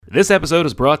This episode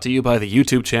is brought to you by the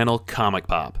YouTube channel Comic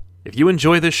Pop. If you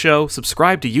enjoy this show,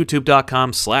 subscribe to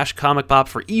youtube.com/Comic Pop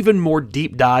for even more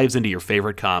deep dives into your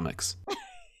favorite comics.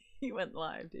 You went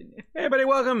live, didn't you? Hey everybody,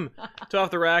 welcome to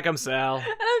Off the Rack. I'm Sal. And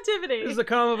I'm Tiffany. This is a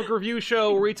comic book review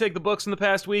show where we take the books from the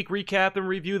past week, recap them,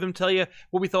 review them, tell you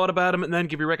what we thought about them, and then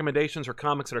give you recommendations for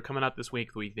comics that are coming out this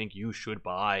week that we think you should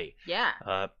buy.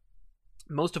 Yeah.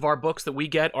 Most of our books that we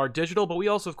get are digital, but we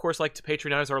also, of course, like to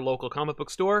patronize our local comic book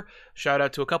store. Shout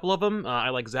out to a couple of them. I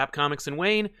like Zap Comics in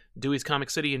Wayne, Dewey's Comic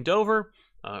City in Dover.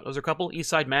 Those are a couple.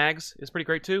 Eastside Mags is pretty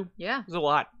great, too. Yeah. There's a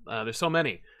lot. There's so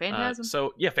many. Phantasm.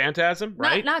 Phantasm,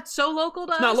 right? Not so local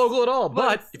to us. Not local at all,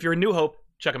 but it's if you're in New Hope,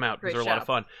 check them out because great they're a lot of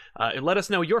fun. And let us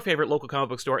know your favorite local comic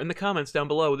book store in the comments down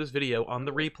below this video on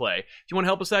the replay. If you want to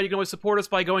help us out, you can always support us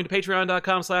by going to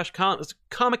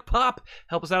patreon.com/Comic Pop.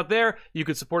 Help us out there. You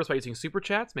can support us by using super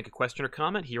chats, make a question or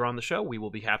comment here on the show. We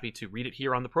will be happy to read it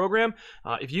here on the program.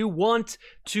 If you want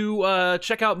to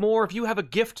check out more, if you have a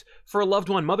gift for a loved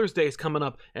one, Mother's Day is coming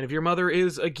up, and if your mother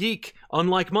is a geek,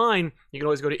 unlike mine, you can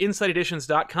always go to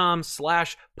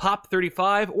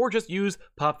insideeditions.com/Pop35 or just use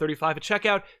Pop35 at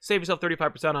checkout. Save yourself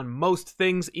 35% on most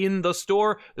things in the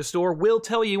store. The store will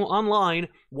tell you online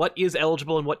what is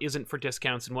eligible and what isn't for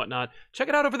discounts and whatnot. Check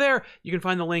it out over there. You can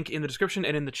find the link in the description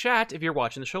and in the chat if you're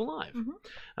watching the show live. Mm-hmm.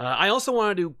 I also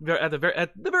want to do, at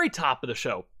the very top of the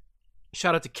show,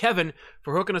 shout out to Kevin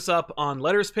for hooking us up on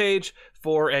Letters Page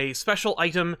for a special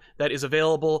item that is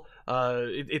available.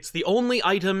 It's the only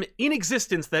item in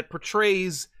existence that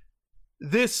portrays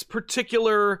this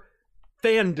particular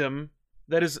fandom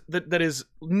that is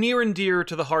near and dear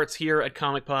to the hearts here at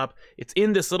Comic Pop. It's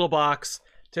in this little box.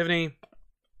 Tiffany,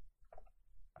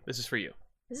 this is for you.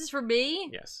 This is for me?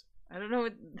 Yes. I don't know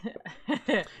what...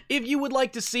 If you would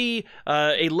like to see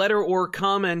a letter or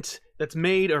comment that's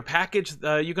made or packaged,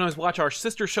 you can always watch our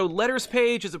sister show Letters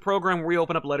Page. It's a program where we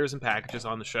open up letters and packages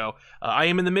on the show. I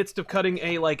am in the midst of cutting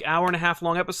a hour and a half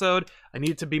long episode. I need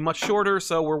it to be much shorter,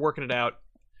 so we're working it out.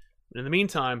 In the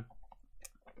meantime...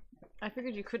 I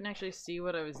figured you couldn't actually see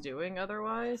what I was doing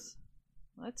otherwise.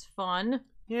 That's fun.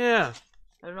 Yeah.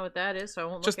 I don't know what that is, so I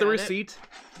won't look Just at the it. receipt.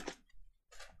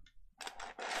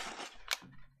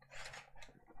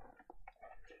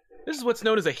 This is what's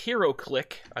known as a hero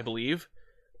click, I believe.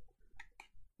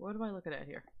 What am I looking at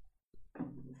here?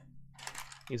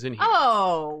 He's in here.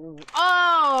 Oh,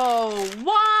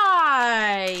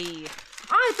 why?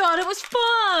 I thought it was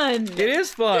fun. It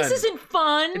is fun. This isn't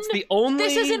fun. It's the only.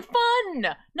 This isn't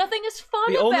fun. Nothing is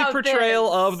fun the about only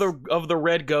portrayal this. of the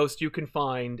Red Ghost you can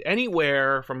find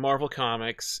anywhere from Marvel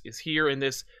Comics is here in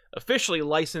this officially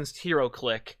licensed hero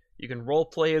click. You can role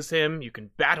play as him, you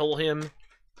can battle him,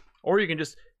 or you can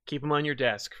just keep him on your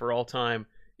desk for all time.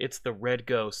 It's the Red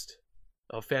Ghost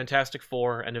of Fantastic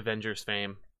Four and Avengers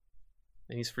fame.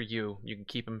 And he's for you. You can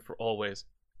keep him for always.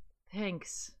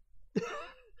 Thanks.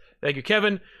 Thank you,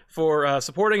 Kevin, for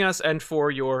supporting us and for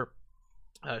your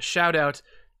shout-out,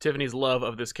 Tiffany's love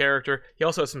of this character. He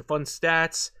also has some fun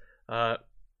stats.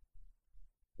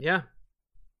 Yeah.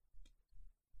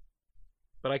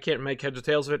 But I can't make heads or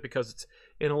tails of it because it's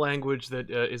in a language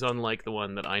that is unlike the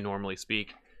one that I normally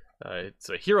speak. It's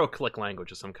a hero click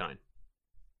language of some kind.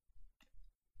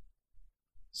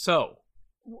 So...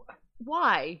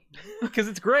 Why? Because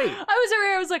it's great.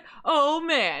 I was like, oh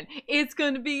man, it's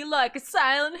gonna be like a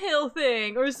Silent Hill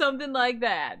thing or something like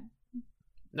that.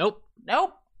 Nope.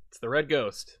 Nope. It's the Red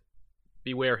Ghost.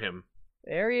 Beware him.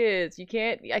 There he is.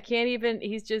 I can't even,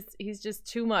 he's just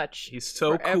too much. He's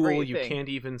so cool you everything. can't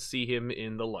even see him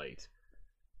in the light.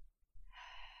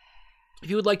 If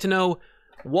you would like to know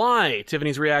why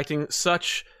Tiffany's reacting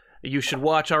such, you should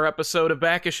watch our episode of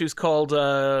Back Issues called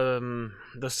The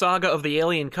Saga of the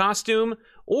Alien Costume,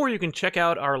 or you can check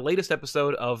out our latest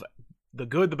episode of The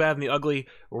Good, the Bad, and the Ugly,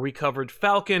 where we covered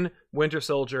Falcon, Winter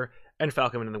Soldier, and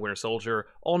Falcon and the Winter Soldier,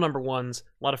 all number ones,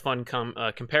 a lot of fun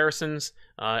comparisons,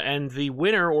 and the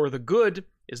winner, or the good,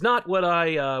 is not what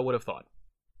I would have thought.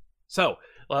 So,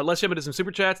 let's jump into some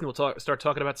super chats, and we'll start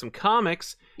talking about some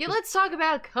comics. Yeah, let's talk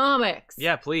about comics.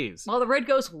 Yeah, please. While the Red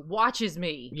Ghost watches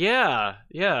me. Yeah.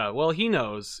 Well, he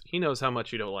knows. He knows how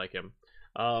much you don't like him.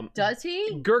 Does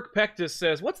he? Girk Pectus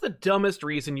says, what's the dumbest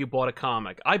reason you bought a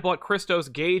comic? I bought Christos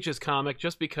Gage's comic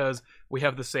just because we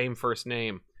have the same first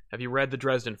name. Have you read the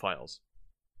Dresden Files?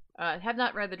 Have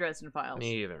not read the Dresden Files.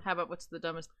 Me either. How about what's the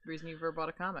dumbest reason you've ever bought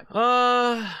a comic?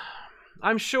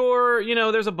 I'm sure,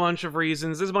 there's a bunch of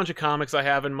reasons. There's a bunch of comics I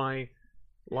have in my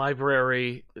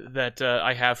library that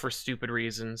I have for stupid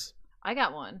reasons. I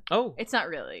got one. Oh. It's not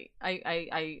really.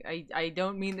 I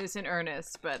don't mean this in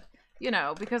earnest, but,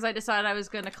 because I decided I was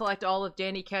going to collect all of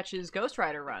Danny Ketch's Ghost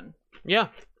Rider run. Yeah.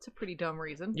 It's a pretty dumb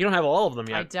reason. You don't have all of them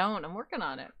yet. I don't. I'm working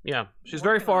on it. Yeah. She's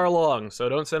very far along, so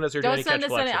don't send us your Don't Danny send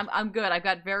Ketch us any. collection. I'm good. I've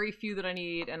got very few that I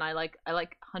need, and I like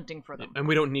hunting for them. And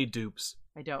we don't need dupes.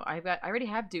 I don't. I already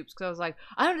have dupes because I was like,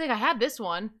 I don't think I have this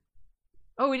one.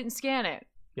 Oh, we didn't scan it.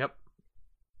 Yep.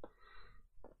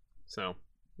 So,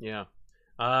 yeah.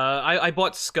 I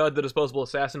bought Scud the Disposable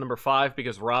Assassin number 5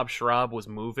 because Rob Schraub was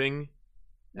moving.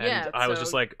 And Yeah, I was so-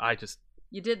 just like,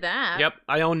 You did that. Yep,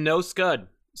 I own no Scud.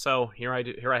 So here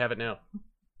I have it now.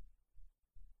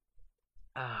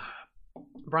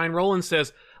 Brian Rowland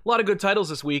says, a lot of good titles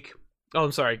this week. Oh,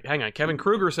 I'm sorry. Hang on. Kevin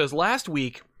Kruger says, last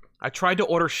week I tried to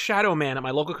order Shadow Man at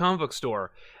my local comic book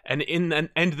store, and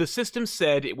the system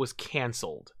said it was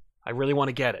canceled. I really want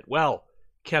to get it. Well,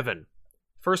 Kevin,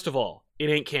 first of all, it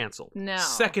ain't canceled. No.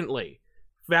 Secondly,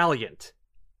 Valiant,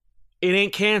 it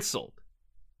ain't canceled.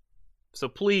 So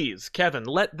please, Kevin,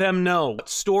 let them know what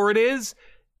store it is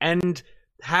and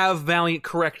have Valiant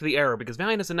correct the error, because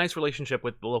Valiant has a nice relationship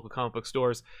with the local comic book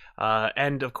stores.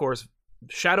 And of course,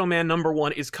 Shadow Man number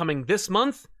 1 is coming this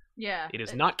month. Yeah. It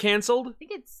is not canceled. I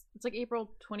think it's like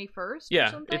April 21st. Yeah,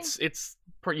 or something? it's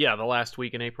the last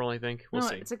week in April, I think. We'll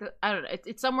see. It's like I don't know.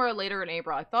 It's somewhere later in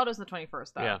April. I thought it was the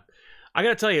 21st though. Yeah. I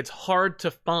gotta tell you, it's hard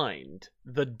to find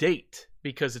the date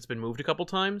because it's been moved a couple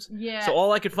times. Yeah. So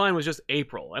all I could find was just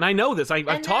April. And I know this.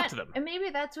 I've talked to them. And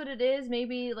maybe that's what it is.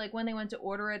 Maybe like when they went to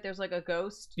order it, there's like a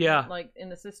ghost. Yeah. Like in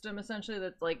the system essentially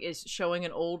that like is showing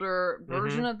an older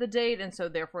version of the date, and so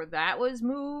therefore that was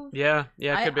moved. Yeah,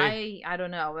 it could be. I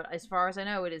don't know, but as far as I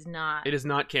know, it is not. It is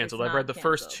not canceled. It's I've read the not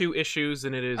first canceled. 2 issues,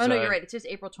 and it is. Oh no, you're right. It's just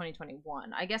April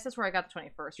 2021. I guess that's where I got the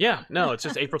 21st. Yeah, from. no, it's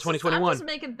just April I'm 2021. just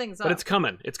making things up. But it's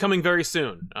coming. It's coming very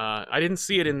soon. I didn't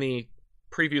see it in the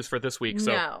previews for this week,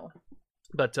 so. No.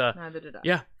 But Neither did I.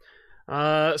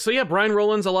 yeah. So yeah, Brian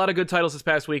Rowland's a lot of good titles this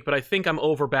past week, but I think I'm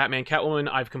over Batman Catwoman.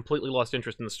 I've completely lost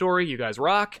interest in the story. You guys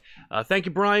rock. Thank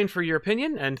you, Brian, for your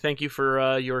opinion, and thank you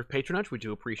for your patronage. We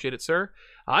do appreciate it, sir.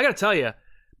 I gotta tell you,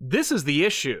 this is the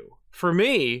issue for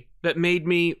me that made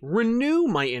me renew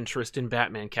my interest in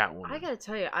Batman Catwoman. I gotta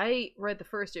tell you, I read the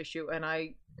first issue and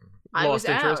I Lost was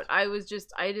interest? out.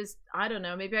 I don't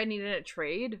know. Maybe I needed a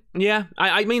trade. Yeah,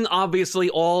 I mean, obviously,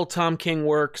 all Tom King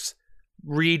works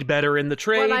read better in the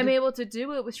trade. But I'm able to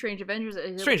do it with Strange Adventures.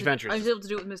 Strange Adventures. I was able to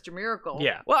do it with Mr. Miracle.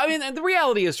 Yeah. Well, I mean, the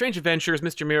reality is Strange Adventures,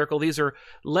 Mr. Miracle, these are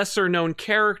lesser known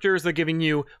characters. They're giving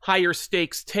you higher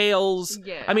stakes tales.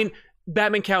 Yeah. I mean,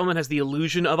 Batman Catwoman has the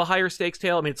illusion of a higher stakes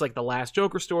tale. I mean, it's like the last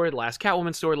Joker story, the last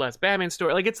Catwoman story, the last Batman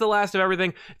story. Like, it's the last of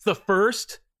everything. It's the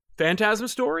first Phantasm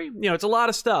story. You know, it's a lot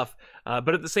of stuff.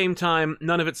 But at the same time,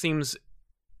 none of it seems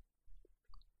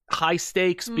high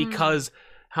stakes because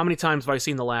how many times have I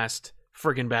seen the last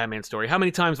friggin' Batman story? How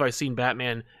many times have I seen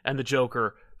Batman and the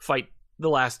Joker fight the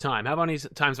last time? How many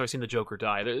times have I seen the Joker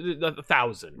die?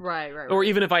 1,000. Right. Or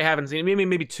even if I haven't seen it,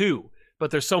 maybe 2,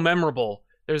 but they're so memorable,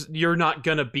 you're not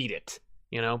gonna beat it,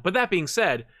 you know? But that being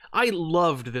said, I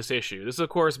loved this issue. This is, of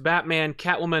course, Batman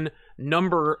Catwoman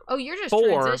number Oh, you're just 4.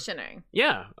 transitioning.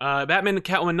 Yeah, Batman and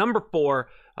Catwoman number 4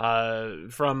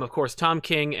 from, of course, Tom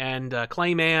King and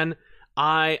Clayman.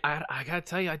 I gotta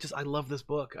tell you, I love this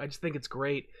book. I just think it's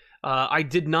great. I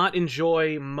did not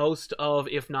enjoy most of,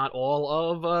 if not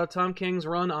all of, Tom King's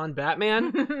run on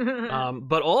Batman.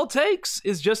 But all it takes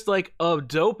is just like a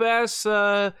dope ass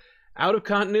out of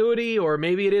continuity, or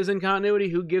maybe it is in continuity,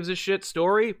 who gives a shit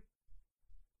story.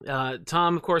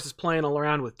 Tom, of course, is playing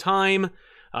around with time.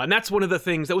 And that's one of the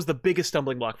things that was the biggest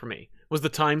stumbling block for me, was the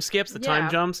time skips, the time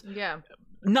jumps. Yeah.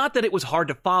 Not that it was hard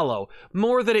to follow,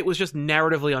 more that it was just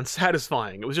narratively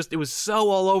unsatisfying. It was so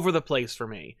all over the place for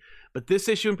me. But this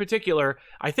issue in particular,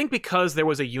 I think because there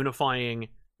was a unifying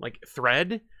like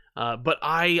thread, but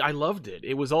I loved it.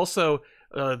 It was also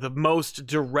the most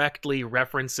directly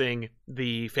referencing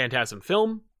the Phantasm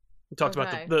film. It talks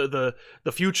about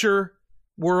the future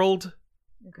world.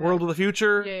 Okay. World of the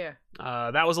Future.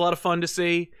 Yeah. That was a lot of fun to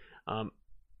see. It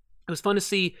was fun to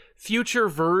see future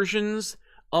versions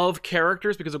of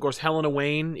characters, because of course Helena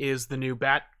Wayne is the new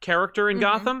Bat character in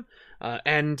Gotham,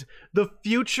 and the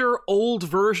future old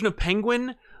version of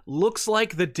Penguin looks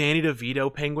like the Danny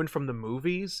DeVito Penguin from the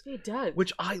movies. It does.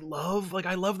 Which I love. Like,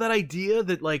 I love that idea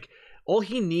that like all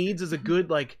he needs is a good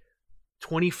like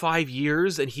 25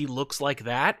 years and he looks like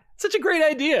that. Such a great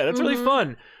idea. That's really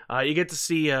fun. You get to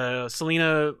see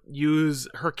Selina use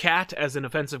her cat as an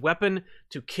offensive weapon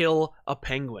to kill a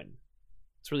penguin.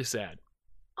 It's really sad.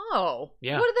 Oh.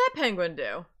 Yeah. What did that penguin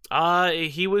do?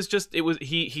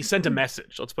 He sent a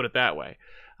message. Let's put it that way.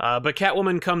 But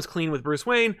Catwoman comes clean with Bruce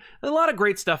Wayne. A lot of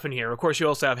great stuff in here. Of course, you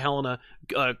also have Helena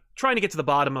trying to get to the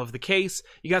bottom of the case.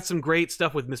 You got some great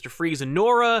stuff with Mr. Freeze and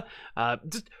Nora.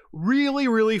 Just really,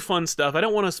 really fun stuff. I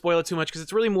don't want to spoil it too much because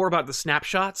it's really more about the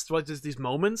snapshots, just these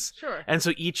moments. Sure. And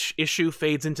so each issue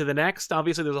fades into the next.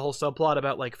 Obviously, there's a whole subplot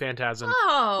about like Phantasm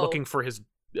looking for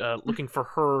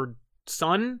her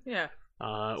son. Yeah.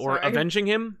 Or avenging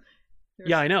him.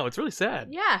 Yeah, I know. It's really sad.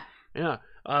 Yeah. Yeah.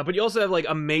 But you also have like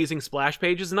amazing splash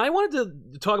pages, and I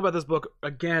wanted to talk about this book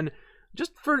again,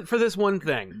 just for this one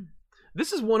thing.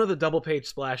 This is one of the double page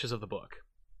splashes of the book.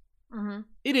 Mm-hmm.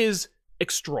 It is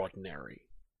extraordinary.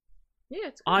 Yeah,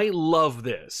 it's I love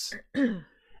this,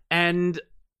 and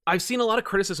I've seen a lot of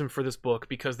criticism for this book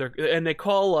because they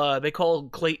call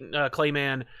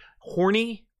Clayman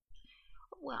horny.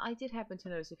 Well, I did happen to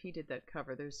notice if he did that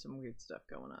cover, there's some weird stuff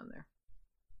going on there.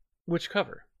 Which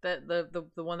cover? The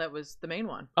one that was the main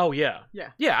one. Oh yeah.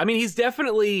 Yeah. I mean,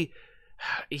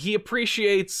 he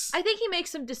appreciates. I think he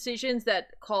makes some decisions that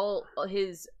call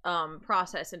his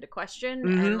process into question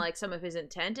Mm-hmm. and like some of his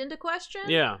intent into question.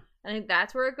 Yeah. I think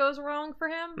that's where it goes wrong for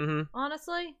him. Mm-hmm.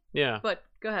 Honestly. Yeah. But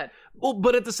go ahead. Well,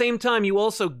 but at the same time, you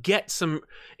also get some.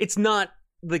 It's not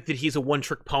like that he's a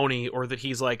one-trick pony or that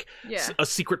he's like a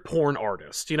secret porn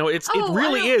artist. You know, it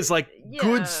really is like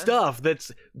good stuff.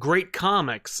 That's great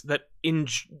comics that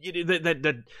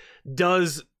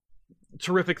does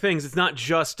terrific things. It's not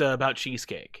just about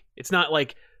cheesecake. It's not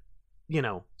like, you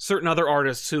know, certain other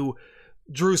artists who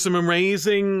drew some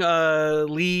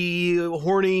amazingly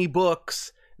horny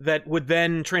books that would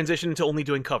then transition into only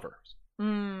doing covers.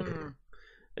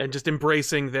 And just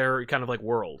embracing their kind of like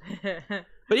world.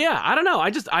 But yeah, I don't know. I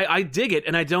dig it,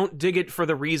 and I don't dig it for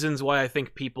the reasons why I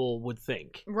think people would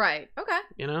think. Right. Okay.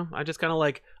 You know, I just kind of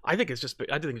like. I think it's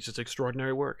just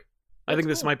extraordinary work. I think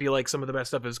this might be like some of the best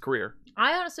stuff of his career.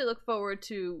 I honestly look forward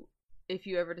to, if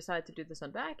you ever decide to do this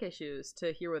on back issues,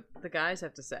 to hear what the guys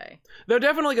have to say. They're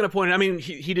definitely going to point it. I mean,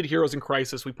 he did Heroes in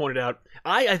Crisis. We pointed out.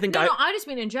 I think I just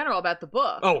mean in general about the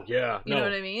book. Oh yeah. You know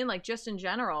what I mean? Like just in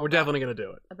general. We're definitely going to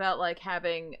do it. About like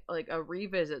having like a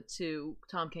revisit to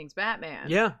Tom King's Batman.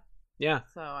 Yeah. Yeah.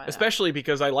 So especially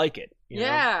because I like it. You know?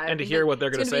 And to hear what they're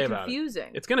going to say about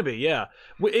confusing. It's going to be, yeah.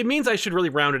 It means I should really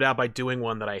round it out by doing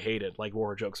one that I hated, like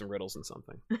War Jokes and Riddles and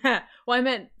something. Well, I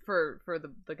meant for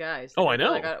the guys. Oh, I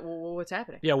know. Like, well, what's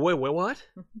happening? Yeah. Wait. What?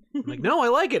 I'm like, no, I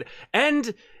like it.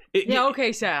 And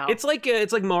okay, Sal. It's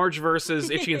like Marge versus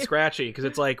Itchy and Scratchy, because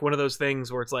it's like one of those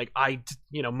things where it's like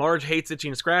Marge hates Itchy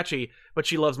and Scratchy, but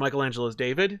she loves Michelangelo's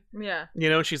David. Yeah.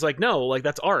 You know, and she's like, no, like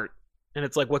that's art, and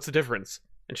it's like, what's the difference?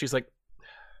 And she's like,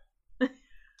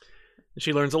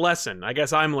 she learns a lesson. I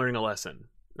guess I'm learning a lesson.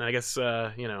 And I guess,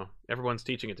 everyone's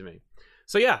teaching it to me.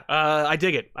 So yeah, I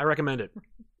dig it. I recommend it.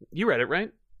 You read it,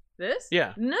 right? This?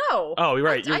 Yeah. No. Oh, you're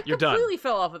right. You're done. I completely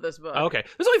fell off of this book. Okay.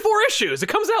 There's only 4 issues. It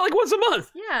comes out like once a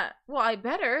month. Yeah. Well, I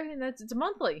better. And it's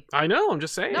monthly. I know. I'm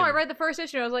just saying. No, I read the first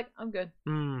issue. And I was like, I'm good.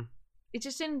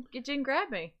 It didn't grab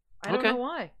me. I don't know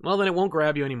why. Well, then it won't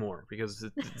grab you anymore because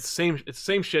it's the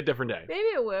same shit, different day. Maybe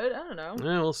it would. I don't know.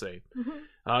 We'll see.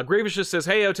 Gravish just says,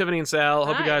 "Hey, Tiffany and Sal.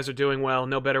 Hope you guys are doing well.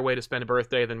 No better way to spend a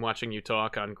birthday than watching you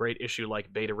talk on great issue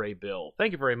like Beta Ray Bill.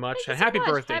 Thank you very much, and happy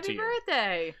birthday to you. Happy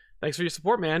birthday. Thanks for your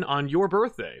support, man, on your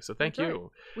birthday. So thank you.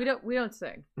 Right. We don't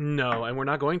sing. No, and we're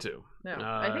not going to. No,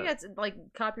 I think that's like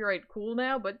copyright cool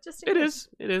now, but just it is.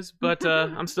 But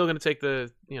I'm still gonna take I'm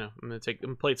gonna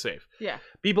play it safe. Yeah.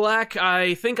 B Black.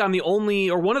 I think I'm the only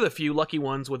or one of the few lucky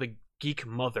ones with a geek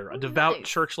mother, a devout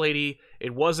church lady.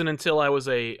 It wasn't until I was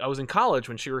in college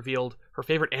when she revealed her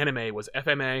favorite anime was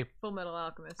FMA, Full Metal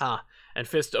Alchemist, and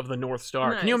Fist of the North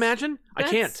Star. Nice. Can you imagine? I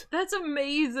can't. That's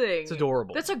amazing. It's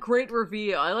adorable. That's a great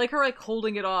reveal. I like her like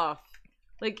holding it off.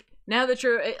 Like now that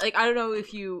you're like, I don't know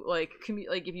if you like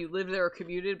if you lived there or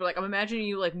commuted, but like I'm imagining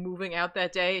you like moving out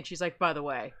that day, and she's like, by the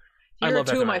way, here are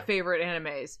 2 of my favorite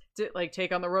animes to like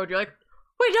take on the road. You're like,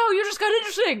 wait, no, you just got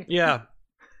interesting. Yeah.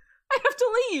 I have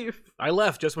to leave. I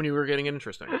left just when you were getting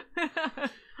interesting.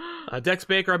 Dex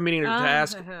Baker, I'm meaning to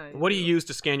ask, what do you use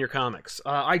to scan your comics?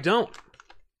 I don't.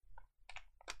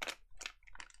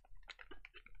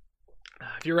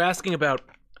 If you're asking about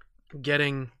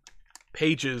getting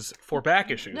pages for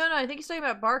back issues. No, I think he's talking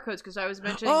about barcodes because I was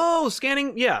mentioning. Oh,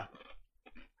 scanning, yeah.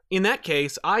 In that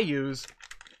case, I use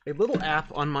a little app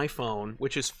on my phone,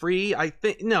 which is free. I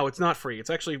think no, it's not free. It's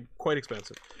actually quite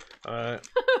expensive.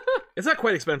 It's not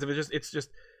quite expensive. It's just.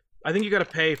 I think you got to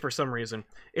pay for some reason.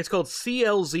 It's called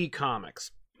CLZ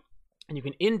Comics, and you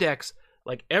can index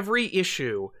like every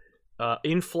issue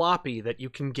in floppy that you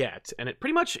can get, and it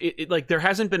pretty much like there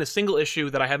hasn't been a single issue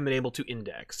that I haven't been able to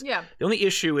index. Yeah. The only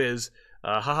issue is,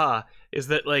 is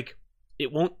that like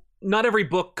it won't. Not every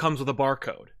book comes with a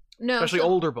barcode. No, especially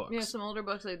older books. Yeah, some older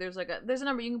books. Like there's a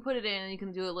number you can put it in, and you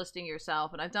can do a listing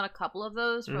yourself. And I've done a couple of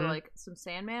those for like some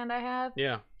Sandman I have.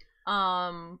 Yeah.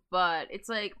 But it's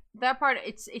like that part.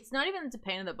 It's not even it's a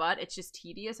pain in the butt. It's just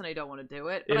tedious, and I don't want to do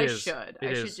it. But I should.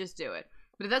 I should just do it.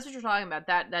 But if that's what you're talking about,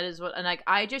 that is what. And like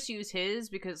I just use his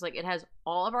because like it has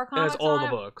all of our comics. It has all on the it,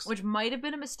 books, which might have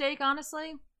been a mistake,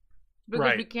 honestly.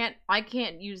 Because I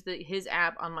can't use his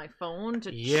app on my phone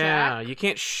to check. You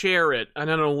can't share it. I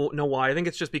don't know why. I think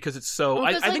it's just because it's so. Well,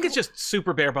 I think it's just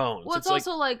super bare bones. Well, it's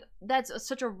also like that's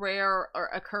such a rare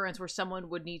occurrence where someone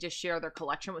would need to share their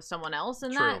collection with someone else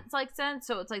in that like sense.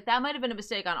 So it's like that might have been a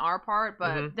mistake on our part,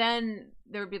 but then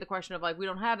there would be the question of like we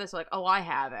don't have this. Like I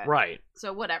have it, right?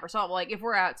 So whatever. So like if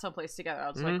we're out someplace together,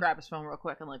 I'll just like grab his phone real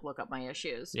quick and like look up my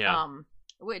issues. Yeah.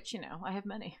 Which I have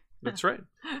many. That's right.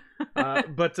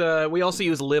 But we also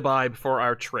use LibEye for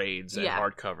our trades and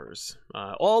hardcovers.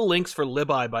 All links for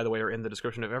LibEye, by the way, are in the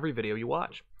description of every video you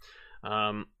watch.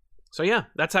 So yeah,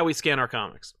 that's how we scan our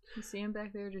comics. You see him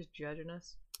back there just judging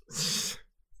us?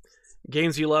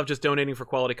 Games you love, just donating for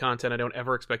quality content. I don't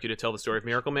ever expect you to tell the story of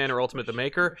Miracle Man or Ultimate the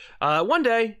Maker. One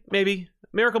day, maybe.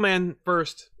 Miracle Man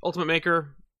first. Ultimate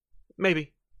Maker,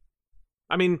 maybe.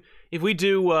 I mean, if we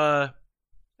do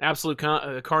Absolute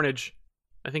Carnage,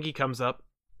 I think he comes up.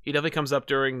 He definitely comes up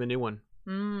during the new one.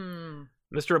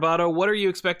 Mr. Abato, what are you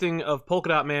expecting of Polka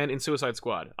Dot Man in Suicide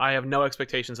Squad? I have no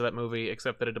expectations of that movie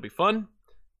except that it'll be fun.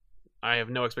 I have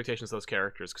no expectations of those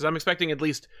characters because I'm expecting at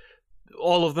least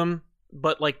all of them,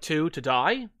 but like 2 to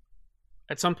die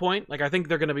at some point. Like I think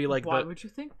they're going to be like Why would you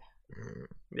think?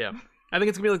 Yeah. I think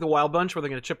it's going to be like the Wild Bunch where they're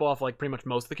going to chip off like pretty much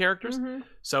most of the characters.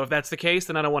 So if that's the case,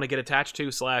 then I don't want to get attached to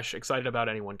 / excited about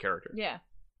any one character. Yeah.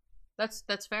 That's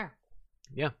fair.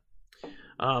 Yeah.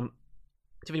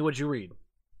 Tiffany, what did you read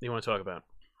that you want to talk about?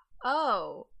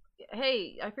 Oh,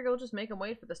 hey, I figure we'll just make them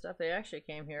wait for the stuff they actually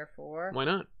came here for. Why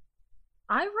not?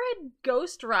 I read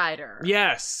Ghost Rider.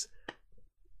 Yes.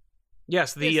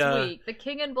 Yes, this week, the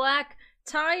King in Black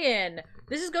tie-in.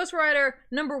 This is Ghost Rider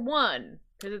 #1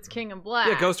 because it's King in Black.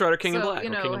 Yeah, Ghost Rider King in Black.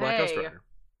 King in Black Ghost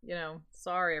Rider.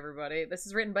 Sorry everybody. This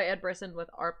is written by Ed Brisson with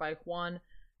art by Juan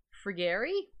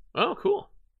Frigeri. Oh, cool.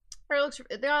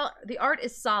 The art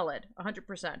is solid,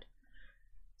 100%.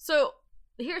 So,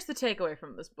 here's the takeaway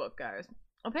from this book, guys.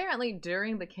 Apparently,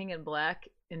 during the King in Black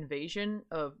invasion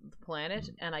of the planet,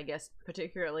 and I guess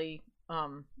particularly,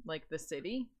 like the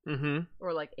city,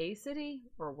 or like a city,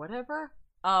 or whatever,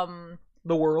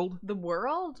 the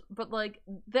world, but like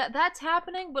that's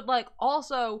happening, but like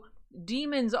also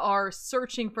demons are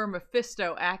searching for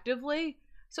Mephisto actively.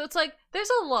 So it's like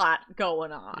there's a lot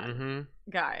going on,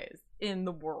 guys, in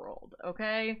the world,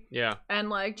 okay? Yeah. And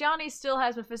like Johnny still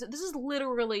has Mephisto. This is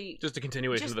literally just a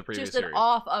continuation of the previous series. Just an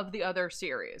off of the other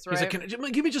series, right? He's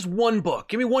like, give me just one book.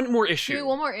 Give me one more issue. Give me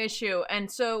one more issue.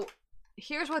 And so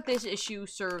here's what this issue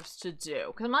serves to do.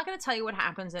 Because I'm not going to tell you what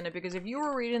happens in it, because if you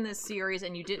were reading this series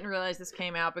and you didn't realize this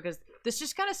came out, because this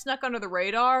just kind of snuck under the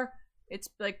radar. It's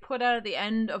like put out at the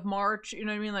end of March. You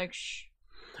know what I mean? Like, shh.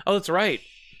 Oh, that's right.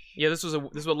 Yeah, this was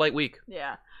a light week.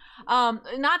 Yeah. Not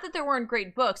that there weren't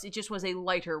great books, it just was a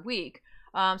lighter week.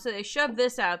 So they shoved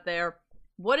this out there.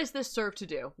 What does this serve to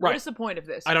do? Right. What is the point of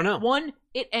this? I don't know. 1,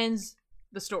 it ends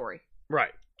the story.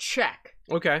 Right. Check.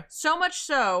 Okay. So much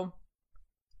so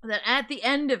that at the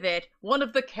end of it, one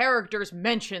of the characters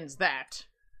mentions that.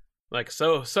 Like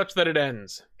such that it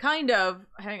ends. Kind of.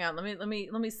 Hang on, let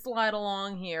me slide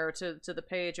along here to the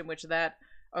page in which that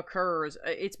occurs.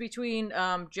 It's between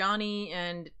Johnny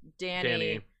and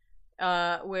Danny.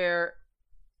 Where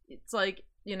it's like,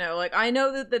 like, I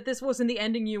know that this wasn't the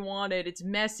ending you wanted. It's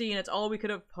messy and it's all we could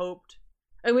have hoped.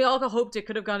 And we all hoped it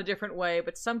could have gone a different way,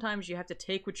 but sometimes you have to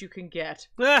take what you can get.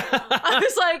 I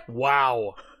was like,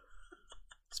 wow.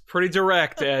 It's pretty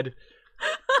direct, Ed.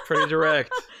 Pretty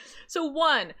direct. So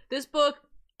 1, this book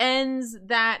ends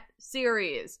that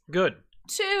series. Good.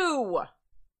 2,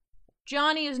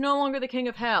 Johnny is no longer the king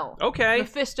of hell. Okay.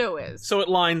 Mephisto is. So it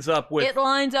lines up with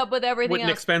everything what else.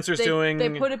 Nick Spencer's doing. They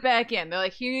put it back in. They're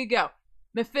like, here you go.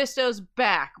 Mephisto's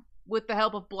back with the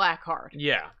help of Blackheart.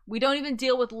 Yeah. We don't even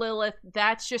deal with Lilith.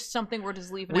 That's just something we're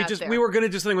just leaving out there. We were going to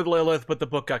do something with Lilith, but the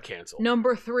book got canceled.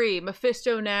 #3,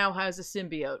 Mephisto now has a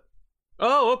symbiote.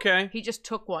 Oh, okay. He just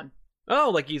took one. Oh,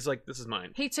 like he's like, this is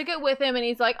mine. He took it with him and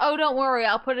he's like, oh, don't worry.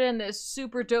 I'll put it in this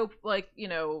super dope, like,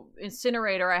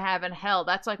 incinerator I have in hell.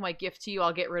 That's like my gift to you.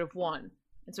 I'll get rid of one.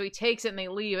 And so he takes it and they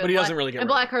leave. But he doesn't really get rid of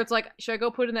it. And Blackheart's like, should I go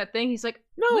put in that thing? He's like,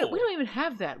 no. We don't even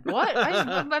have that. What?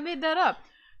 I made that up.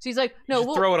 So he's like, no,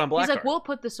 we'll throw it on Blackheart. He's like, we'll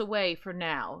put this away for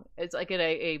now. It's like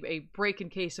a break in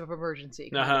case of emergency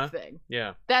kind of thing.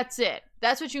 Yeah. That's it.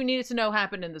 That's what you needed to know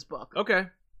happened in this book. Okay.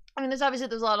 I mean, there's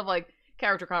a lot of like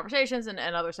character conversations and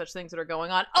other such things that are going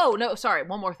on. Oh, no, sorry.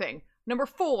 One more thing. Number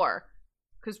 4,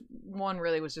 because 1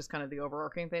 really was just kind of the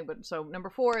overarching thing. But so number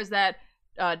 4 is that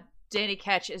Danny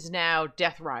Ketch is now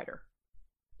Death Rider.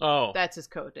 Oh. That's his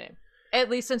code name. At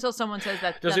least until someone says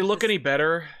that. Does he look any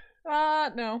better?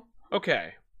 No.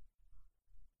 Okay.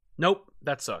 Nope.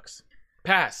 That sucks.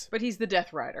 Pass. But he's the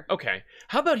Death Rider. Okay.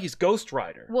 How about he's Ghost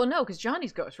Rider? Well, no, because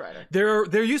Johnny's Ghost Rider.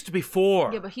 There used to be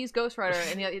 4. Yeah, but he's Ghost Rider,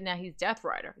 and now he's Death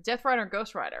Rider. Death Rider and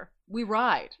Ghost Rider. We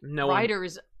ride.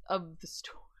 Riders of the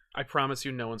story. I promise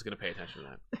you, no one's going to pay attention to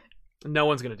that. No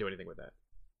one's going to do anything with that.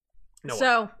 No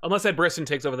one. Unless Ed Brisson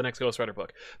takes over the next Ghost Rider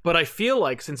book. But I feel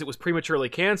like, since it was prematurely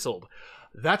canceled,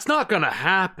 that's not going to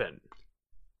happen.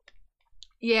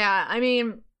 Yeah, I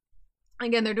mean,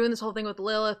 again, they're doing this whole thing with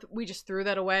Lilith. We just threw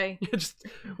that away.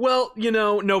 Well,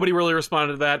 nobody really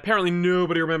responded to that. Apparently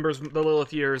nobody remembers the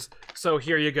Lilith years, so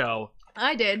here you go.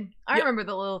 I did. I remember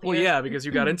the Lilith years. Well, yeah, because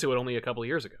you got into it only a couple of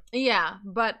years ago. Yeah,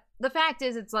 but the fact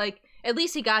is, it's like, at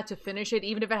least he got to finish it,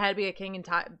 even if it had to be a King and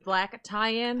Black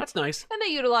tie-in. That's nice. And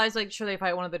they utilized, like, sure, they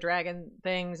fight one of the dragon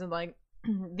things, and, like,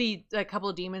 a couple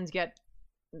of demons get...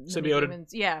 symbioted.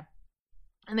 Demons, yeah.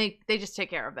 And they just take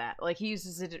care of that. Like, he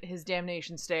uses his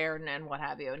damnation stare and what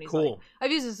have you. And he's cool. Like,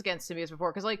 I've used this against symbiotes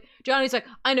before, because, like, Johnny's like,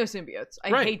 I know symbiotes.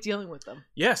 I hate dealing with them.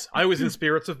 Yes, I was in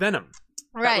Spirits of Venom.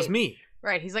 That was me.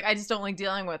 Right. He's like, I just don't like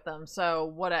dealing with them,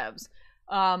 so whatevs.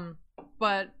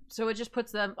 But, so it just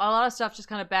puts them, a lot of stuff just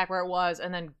kind of back where it was,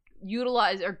 and then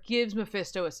gives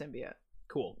Mephisto a symbiote.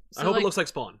 Cool. So, I hope like, it looks like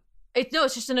Spawn. It's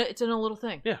just it's in a little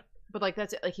thing. Yeah. But, like,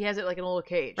 that's it. Like, he has it, like, in a little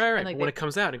cage. Right. And, like, when it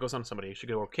comes out, it goes on somebody. It should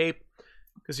go to a cape.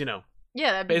 Because,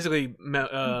 yeah, that'd basically,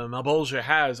 Malebolgia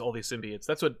has all these symbiotes.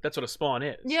 That's what a Spawn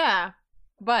is. Yeah.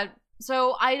 But,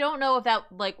 so, I don't know if that,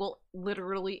 like, will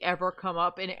literally ever come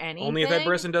up in anything. Only if Ed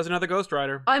Brisson does another Ghost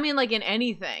Rider. I mean, like, in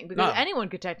anything. Because anyone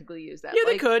could technically use that. Yeah,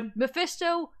 like, they could.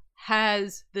 Mephisto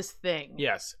has this thing.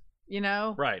 Yes.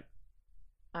 Right.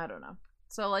 I don't know.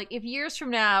 So, like, if years from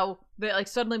now, like,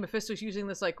 suddenly Mephisto's using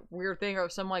this, like, weird thing, or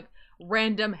some, like,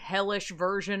 random hellish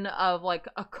version of, like,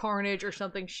 a Carnage or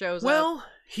something shows up. Well,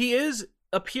 he is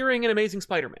appearing in Amazing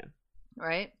Spider-Man.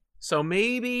 Right? So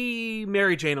maybe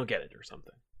Mary Jane will get it or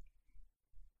something.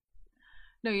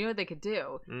 No, you know what they could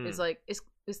do? Is, like, is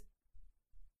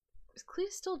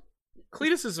Cletus still...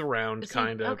 Cletus is around,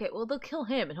 kind of. Okay, well, they'll kill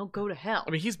him, and he'll go to hell.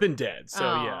 I mean, he's been dead, so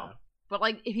yeah. But,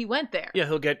 like, if he went there... Yeah,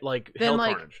 he'll get, like, hell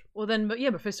carnage. Well, then, yeah,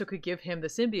 Mephisto could give him the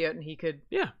symbiote, and he could...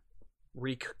 Yeah.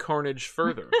 Wreak carnage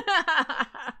further.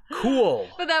 Cool.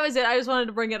 But that was it. I just wanted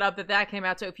to bring it up that came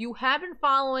out. So if you have been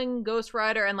following Ghost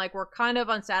Rider and, like, were kind of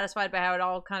unsatisfied by how it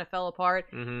all kind of fell apart,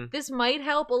 this might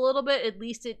help a little bit. At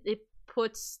least it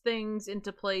puts things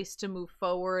into place to move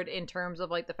forward in terms of,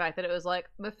 like, the fact that it was like,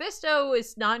 Mephisto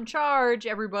is not in charge,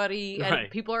 everybody, and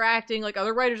people are acting like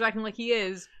other writers are acting like he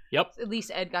is. Yep. At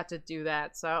least Ed got to do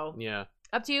that, so yeah,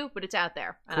 up to you, but it's out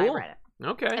there, and cool. I read it.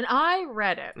 Okay. And I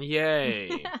read it. Yay.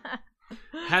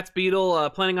 Hats Beetle,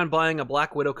 planning on buying a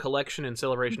Black Widow collection in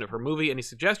celebration of her movie. Any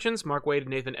suggestions? Mark Waid and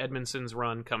Nathan Edmondson's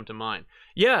run come to mind.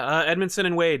 Yeah, Edmondson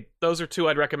and Waid, those are 2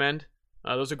 I'd recommend.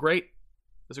 Those are great.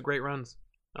 Those are great runs.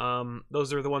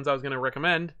 Those are the ones I was going to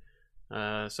recommend.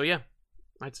 So yeah,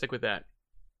 I'd stick with that.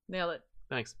 Nail it.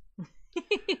 Thanks.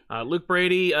 Luke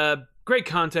Brady, great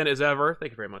content as ever.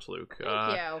 Thank you very much, Luke.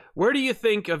 Thank you. Where do you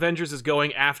think Avengers is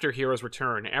going after Heroes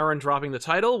Return? Aaron dropping the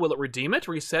title? Will it redeem it?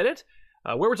 Reset it?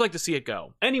 Where would you like to see it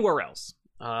go? Anywhere else?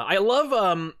 I love,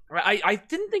 I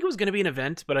didn't think it was going to be an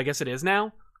event, but I guess it is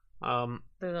now.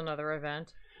 There's another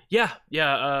event. Yeah.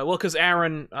 Well, because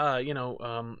Aaron,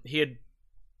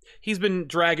 he's been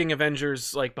dragging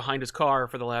Avengers, like, behind his car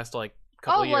for the last, like,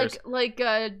 couple of years. like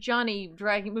Johnny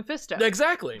dragging Mephisto.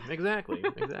 Exactly.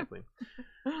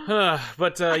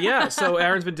 But yeah, so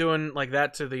Aaron's been doing like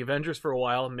that to the Avengers for a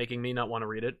while, making me not want to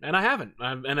read it, and I haven't.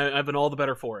 I've been all the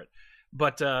better for it.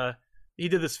 But he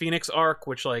did this Phoenix arc,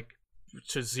 which, like,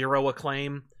 to zero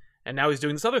acclaim, and now he's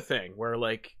doing this other thing where,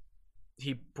 like,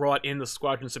 he brought in the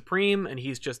Squadron Supreme, and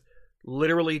he's just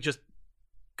literally just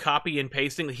copy and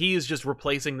pasting. He is just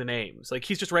replacing the names. Like,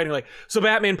 he's just writing, like, so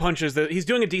Batman punches he's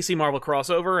doing a DC Marvel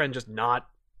crossover and just not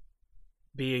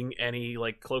being any,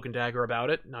 like, Cloak and Dagger about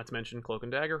it. Not to mention Cloak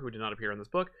and Dagger, who did not appear in this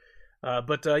book.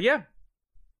 Yeah.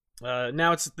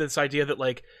 Now it's this idea that,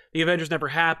 like, the Avengers never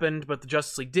happened, but the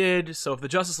Justice League did. So if the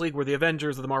Justice League were the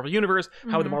Avengers of the Marvel Universe,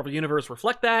 how would the Marvel Universe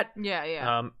reflect that?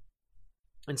 Yeah.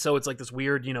 And so it's like this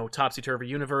weird, topsy-turvy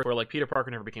universe where, like, Peter Parker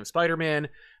never became Spider-Man,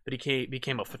 but he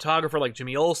became a photographer like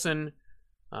Jimmy Olsen.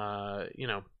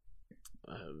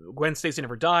 Gwen Stacy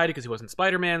never died because he wasn't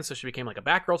Spider-Man, so she became like a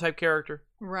Batgirl type character,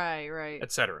 Right.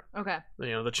 etc. Okay.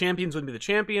 The champions wouldn't be the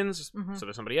champions, Mhm. so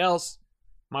there's somebody else.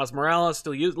 Miles Morales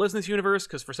still lives in this universe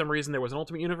because for some reason there was an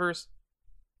alternate universe,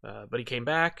 but he came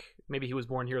back. Maybe he was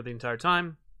born here the entire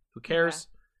time. Who cares?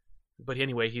 But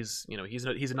anyway, he's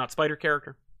a not Spider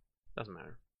character. Doesn't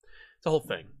matter. It's a whole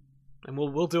thing, and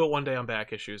we'll do it one day on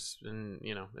Back Issues, and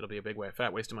it'll be a big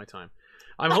fat waste of my time.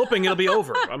 I'm hoping it'll be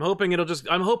over. I'm hoping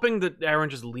that Aaron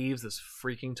just leaves this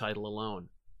freaking title alone.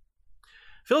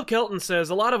 Philip Kelton says,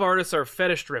 a lot of artists are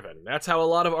fetish driven. That's how a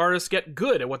lot of artists get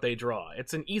good at what they draw.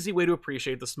 It's an easy way to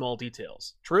appreciate the small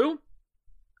details. True?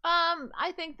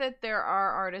 I think that there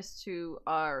are artists who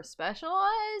are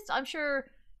specialized. I'm sure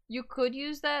you could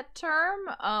use that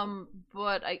term.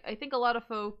 But I think a lot of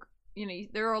folk,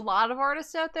 there are a lot of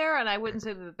artists out there, and I wouldn't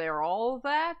say that they're all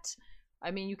that. I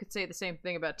mean, you could say the same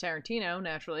thing about Tarantino,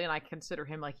 naturally, and I consider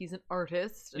him like he's an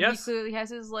artist. And yes. He clearly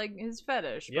has his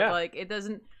fetish. Yeah. But it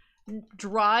doesn't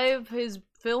drive his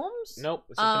films. Nope,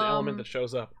 it's just an element that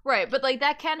shows up. Right, but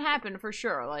that can happen for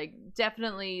sure.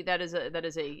 Definitely that is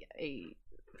a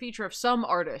feature of some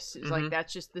artists. It's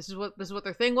this is what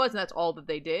their thing was, and that's all that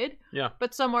they did. Yeah.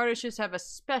 But some artists just have a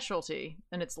specialty,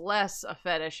 and it's less a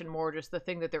fetish and more just the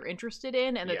thing that they're interested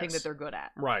in and the thing that they're good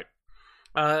at. Right.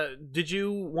 Did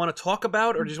you want to talk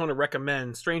about, or do you just want to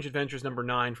recommend Strange Adventures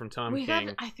 #9 from Tom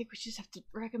King? I think we just have to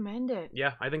recommend it.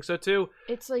 Yeah, I think so too.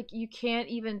 It's you can't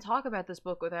even talk about this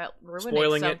book without ruining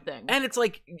spoiling something. And it's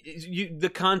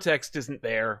the context isn't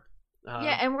there.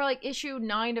 And we're issue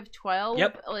 9 of 12.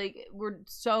 Yep. We're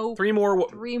so... Three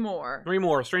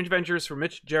more. Strange Adventures from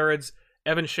Mitch Gerrards,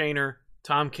 Evan Shaner,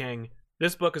 Tom King.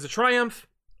 This book is a triumph.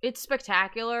 It's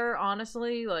spectacular,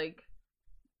 honestly.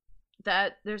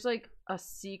 That there's a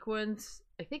sequence.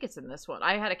 I think it's in this one.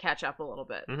 I had to catch up a little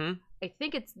bit. Mm-hmm. I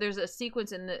think there's a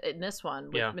sequence in this one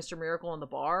with Mr. Miracle in the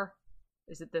bar.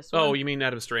 Is it this one? Oh, you mean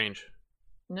Adam Strange?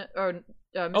 No, or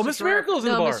Mr. Miracle's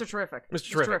in the bar. Mr. Terrific.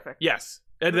 Mr. Terrific. Yes.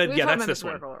 That's this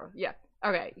one. Yeah.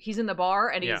 Okay. He's in the bar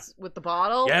and he's with the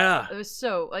bottle. Yeah. It was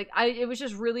so it was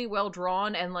just really well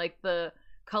drawn, and the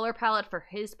color palette for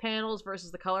his panels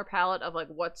versus the color palette of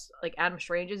what's Adam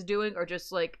Strange is doing are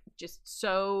just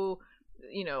so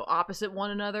opposite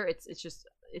one another.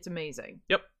 It's amazing.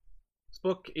 Yep. This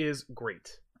book is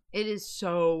great. It is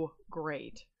so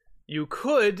great. You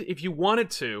could, if you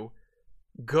wanted to,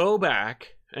 go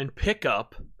back and pick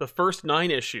up the first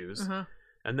 9 issues,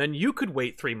 and then you could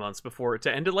wait 3 months before it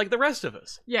to end it like the rest of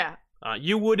us. Yeah.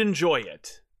 You would enjoy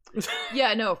it.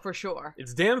 Yeah, no, for sure.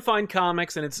 It's damn fine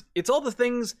comics, and it's all the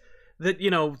things that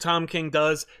Tom King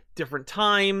does, different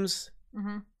times,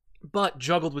 but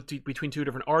juggled between 2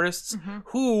 different artists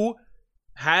who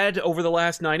had, over the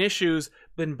last 9 issues,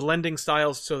 been blending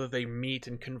styles so that they meet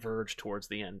and converge towards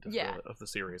the end of the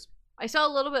series. I saw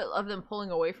a little bit of them pulling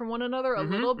away from one another a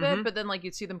little bit, but then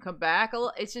you'd see them come back.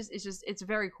 It's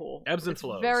very cool. Ebbs and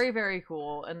flows. Very, very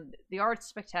cool, and the art's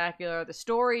spectacular. The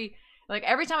story,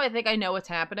 every time I think I know what's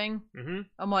happening,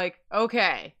 I'm like,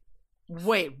 okay,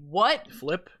 wait, what?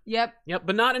 Flip. Yep,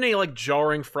 but not in a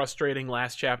jarring, frustrating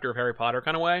last chapter of Harry Potter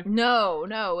kind of way. No,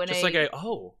 just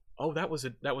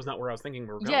that was not where I was thinking we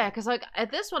were going. Yeah, because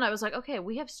at this one I was like, okay,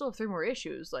 we still have 3 more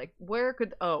issues. Where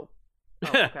could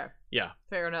okay. Yeah.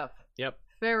 Fair enough. Yep.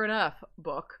 Fair enough,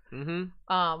 book.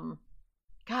 God,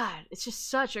 it's just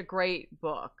such a great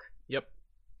book. Yep.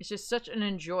 It's just such an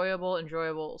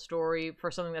enjoyable story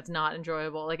for something that's not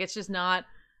enjoyable. It's just not...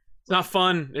 It's not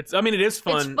fun. It is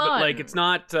fun. It's fun. But it's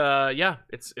not,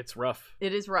 it's rough.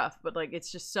 It is rough, but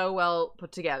it's just so well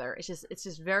put together. It's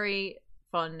just very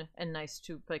fun and nice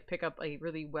to pick up a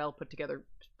really well put together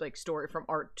story from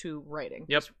art to writing.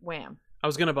 Yep. Just wham. I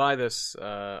was gonna buy this.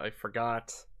 I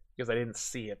forgot because I didn't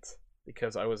see it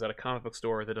because I was at a comic book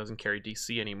store that doesn't carry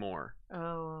DC anymore.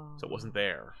 Oh. So it wasn't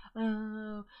there.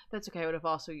 Oh, that's okay. I would have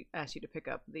also asked you to pick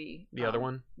up the other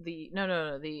one. The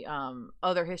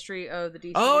other history of the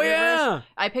DC. Oh universe. Yeah.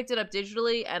 I picked it up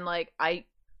digitally and I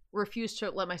refused to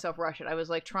let myself rush it. I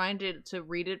was trying to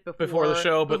read it before the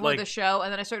show,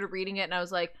 and then I started reading it and I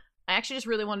was like, I actually just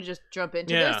really want to just jump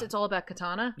into this. It's all about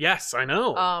Katana. Yes, I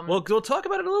know. Well, we'll talk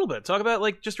about it a little bit. Talk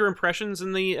about just your impressions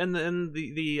and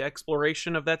the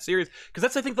exploration of that series, because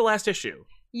that's I think the last issue.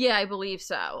 Yeah, I believe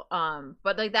so.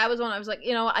 But that was when I was like,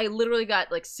 I literally got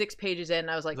 6 pages in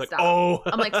and I was like, stop. Oh.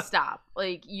 I'm like, stop.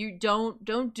 You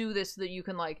don't do this so that you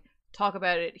can talk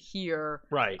about it here.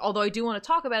 Right. Although I do want to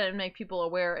talk about it and make people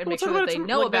aware and make sure that they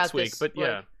know about this. But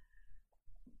yeah.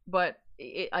 But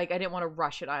I didn't want to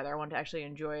rush it either. I wanted to actually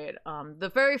enjoy it.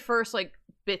 The very first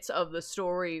bits of the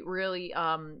story really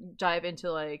dive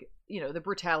into the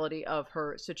brutality of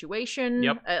her situation.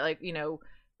 Yep. Like,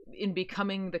 in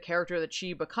becoming the character that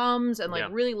she becomes, and like Yeah.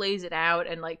 really lays it out,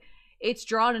 and like it's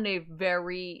drawn in a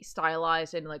very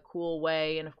stylized and like cool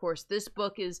way. And of course, this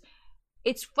book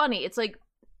it's funny. It's like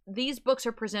these books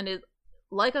are presented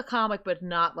like a comic, but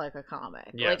not like a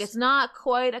comic. Yes. Like, it's not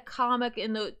quite a comic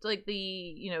in the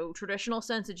traditional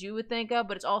sense that you would think of,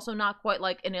 but it's also not quite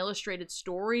like an illustrated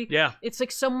story. Yeah. It's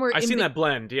like somewhere I've seen that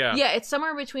blend, yeah. Yeah, it's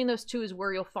somewhere between those two is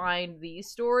where you'll find these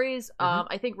stories. Mhm.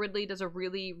 I think Ridley does a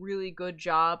really, really good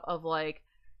job of like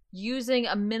using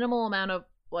a minimal amount of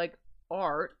like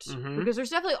art, Mhm. because there's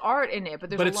definitely art in it, but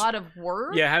there's a lot of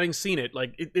words. Yeah, having seen it,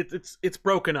 like it's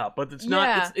broken up, but it's not.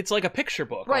 Yeah. It's like a picture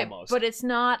book Right, almost, but it's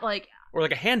not like or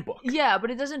like a handbook. yeah, but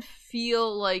it doesn't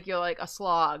feel like you're like a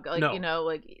slog, like No.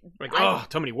 like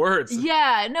too many words.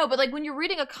 yeah, no, but like when you're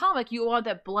reading a comic, you want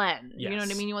that blend. You know what I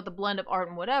Yes. mean? You want the blend of art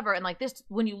and whatever, and like this,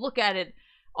 when you look at it,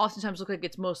 oftentimes look like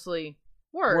it's mostly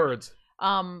words.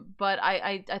 But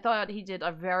I thought he did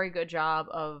a very good job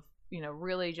of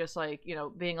really just like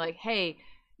being like, hey,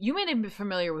 you may not be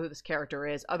familiar with who this character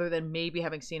is, other than maybe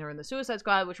having seen her in the Suicide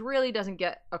Squad, which really doesn't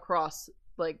get across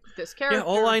like this character. Yeah,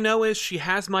 all I know is she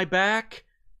has my back,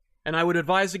 and I would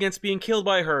advise against being killed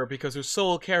by her because her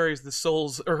sword carries the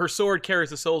souls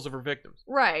of her victims.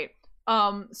 Right.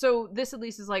 So this at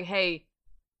least is like, hey,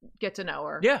 get to know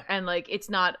her. Yeah. And like it's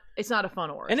not a fun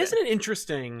origin. And isn't it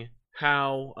interesting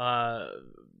how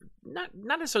not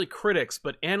necessarily critics,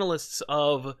 but analysts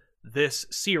of this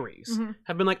series Mhm.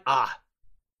 have been like,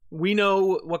 we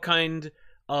know what kind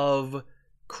of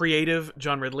creative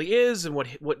John Ridley is and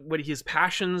what his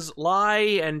passions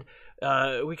lie, and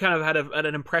we kind of had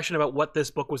an impression about what this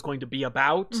book was going to be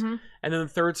about. Mhm. And then the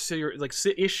third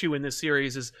issue in this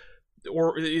series is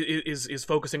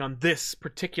focusing on this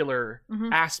particular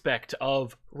Mhm. aspect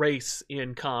of race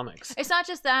in comics. It's not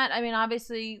just that. I mean,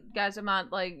 obviously, guys, I'm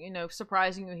not like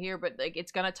surprising you here, but like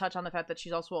it's gonna touch on the fact that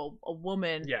she's also a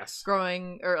woman Yes.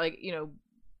 growing, or like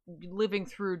living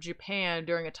through Japan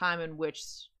during a time in which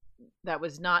it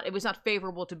was not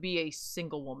favorable to be a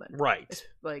single woman. Right. It's,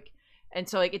 like, and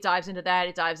so like it dives into that.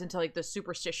 It dives into like the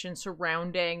superstition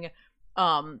surrounding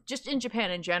just in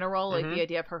Japan in general, like Mhm. the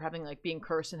idea of her having like being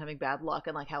cursed and having bad luck,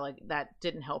 and like how like that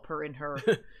didn't help her in her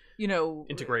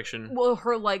Integration. well,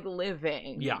 her like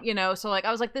living. Yeah. So like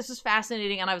I was like, this is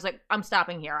fascinating, and I was like, I'm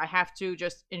stopping here. I have to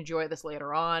just enjoy this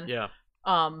later on. Yeah.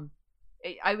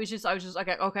 I was just like,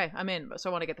 okay, I'm in, so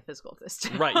I want to get the physical of this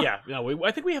too. Right. Yeah. No. I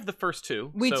think we have the first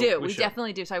two. We so do. We should.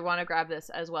 definitely do. So I want to grab this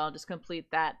as well and just complete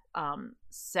that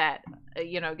set.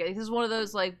 This is one of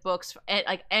those like books,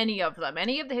 like any of them,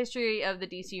 any of the history of the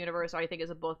DC universe. I think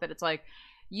is a book that it's like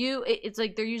it's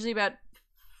like they're usually about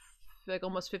like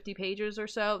almost 50 pages or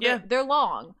so. Yeah. They're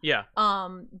long. Yeah.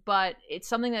 But it's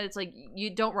something that it's like you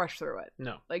don't rush through it.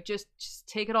 No. Like just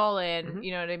take it all in. Mhm.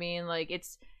 You know what I mean? Like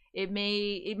it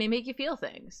may make you feel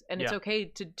things, and it's Yeah. okay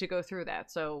to go through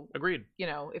that. So Agreed.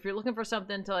 if you're looking for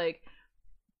something to like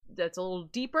that's a little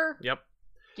deeper, Yep.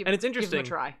 give, And it's give 'em interesting a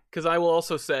try. because I will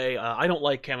also say I don't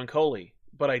like Kevin Coley,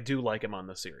 but I do like him on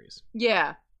the series.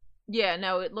 Yeah,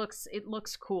 no, it looks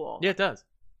cool. Yeah, it does.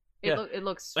 it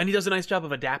looks. And he does a nice job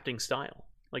of adapting style,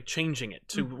 like changing it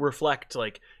to reflect.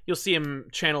 Like you'll see him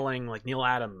channeling like Neil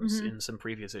Adams Mhm. in some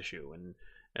previous issue, and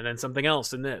then something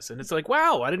else in this, and it's like,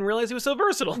 wow, I didn't realize he was so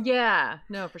versatile. Yeah,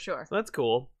 no, for sure. So that's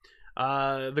cool.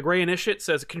 The Gray Initiate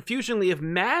says, confusingly, if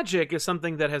magic is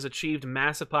something that has achieved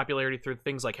massive popularity through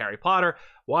things like Harry Potter,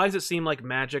 why does it seem like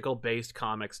magical-based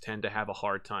comics tend to have a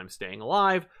hard time staying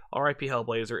alive? R.I.P.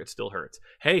 Hellblazer, it still hurts.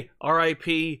 Hey,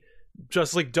 R.I.P.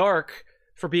 Justice League Dark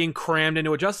for being crammed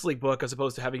into a Justice League book as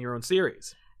opposed to having your own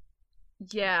series.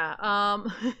 Yeah.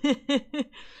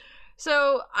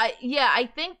 So I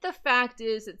think the fact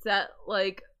is it's that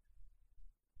like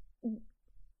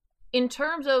in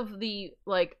terms of the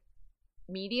like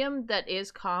medium that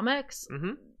is comics,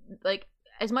 Mhm. like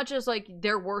as much as like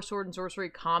there were sword and sorcery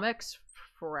comics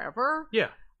forever, Yeah.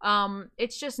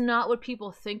 it's just not what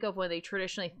people think of when they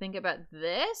traditionally think about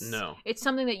this. No. It's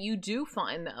something that you do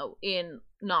find though in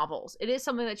novels. It is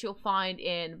something that you'll find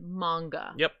in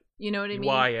manga. Yep. You know what I mean?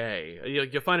 YA.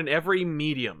 You'll find in every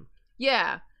medium.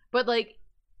 Yeah, but like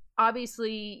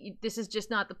obviously this is just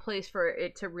not the place for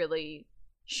it to really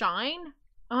shine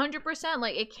 100%.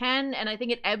 Like it can, and I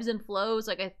think it ebbs and flows.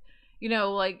 Like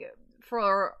like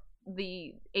for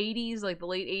the 80s, like the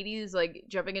late 80s, like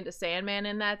jumping into Sandman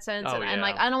in that sense. Oh, and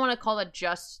like yeah. I don't want to call it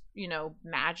just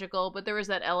magical, but there was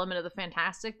that element of the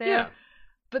fantastic there. Yeah.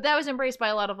 But that was embraced by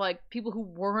a lot of like people who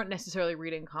weren't necessarily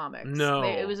reading comics. No.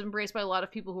 It was embraced by a lot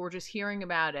of people who were just hearing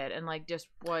about it and like just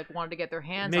like wanted to get their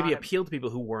hands Maybe on it. appealed to people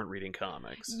who weren't reading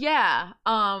comics. Yeah.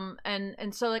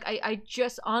 And so like I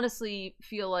just honestly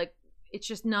feel like it's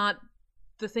just not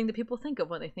the thing that people think of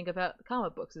when they think about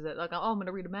comic books. Is that like, oh, I'm going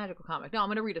to read a magical comic. No, I'm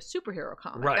going to read a superhero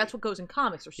comic. Right. That's what goes in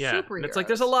comics, or superheroes. And it's like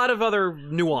there's a lot of other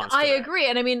nuance. I agree.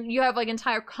 And I mean, you have like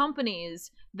entire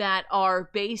companies that are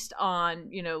based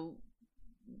on, you know,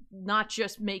 not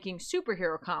just making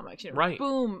superhero comics, you know, right?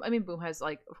 Boom. I mean, Boom has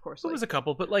like, of course, Boom like, has a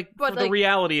couple, but like the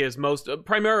reality is most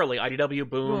primarily IDW,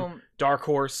 Boom, Dark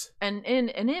Horse, and in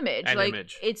an Image, and like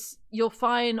Image. It's you'll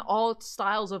find all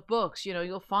styles of books. You know,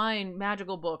 you'll find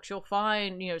magical books, you'll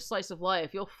find slice of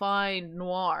life, you'll find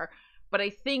noir. But I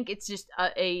think it's just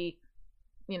a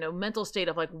mental state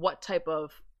of like what type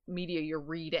of media you're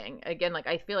reading. Again, like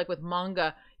I feel like with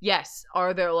manga, yes,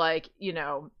 are there like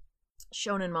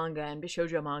shonen manga and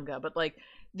bishoujo manga, but like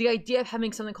the idea of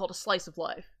having something called a slice of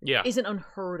life isn't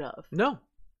unheard of. No.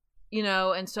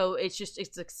 And so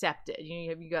it's accepted.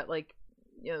 You got like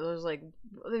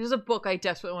there's a book I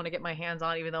desperately want to get my hands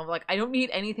on, even though I'm like I don't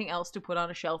need anything else to put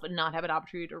on a shelf and not have an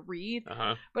opportunity to read.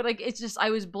 But like it's just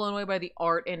I was blown away by the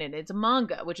art in it. It's a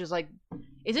manga, which is like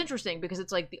it's interesting because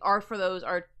it's like the art for those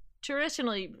are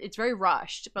traditionally it's very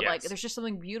rushed, but like there's just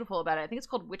something beautiful about it. I think it's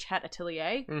called Witch Hat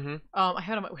Atelier. I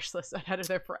had it on my wish list. I had it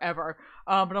there forever,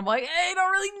 but I'm like, hey, I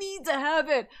don't really need to have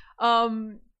it.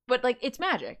 But like it's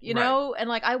magic, know, and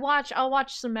like I'll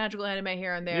watch some magical anime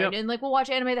here and there, and like we'll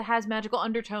watch anime that has magical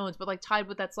undertones, but like tied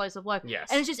with that slice of life. Yes,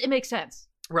 and it's just it makes sense.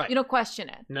 Right. You don't question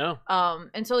it. No.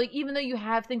 And so like even though you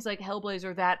have things like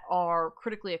Hellblazer that are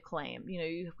critically acclaimed,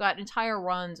 you've got entire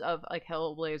runs of like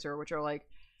Hellblazer which are like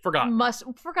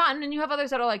forgotten, and you have others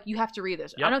that are like you have to read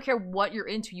this. I don't care what you're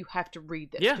into, you have to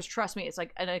read this because trust me, it's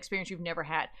like an experience you've never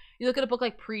had. You look at a book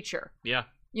like Preacher,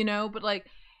 but like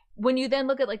when you then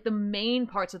look at like the main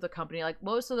parts of the company, like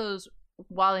most of those,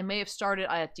 while they may have started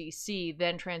at DC,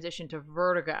 then transitioned to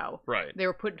Vertigo. Right. They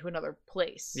were put into another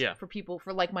place. Yeah. For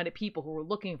like-minded people who were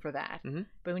looking for that.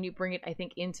 But when you bring it, I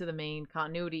think, into the main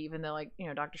continuity, even though like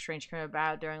Doctor Strange came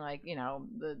about during like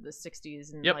the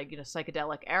 60s and like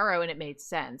psychedelic era, and it made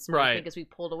sense. But I think as we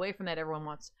pulled away from that, everyone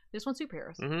wants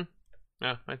superheroes.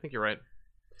 Yeah, I think you're right.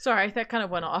 Sorry, that kind of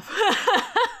went off.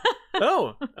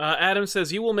 Adam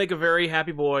says you will make a very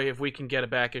happy boy if we can get a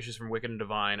back issues from Wicked and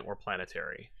Divine or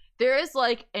Planetary. There is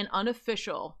like an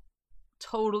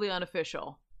totally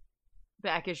unofficial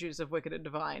back issues of Wicked and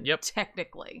Divine. Yep.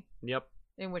 Technically. Yep.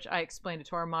 In which I explained it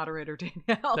to our moderator,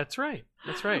 Danielle. That's right.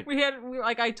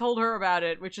 I told her about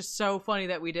it, which is so funny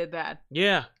that we did that.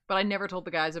 Yeah. But I never told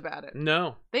the guys about it.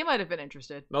 No. They might have been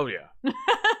interested. Oh, yeah.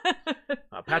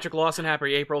 Patrick Lawson,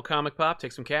 happy April, Comic Pop.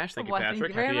 Take some cash. Thank you,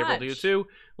 Patrick. Thank you happy April to you, too.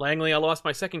 Langley, I lost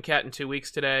my second cat in 2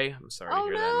 weeks today. I'm sorry to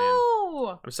hear that,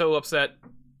 man. I'm so upset.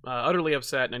 Utterly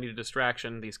upset, and I need a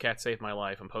distraction. These cats saved my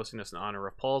life. I'm posting this in honor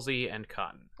of Palsy and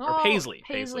Cotton. Or Paisley.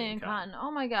 Paisley and Cotton.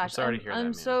 Oh my gosh. I'm sorry to hear that, I'm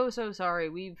man. so sorry.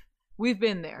 We've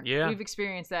been there. Yeah. We've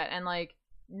experienced that. And like,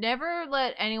 never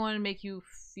let anyone make you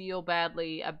feel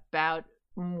badly about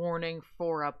mourning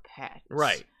for a pet.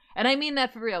 Right. And I mean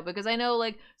that for real, because I know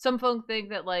like some folk think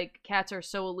that like cats are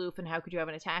so aloof and how could you have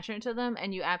an attachment to them,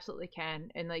 and you absolutely can.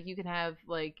 And like you can have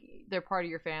like they're part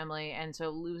of your family, and so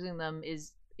losing them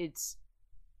it's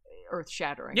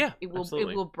earth-shattering. Yeah, it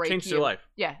will break Change you. Your life.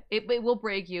 Yeah, it will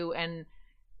break you, and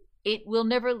it will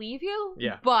never leave you.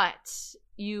 Yeah, but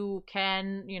you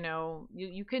can,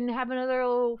 you can have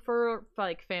another for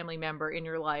like family member in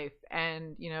your life,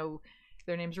 and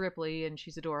their name's Ripley, and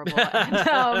she's adorable.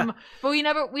 And, but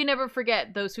we never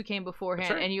forget those who came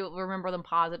beforehand, and you'll remember them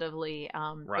positively.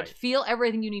 But feel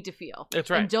everything you need to feel. That's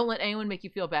right. And don't let anyone make you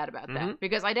feel bad about that,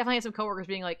 because I definitely had some coworkers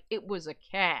being like, "It was a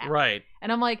cat," right?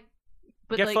 And I'm like,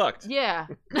 "But get fucked." Yeah,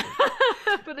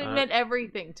 but it meant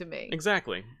everything to me.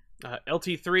 Exactly.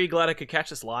 LT3, glad I could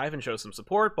catch this live and show some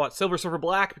support. Bought Silver Surfer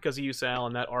Black because of you, Sal,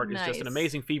 and that art is just an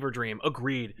amazing fever dream.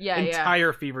 Agreed. Yeah,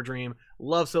 entire fever dream.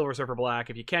 Love Silver Surfer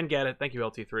Black. If you can get it, thank you,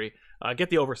 LT3.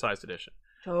 Get the oversized edition.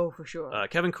 Oh, for sure.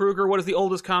 Kevin Kruger, what is the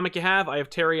oldest comic you have? I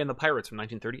have Terry and the Pirates from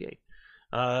 1938.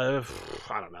 I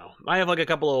don't know. I have like a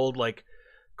couple of old like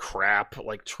crap,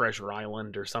 like Treasure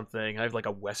Island or something. I have like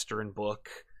a Western book.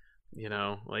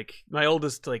 Like my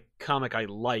oldest like comic I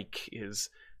like is,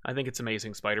 I think it's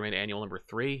Amazing Spider-Man Annual number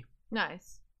 3.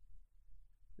 Nice.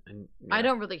 And I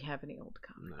don't really have any old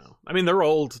comics. No, I mean they're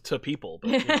old to people,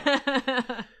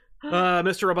 but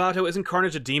Mr. Roboto, isn't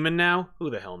Carnage a demon now? Who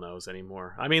the hell knows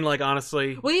anymore? I mean, like,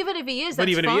 honestly. Well, even if he is, but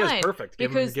that's even fine. If he is, perfect.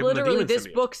 Because give him literally the this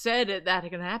symbiote. book said that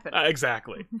can happen.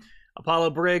 Exactly. Apollo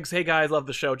Briggs, hey guys, love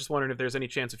the show. Just wondering if there's any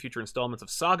chance of future installments of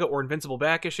Saga or Invincible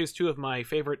back issues, two of my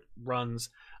favorite runs.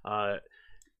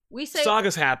 We say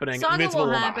Saga's happening. Saga Invincible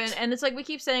will will happen, not. and it's like we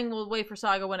keep saying we'll wait for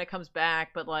Saga when it comes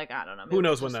back, but like I don't know. Who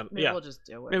knows when that? Maybe Yeah, we'll just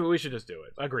do it. Maybe we should just do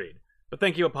it. Agreed. But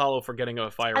thank you, Apollo, for getting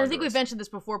a fire. I think under we've us. mentioned this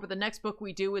before, but the next book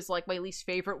we do is like my least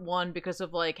favorite one because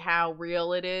of like how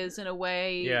real it is in a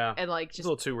way. Yeah, and like it's just a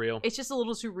little too real. It's just a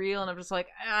little too real, and I'm just like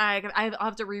I'll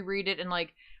have to reread it, and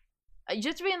like you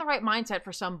have to be in the right mindset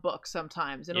for some books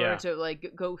sometimes in order to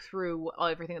like go through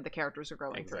everything that the characters are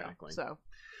going through.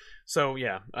 So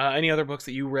yeah. Any other books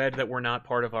that you read that were not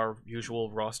part of our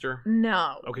usual roster?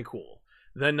 No. Okay, cool.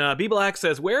 Then B Black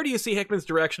says, where do you see Hickman's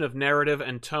direction of narrative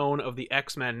and tone of the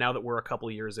X-Men now that we're a couple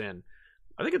of years in?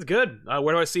 I think it's good.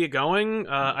 Where do I see it going?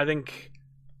 I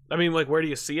mean, like, where do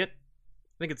you see it?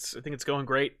 I think it's going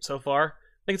great so far.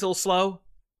 I think it's a little slow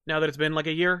now that it's been like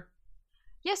a year.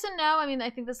 Yes and no. I mean, I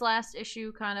think this last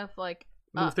issue kind of like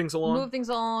move things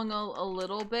along a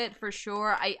little bit for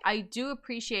sure. I do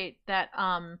appreciate that.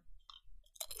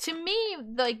 To me,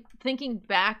 like thinking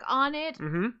back on it,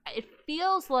 it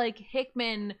feels like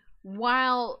Hickman,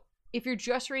 while if you're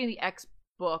just reading the X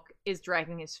book, is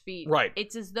dragging his feet. Right.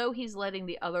 It's as though he's letting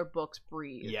the other books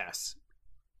breathe. Yes.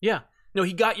 Yeah. No,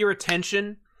 he got your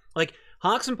attention. Like,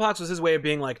 Hawks and Pox was his way of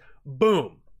being like,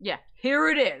 boom. Yeah, here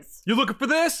it is. You looking for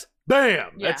this?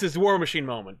 Bam! Yeah. That's his War Machine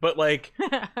moment. But, like,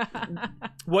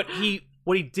 what he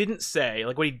didn't say,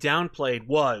 like, what he downplayed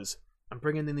was, I'm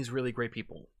bringing in these really great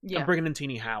people. Yeah. I'm bringing in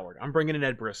Teenie Howard. I'm bringing in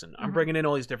Ed Brisson. I'm bringing in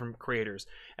all these different creators.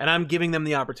 And I'm giving them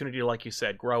the opportunity to, like you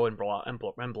said, grow and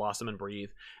blossom and breathe.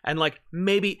 And, like,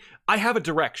 maybe I have a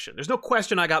direction. There's no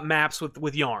question I got maps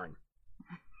with yarn.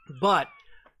 But,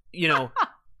 you know,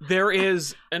 there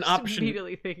is an Just option.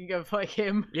 Immediately thinking of, like,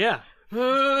 him. Yeah.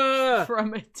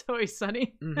 From It's Always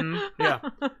Sunny. Yeah.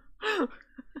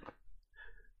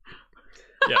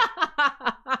 Yeah.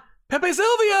 Pepe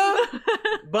Sylvia!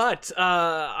 But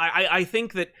I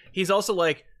think that he's also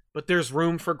like, but there's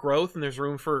room for growth and there's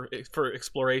room for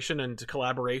exploration and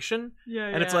collaboration. Yeah,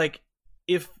 and it's like,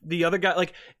 if the other guy,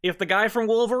 like, if the guy from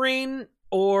Wolverine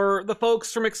or the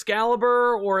folks from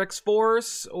Excalibur or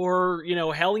X-Force or, you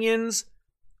know, Hellions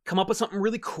come up with something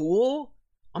really cool,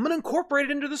 I'm going to incorporate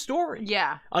it into the story.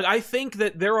 Yeah. I think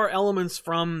that there are elements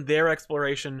from their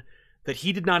exploration that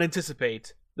he did not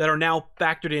anticipate that are now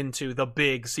factored into the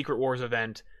big Secret Wars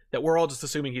event that we're all just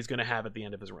assuming he's going to have at the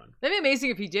end of his run. That'd be amazing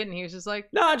if he didn't. He was just like,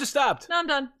 no, I just stopped. No, I'm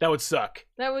done. That would suck.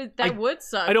 That would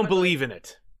suck. I don't believe in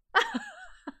it.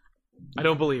 I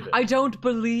don't believe it. I don't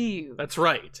believe. That's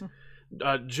right.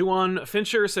 Juwan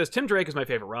Fincher says, Tim Drake is my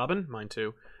favorite Robin. Mine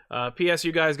too. P.S.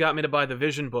 You guys got me to buy the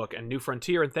Vision book and New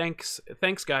Frontier, and thanks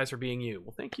guys for being you.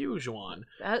 Well, thank you, Juwan.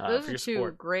 Those are two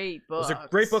great books. Those are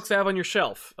great books to have on your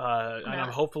shelf.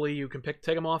 And hopefully you can take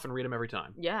them off and read them every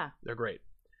time. Yeah. They're great.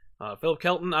 Philip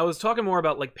Kelton, I was talking more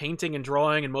about like painting and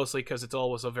drawing, and mostly because it's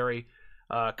always a very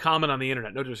common on the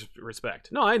internet. No disrespect.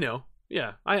 No, I know.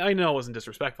 Yeah, I know it wasn't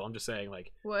disrespectful. I'm just saying,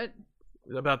 like, what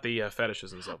about the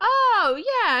fetishes and stuff. Oh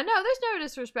yeah, no, there's no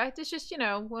disrespect. It's just, you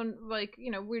know, when, like, you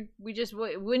know, we just,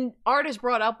 when art is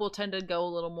brought up, we'll tend to go a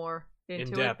little more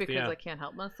into it because I can't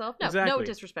help myself. No, exactly. No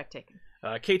disrespect taken.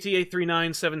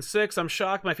 KTA3976, I'm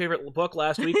shocked. My favorite book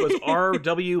last week was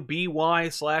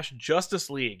RWBY/Justice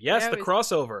League. Yes, the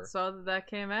crossover. Saw that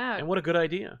came out. And what a good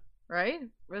idea. Right?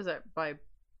 What is that, by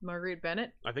Marguerite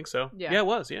Bennett? I think so. Yeah, it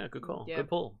was. Yeah, good call. Yeah. Good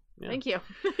pull. Yeah. Thank you.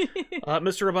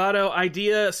 Mr. Roboto,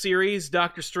 idea series,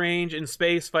 Doctor Strange in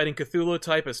space fighting Cthulhu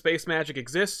type of space magic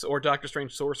exists, or Doctor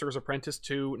Strange Sorcerer's Apprentice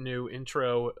 2 new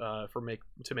intro to make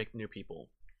new people.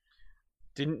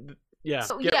 Get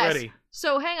ready.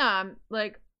 So hang on,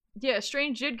 like, yeah,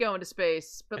 Strange did go into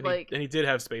space, but and he did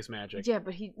have space magic. Yeah,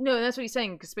 but that's what he's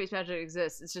saying, because space magic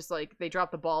exists. It's just like they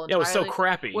dropped the ball entirely. Yeah, it was so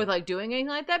crappy with like doing anything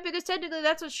like that, because technically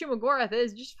that's what Shumagorath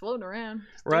is, just floating around,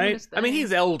 right? I mean,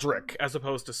 he's Eldritch as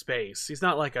opposed to space. He's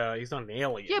not an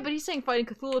alien. Yeah, but he's saying fighting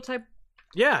Cthulhu type.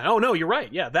 Yeah. Oh no, you're right.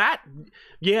 Yeah, that.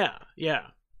 Yeah.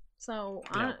 So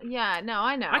no,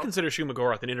 I know. I consider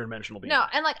Shumagorath an interdimensional being. No,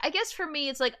 and like I guess for me,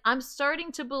 it's like I'm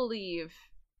starting to believe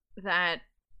that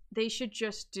they should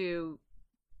just do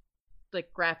like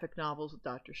graphic novels with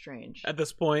Doctor Strange. At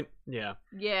this point, yeah.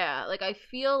 Yeah, like I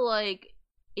feel like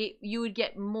you would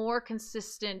get more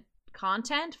consistent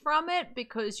content from it,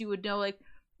 because you would know, like,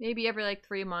 maybe every like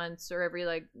 3 months or every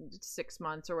like 6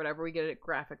 months or whatever, we get a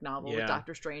graphic novel with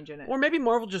Doctor Strange in it. Or maybe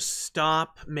Marvel just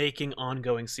stop making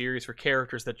ongoing series for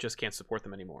characters that just can't support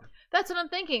them anymore. That's what I'm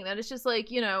thinking. That it's just like,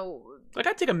 you know, like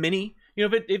I'd take a mini. You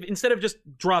know, if instead of just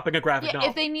dropping a graphic novel,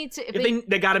 if they need to, if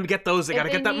they got to get those, they got to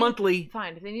get that monthly.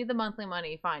 Fine, if they need the monthly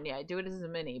money, fine. Yeah, do it as a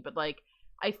mini. But like,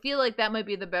 I feel like that might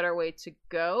be the better way to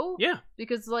go. Yeah,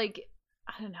 because like,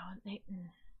 I don't know.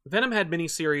 Venom had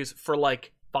miniseries for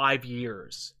like 5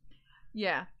 years.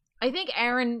 Yeah. I think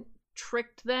Aaron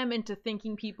tricked them into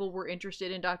thinking people were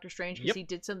interested in Doctor Strange because he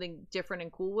did something different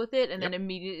and cool with it. And then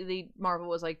immediately Marvel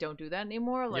was like, don't do that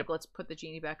anymore. Like, let's put the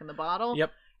genie back in the bottle.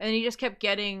 Yep. And then he just kept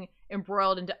getting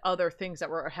embroiled into other things that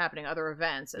were happening, other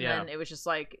events. And then it was just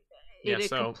like, it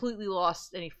completely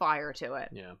lost any fire to it.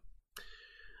 Yeah.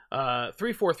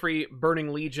 343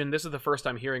 Burning Legion. This is the first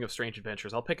I'm hearing of Strange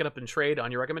Adventures. I'll pick it up in trade on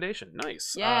your recommendation.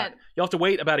 Nice. Yeah. You'll have to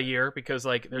wait about a year because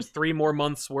like there's 3 more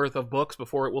months worth of books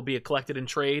before it will be collected in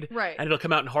trade. Right. And it'll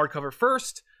come out in hardcover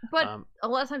first. But a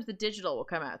lot of times the digital will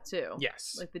come out too.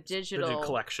 Yes. Like the digital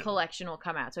collection will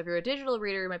come out. So if you're a digital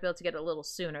reader, you might be able to get it a little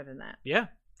sooner than that. Yeah.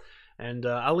 And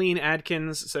Aline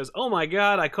Adkins says, "Oh my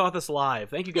God, I caught this live.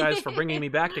 Thank you guys for bringing me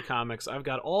back to comics. I've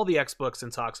got all the X books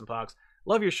in Talks and Pox.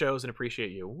 Love your shows and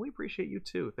appreciate you." We appreciate you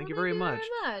too. Thank you very much.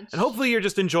 And hopefully you're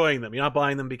just enjoying them. You're not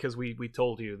buying them because we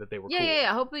told you that they were cool.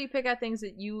 Yeah. Hopefully you pick out things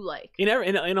that you like.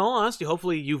 In all honesty,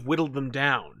 hopefully you've whittled them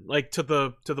down, like to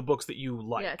the books that you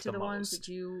like. Yeah, to the most. ones that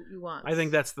you want. I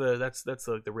think that's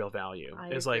the real value. I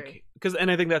is agree. Like and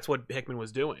I think that's what Hickman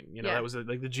was doing. You know, that was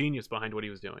like the genius behind what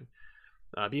he was doing.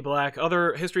 B. Black,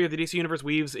 other history of the DC Universe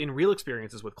weaves in real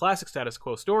experiences with classic status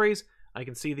quo stories. I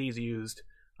can see these used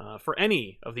for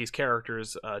any of these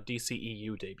characters'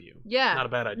 DCEU debut. Yeah. Not a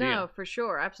bad idea. No, for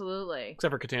sure. Absolutely.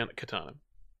 Except for Katana,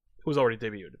 who's already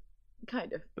debuted.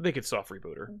 Kind of. But they could soft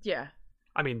reboot her. Yeah.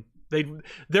 I mean, they're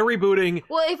rebooting.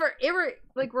 Well, if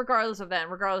like regardless of that,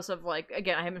 regardless of like,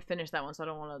 again, I haven't finished that one, so I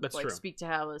don't want to like speak to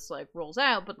how this like rolls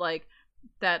out, but like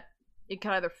that it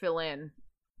can either fill in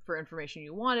for information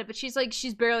you wanted, but she's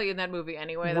barely in that movie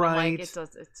anyway. Right. I'm like,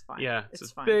 it's fine. Yeah,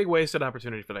 it's fine. Big wasted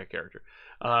opportunity for that character.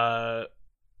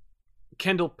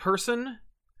 Kendall Person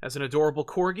as an adorable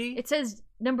corgi. It says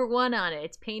 #1 on it.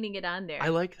 It's painting it on there. I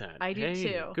like that. I do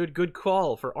too. Good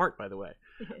call for art, by the way.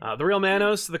 The Real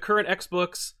Manos, the current X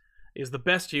books is the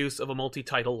best use of a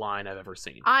multi-title line I've ever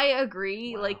seen. I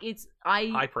agree. Wow. Like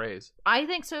high praise. I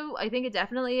think so. I think it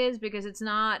definitely is because it's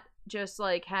not just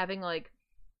like having like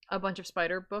a bunch of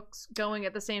Spider books going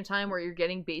at the same time where you're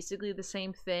getting basically the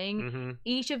same thing. Mm-hmm.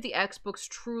 Each of the X books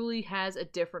truly has a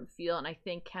different feel and I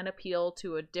think can appeal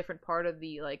to a different part of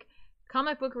the like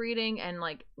comic book reading and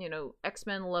like, you know,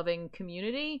 X-Men loving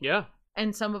community. Yeah.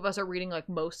 And some of us are reading like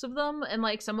most of them and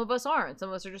like some of us aren't. Some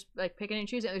of us are just like picking and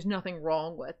choosing. There's nothing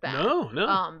wrong with that.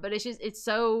 No. But it's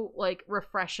so like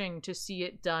refreshing to see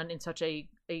it done in such a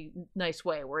nice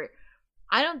way where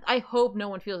I hope no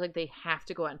one feels like they have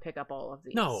to go out and pick up all of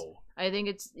these. No. I think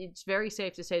it's very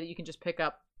safe to say that you can just pick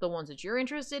up the ones that you're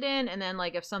interested in, and then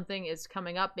like if something is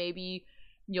coming up, maybe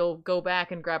you'll go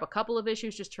back and grab a couple of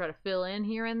issues, just try to fill in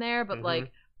here and there. But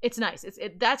like it's nice.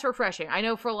 That's refreshing. I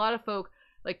know for a lot of folk,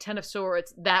 like Ten of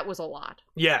Swords, that was a lot.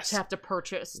 Yes. To have to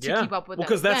purchase to keep up with that.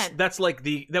 Because that's like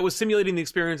that was simulating the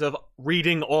experience of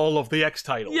reading all of the X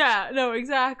titles. Yeah, no,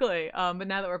 exactly. But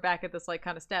now that we're back at this like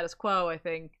kind of status quo, I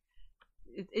think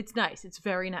it's nice. It's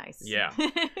very nice. Yeah.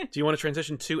 Do you want to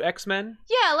transition to X-Men?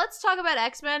 Yeah, let's talk about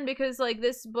X-Men because like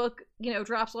this book, you know,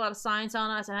 drops a lot of science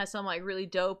on us and has some like really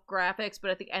dope graphics,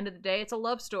 but at the end of the day, it's a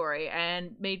love story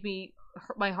and made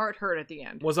my heart hurt at the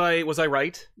end. Was I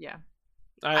right? Yeah.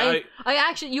 I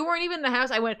actually, you weren't even in the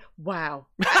house. I went, wow.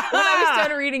 When I was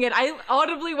done reading it, I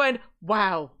audibly went,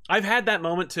 wow. I've had that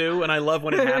moment too, and I love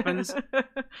when it happens.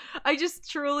 I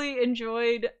just truly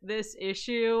enjoyed this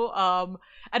issue.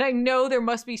 And I know there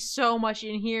must be so much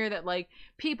in here that like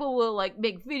people will like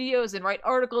make videos and write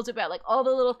articles about like all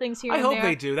the little things here. I hope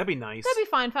they do. That'd be nice. That'd be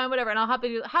fine, whatever. And I'll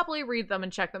happily read them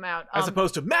and check them out. As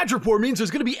opposed to Madge Report means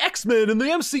there's going to be X-Men in the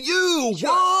MCU. Sure.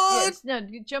 What? Yes. No,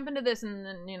 jump into this and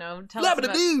then tell us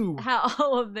about how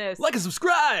all of this. Like and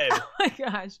subscribe. Oh my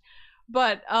gosh.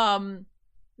 But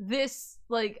this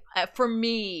like for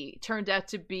me turned out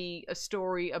to be a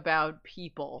story about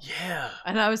people. Yeah.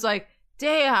 And I was like,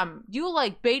 damn, you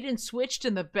like bait and switched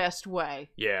in the best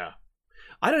way. Yeah.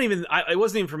 It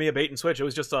wasn't even for me a bait and switch. It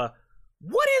was just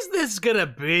what is this gonna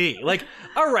be? Like,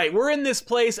 all right, we're in this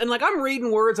place, and like I'm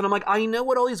reading words, and I'm like, I know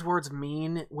what all these words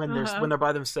mean when they're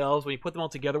by themselves. When you put them all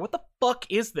together, what the fuck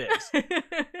is this?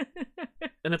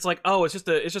 And it's like, oh, it's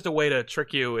just a way to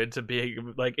trick you into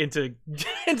being like into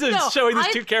showing these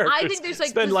two characters. I think there's like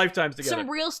spend lifetimes together. Some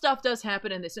real stuff does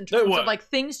happen in this in terms of like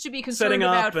things to be concerned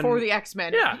about for the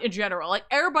X-Men in general. Like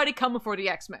everybody coming for the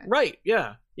X-Men. Right?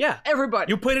 Yeah. Yeah.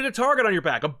 Everybody. You painted a target on your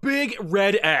back, a big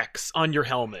red X on your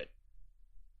helmet.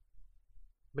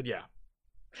 But yeah.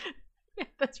 Yeah,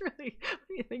 that's really,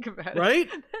 when you think about it. Right?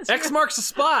 X marks the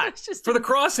spot for the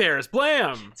crosshairs.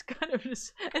 Blam! It's kind of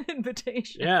just an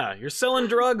invitation. Yeah, you're selling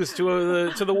drugs to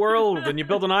the world, and you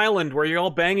build an island where you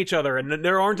all bang each other, and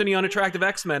there aren't any unattractive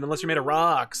X-Men unless you're made of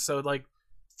rocks. So, like,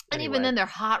 and even then, they're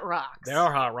hot rocks. They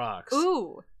are hot rocks.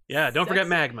 Ooh. Yeah, don't forget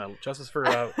Magma. Justice for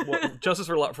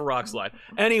Rock Slide.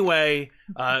 Anyway,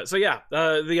 so yeah,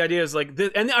 the idea is like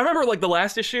this, and I remember like the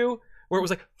last issue where it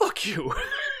was like, fuck you.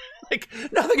 Like,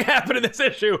 nothing happened in this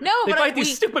issue. No, they fight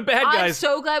these stupid bad guys. I'm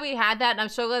so glad we had that, and I'm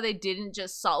so glad they didn't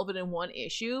just solve it in one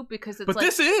issue, because it's But like...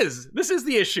 this is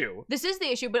the issue. This is the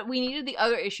issue, but we needed the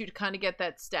other issue to kind of get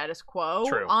that status quo,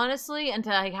 True. Honestly, and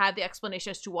to like, have the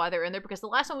explanation as to why they're in there, because the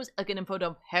last one was like an info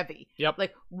dump heavy. Yep.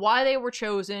 Like, why they were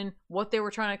chosen, what they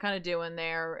were trying to kind of do in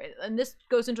there, and this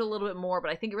goes into a little bit more,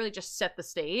 but I think it really just set the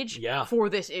stage for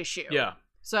this issue. Yeah.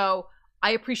 So,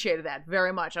 I appreciated that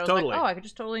very much. I was like, oh, I could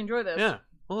just totally enjoy this. Yeah.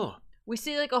 Oh. We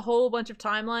see like a whole bunch of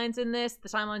timelines in this. The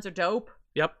timelines are dope.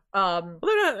 Yep. Well,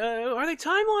 they're not. Are they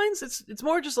timelines? It's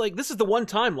more just like this is the one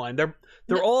timeline.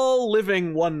 They're all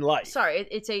living one life. Sorry,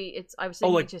 I was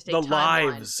saying like it's just a the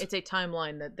timeline. lives. It's a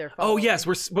timeline that they're following. Oh yes,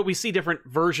 but we see different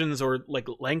versions or like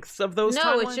lengths of those. No,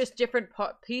 timelines? it's just different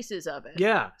pieces of it.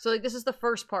 Yeah. So like this is the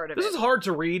first part of this it. This is hard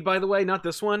to read, by the way. Not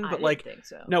this one, but I didn't think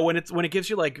so. No, when it gives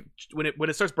you like when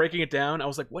it starts breaking it down, I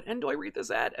was like, what end do I read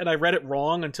this at? And I read it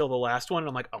wrong until the last one, and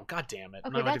I'm like, oh god damn it!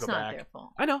 Okay, and I that's to go not back. their fault.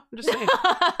 I know. I'm just saying.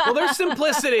 Well, their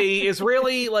simplicity is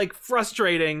really like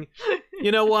frustrating.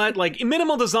 You know what? Like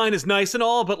minimal design is nice and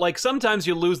all, but like sometimes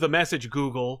you lose the message.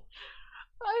 Google.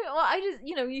 I just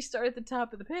you start at the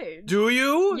top of the page. Do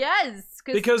you? Yes,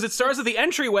 because it starts at the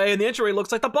entryway, and the entryway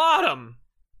looks like the bottom.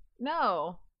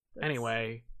 No.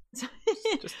 Anyway,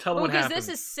 just tell them what happened. Because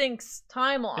this is Sync's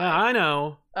timeline. Yeah, I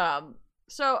know.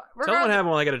 So tell them what happened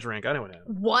while I get a drink. I know what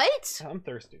happened. What? I'm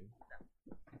thirsty.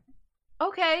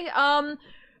 Okay.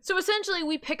 So essentially,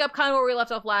 we pick up kind of where we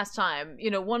left off last time.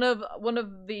 One of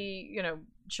the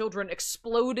children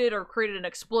exploded or created an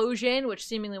explosion, which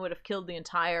seemingly would have killed the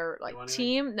entire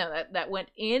team. No, that went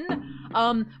in.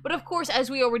 But of course,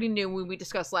 as we already knew when we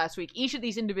discussed last week, each of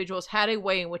these individuals had a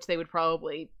way in which they would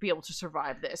probably be able to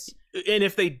survive this. And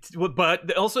if they,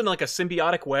 but also in like a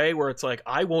symbiotic way where it's like,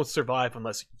 I won't survive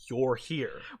unless you're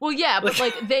here. Well, yeah, but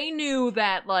like they knew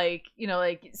that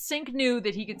Sync knew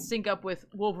that he could sync up with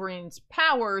Wolverine's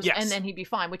powers, and then he'd be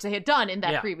fine, which they had done in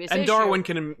that previous issue. And Darwin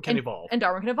can evolve. And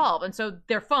Darwin can evolve, and so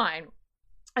they're fine.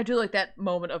 I do like that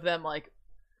moment of them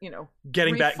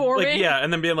getting reforming. back,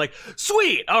 and then being like,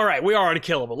 sweet, all right, we are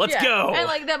unkillable, let's go. And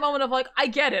like that moment of I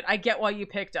get it, I get why you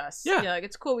picked us. Yeah,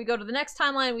 it's cool. We go to the next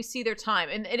timeline, we see their time,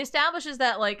 and it establishes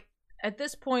that at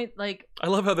this point, I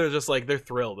love how they're just they're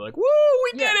thrilled. They're like, woo,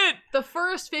 we did it. The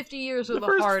first 50 years were the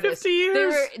first hardest. 50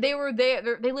 years. They were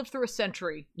there. They lived through a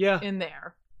century. In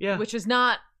there. Yeah. Which is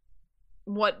not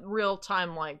what real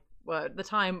time the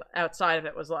time outside of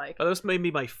it was like. Oh, this made me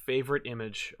my favorite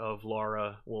image of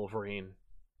Laura Wolverine.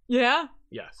 Yeah?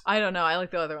 Yes. I don't know. I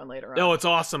like the other one later on. No, it's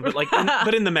awesome, but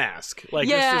but in the mask. This is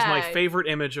my favorite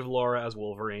image of Laura as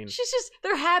Wolverine.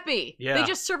 They're happy. Yeah. They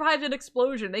just survived an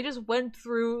explosion. They just went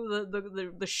through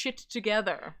the shit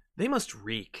together. They must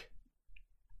reek.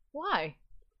 Why?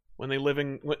 When they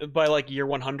by year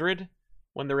 100,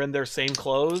 when they're in their same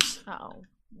clothes. Oh,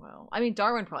 well. I mean,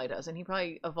 Darwin probably does, and he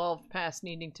probably evolved past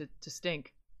needing to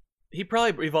stink. He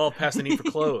probably evolved past the need for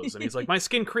clothes, and he's like, my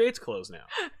skin creates clothes now.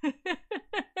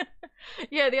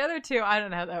 Yeah, the other two, I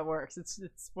don't know how that works. It's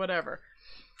whatever.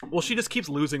 Well, she just keeps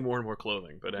losing more and more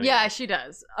clothing, but anyway. Yeah, she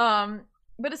does.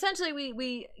 But essentially,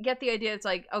 we get the idea. It's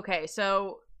like, okay,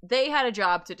 so they had a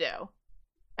job to do,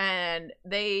 and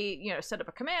they set up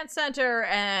a command center,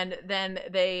 and then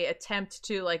they attempt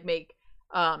to make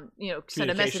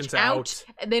send a message out.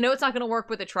 And they know it's not going to work,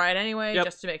 but they try it anyway,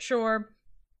 just to make sure.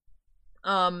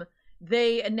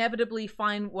 They inevitably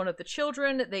find one of the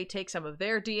children. They take some of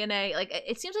their DNA.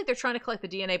 It seems like they're trying to collect the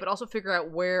DNA, but also figure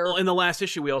out where. Well, in the last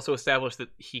issue, we also established that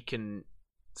he can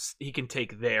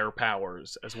take their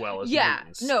powers as well as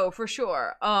mutants. No, for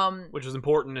sure. Which is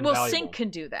important and valuable. Sync can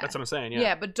do that. That's what I'm saying.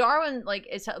 Yeah, but Darwin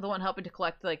is the one helping to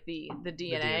collect the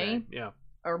DNA. Yeah.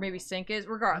 or maybe Synch is. I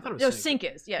thought Regardless, it was no, Synch.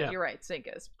 Synch is. Yeah, Yeah. you're right.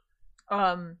 Synch is.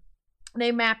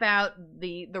 They map out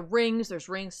the rings. There's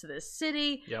rings to this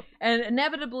city. Yep. And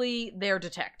inevitably, they're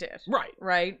detected. Right.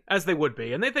 Right. As they would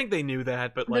be, and they think they knew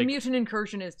that, but The like mutant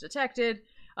incursion is detected.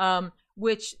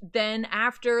 Which then,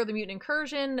 after the mutant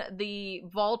incursion, the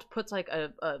vault puts like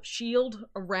a shield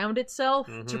around itself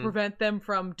to Mhm. prevent them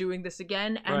from doing this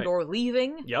again and Right. or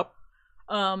leaving. Yep.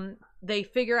 They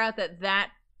figure out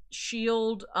that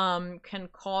shield can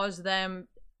cause them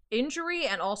injury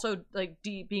and also like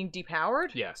being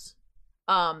depowered. Yes.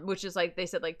 Which is like they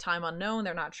said, like time unknown.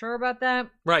 They're not sure about that.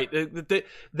 Right.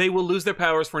 They will lose their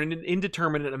powers for an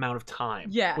indeterminate amount of time.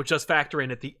 Yeah. Which does factor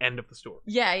in at the end of the story.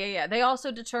 Yeah. They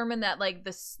also determine that like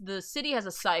the city has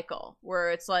a cycle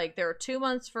where it's like there are 2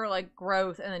 months for like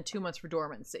growth and then 2 months for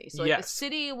dormancy. So like the Yes.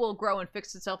 city will grow and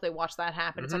fix itself. They watch that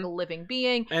happen. It's like Mhm. a living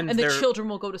being, And and the their- children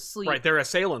will go to sleep. Right. Their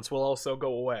assailants will also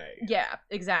go away. Yeah,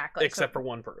 exactly. Except for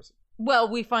one person. Well,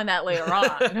 we find that later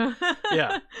on.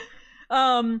 Yeah.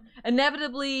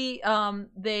 Inevitably,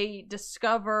 they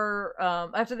discover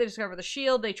after they discover the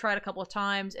shield, they try it a couple of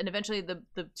times, and eventually the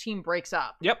team breaks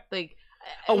up. Yep. Like,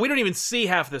 Oh, we don't even see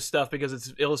half this stuff because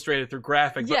it's illustrated through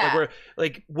graphic. But Yeah. like, we're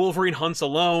like Wolverine hunts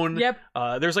alone. Yep.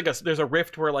 There's a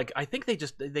rift where like I think they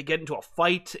get into a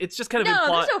fight. It's just kind of No,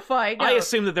 implied. there's no fight. No. I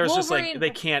assume that there's just like Wolverine- they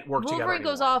can't work together. Wolverine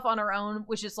goes anymore. off on her own,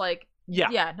 which is like, Yeah.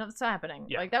 yeah, no, that's happening.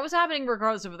 Yeah. Like that was happening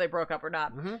regardless of if they broke up or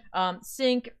not. Mhm.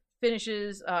 Synch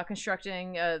finishes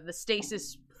constructing the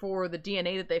stasis for the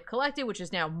DNA that they've collected, which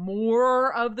is now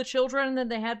more of the children than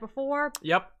they had before.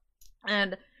 Yep.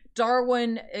 And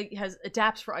Darwin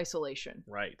adapts for isolation.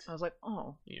 Right. I was like,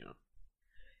 oh. Yeah.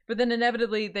 But then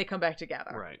inevitably they come back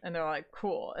together. Right. And they're like,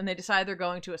 cool. And they decide they're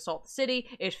going to assault the city.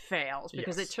 It fails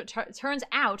because Yes. it turns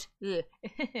out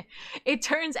it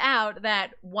turns out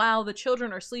that while the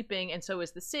children are sleeping and so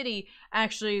is the city,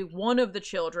 actually one of the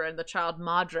children, the child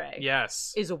Madre,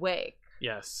 Yes. is awake.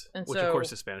 Yes. And Which so- of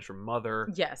course is Spanish for mother.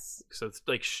 Yes. So it's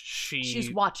like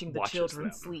She's watching the watches children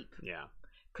them. sleep Yeah.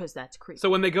 because that's creepy. So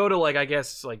when they go to like I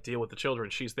guess like deal with the children,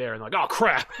 she's there and like oh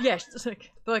crap. Yeah, she's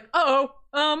like, they're like,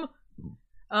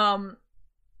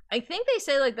 I think they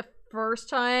say like the first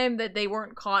time that they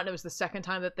weren't caught, and it was the second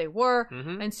time that they were.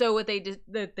 Mm-hmm. And so what they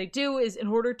do is, in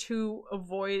order to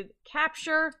avoid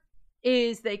capture,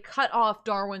 is they cut off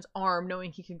Darwin's arm,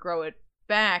 knowing he can grow it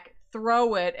back,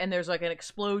 throw it, and there's like an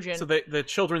explosion. So the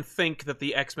children think that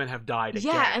the X-Men have died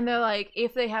again. Yeah, and they're like,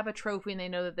 if they have a trophy and they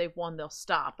know that they've won, they'll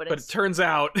stop. But it turns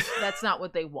out that's not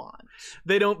what they want.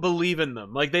 they don't believe in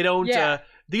them. Like they don't. Yeah.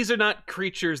 These are not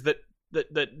creatures that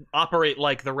operate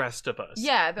like the rest of us.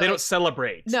 Yeah, they don't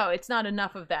celebrate. No, it's not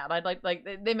enough of that. I'd like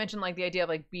they mentioned like the idea of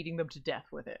like beating them to death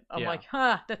with it. I'm Yeah.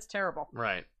 like, that's terrible.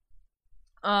 Right.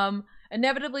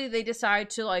 Inevitably they decide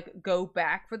to like go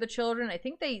back for the children. I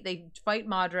think they fight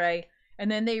Madre, and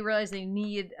then they realize they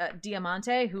need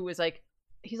Diamante, who is like,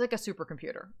 he's like a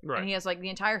supercomputer, Right. and he has like the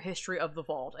entire history of the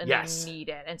vault, and Yes. they need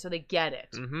it, and so they get it.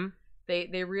 Mm-hmm.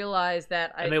 They realize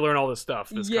that And they learn all this stuff,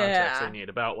 this context Yeah. they need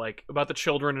about the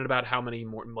children and about how many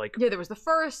more like. yeah, there was the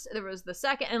first, there was the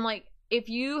second, and like if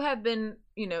you have been,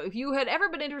 if you had ever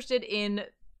been interested in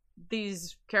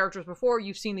these characters before,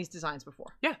 you've seen these designs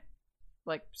before. Yeah.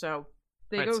 Like so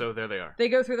they Right, go so there they are. they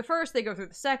go through the first, they go through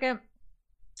the second,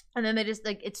 and then they just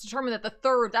like it's determined that the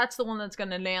third, that's the one that's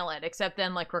gonna nail it. Except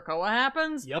then like Krakoa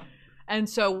happens. Yep. And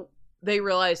so they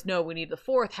realize, no, we need the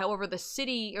fourth. However, the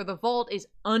city or the vault is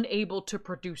unable to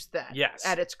produce that Yes.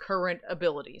 at its current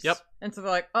abilities. Yep. And so they're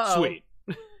like, uh-oh. Sweet.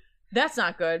 That's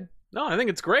not good. No, I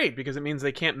think it's great because it means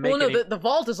they can't make. Well, no, any... the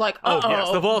vault is like, Oh uh-oh.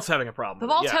 yes, the vault's having a problem.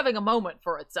 The vault's yeah. having a moment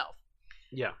for itself.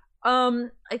 Yeah.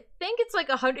 I think it's like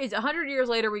 100 years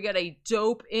later we get a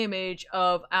dope image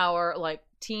of our like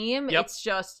team. Yep. It's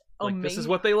just Like amazing. this is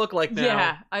what they look like now.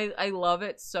 Yeah, I love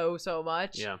it so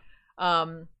much. Yeah.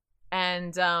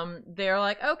 They're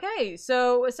like, okay,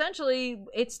 so essentially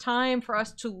it's time for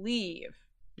us to leave.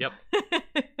 Yep.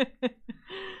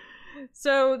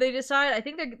 So they decide, I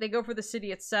think they go for the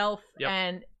city itself. Yep.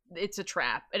 And it's a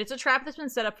trap. And it's a trap that's been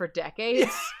set up for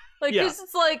decades. Like, Yeah. this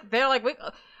is like, they're like,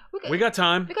 We got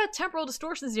time. we got temporal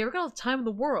distortions here. We got all the time in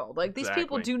the world. Like, these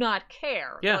people Exactly. do not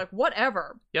care. Yeah. They're like,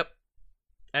 whatever. Yep.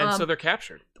 And so Um, they're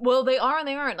captured. Well, they are and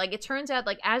they aren't. Like, it turns out,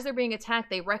 like, as they're being attacked,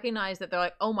 they recognize that they're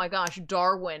like, oh my gosh,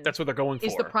 Darwin That's what they're going for.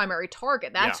 is the primary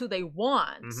target. That's Yeah. who they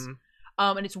want. Mhm.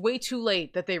 And it's way too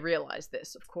late that they realize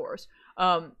this, of course.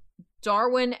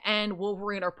 Darwin and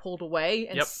Wolverine are pulled away,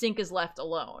 and Yep. Synch is left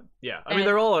alone. Yeah. I mean, And-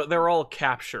 they're all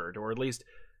captured, or at least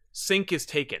Synch is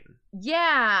taken.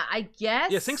 Yeah, I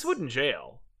guess. Yeah, Synch's put in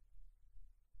jail.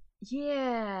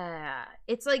 Yeah.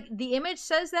 It's like the image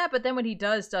says that, but then what he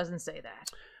doesn't say that.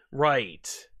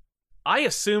 Right. I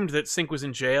assumed that Sync was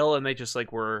in jail, and they just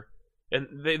like were, and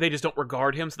they just don't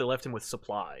regard him, so they left him with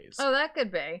supplies. Oh, that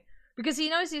could be because he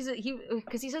knows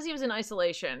because he says he was in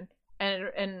isolation,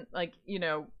 and like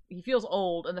he feels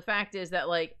old, and the fact is that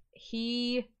like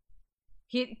he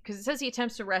because it says he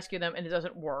attempts to rescue them and it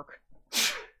doesn't work.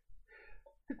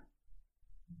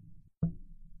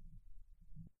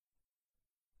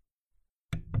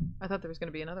 I thought there was going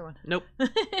to be another one. Nope.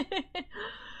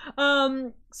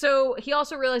 So he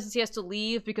also realizes he has to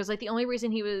leave because like the only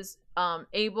reason he was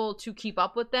able to keep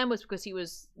up with them was because he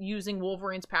was using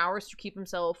Wolverine's powers to keep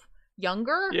himself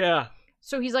younger. Yeah.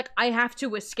 So he's like, I have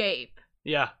to escape.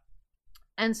 Yeah.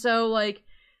 And so like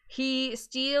he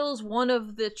steals one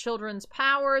of the children's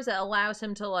powers that allows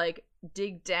him to like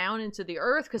dig down into the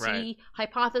earth because he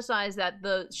hypothesized that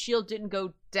the shield didn't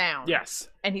go down. Yes.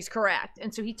 And he's correct.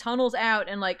 And so he tunnels out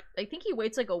and like I think he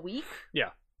waits like a week. Yeah.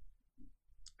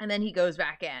 And then he goes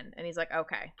back in and he's like,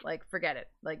 okay, like forget it.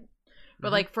 Like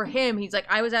but like for him, he's like,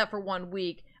 I was out for 1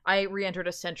 week. I re-entered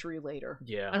a century later.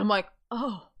 Yeah. And I'm like,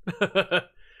 oh.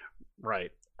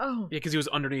 Right. Oh. Yeah, because he was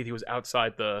underneath, he was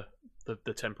outside the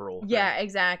temporal thing. Yeah,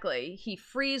 exactly. He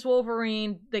frees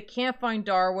Wolverine. They can't find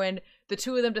Darwin. The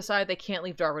two of them decide they can't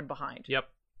leave Darwin behind. Yep.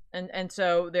 And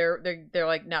so they're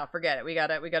like, no, forget it. We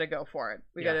gotta go for it.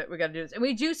 We gotta do this. And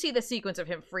we do see the sequence of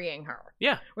him freeing her.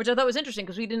 Yeah. Which I thought was interesting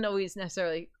because we didn't always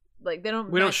necessarily like they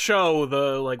don't. We don't show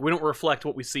we don't reflect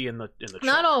what we see in the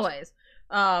Not always.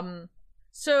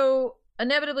 So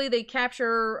inevitably they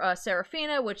capture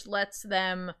Seraphina, which lets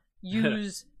them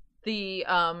use the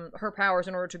her powers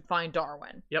in order to find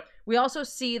Darwin. Yep. We also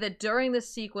see that during this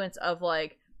sequence of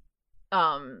like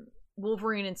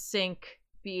Wolverine and Sync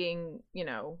being,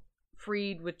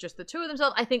 freed with just the two of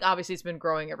themselves. I think obviously it's been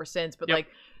growing ever since, but like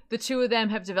the two of them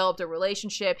have developed a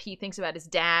relationship. He thinks about his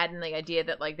dad and the idea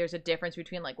that like there's a difference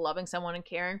between like loving someone and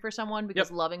caring for someone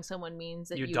because loving someone means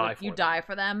that you die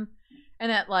for them. And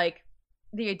that like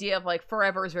the idea of like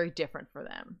forever is very different for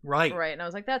them. Right. And I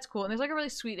was like, that's cool. And there's like a really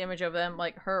sweet image of them,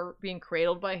 like her being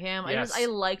cradled by him. Yes. I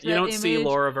liked that image. You don't image. see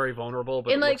Laura very vulnerable,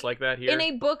 but it looks like that here. In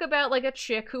a book about like a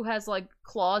chick who has like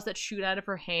claws that shoot out of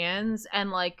her hands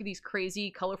and like these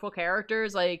crazy colorful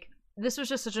characters, like this was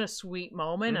just such a sweet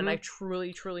moment and I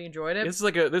truly, truly enjoyed it. This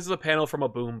is a panel from a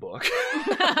Boom book.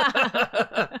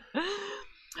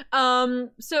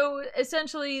 So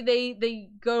essentially they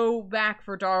go back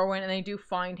for Darwin and they do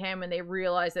find him and they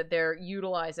realize that they're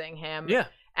utilizing him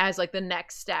as like the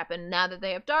next step. And now that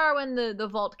they have Darwin, the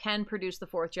vault can produce the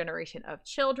 4th generation of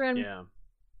children. Yeah.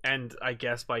 And I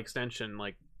guess by extension,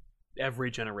 like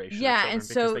every generation of children, and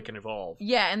so because they can evolve.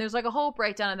 Yeah, and there's like a whole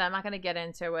breakdown of that. I'm not gonna get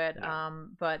into it. No.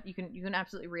 But you can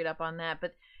absolutely read up on that.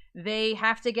 But they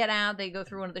have to get out. They go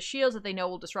through one of the shields that they know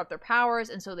will disrupt their powers,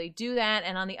 and so they do that.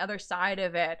 And on the other side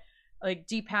of it, like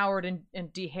depowered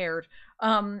and de-haired,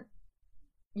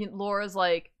 Laura's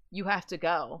like, you have to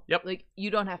go. Yep. Like,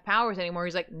 you don't have powers anymore.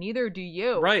 He's like, neither do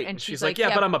you. Right. And she's like,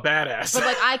 yeah, but I'm a badass. But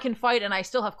like, I can fight and I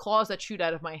still have claws that shoot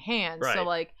out of my hands. Right. So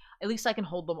like, at least I can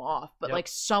hold them off. But like,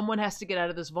 someone has to get out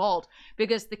of this vault.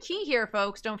 Because the key here,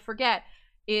 folks, don't forget,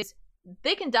 is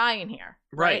they can die in here.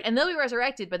 Right. And they'll be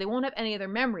resurrected, but they won't have any of their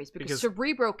memories because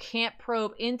Cerebro can't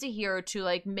probe into here to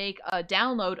like make a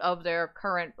download of their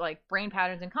current like brain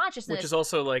patterns and consciousness. Which is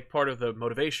also like part of the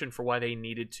motivation for why they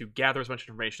needed to gather as much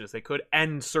information as they could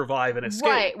and survive and escape.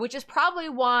 Right, which is probably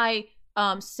why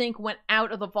Sync went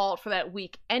out of the vault for that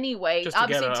week anyway, just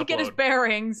obviously to get his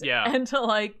bearings and to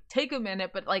like take a minute,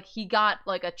 but like he got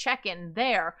like a check-in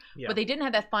there, but they didn't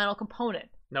have that final component.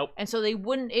 Nope. And so they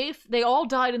wouldn't, if they all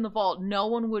died in the vault, no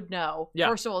one would know,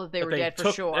 first of all, that they were dead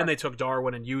for sure. And they took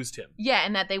Darwin and used him. Yeah,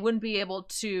 and that they wouldn't be able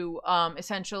to,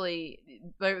 essentially,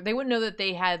 they wouldn't know that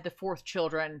they had the 4th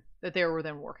children that they were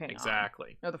then working on.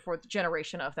 Exactly. Or the 4th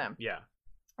generation of them. Yeah.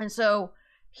 And so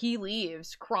he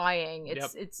leaves crying.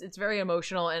 It's very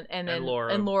emotional, and then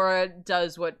Laura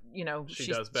does what,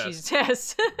 she does best. She's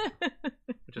Tess.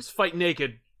 Just fight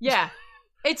naked. Yeah.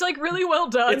 It's like really well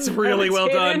done. It's really well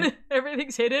done.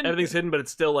 Everything's hidden. Everything's hidden, but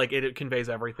it's still like it conveys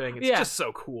everything. It's just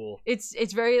so cool. It's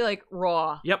very like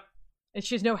raw. Yep. And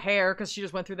she has no hair because she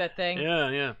just went through that thing.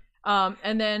 Yeah.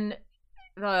 And then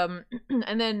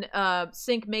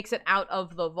Sync makes it out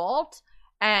of the vault,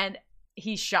 and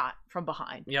he's shot from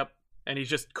behind. Yep. And he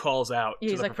just calls out.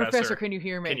 He's to like, the Professor, can you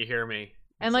hear me? Can you hear me?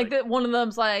 And like one of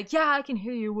them's like, yeah, I can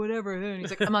hear you, whatever. And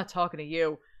he's like, I'm not talking to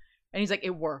you. And he's like,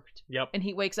 it worked. Yep. And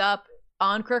he wakes up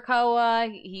on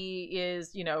Krakoa. He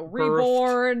is,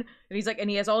 reborn. And he's like, and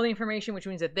he has all the information, which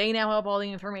means that they now have all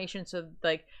the information. So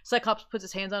like, Cyclops puts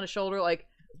his hands on his shoulder, like,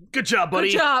 good job,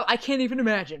 buddy. Good job. I can't even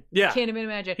imagine. Yeah. I can't even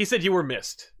imagine. He said you were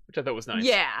missed, which I thought was nice.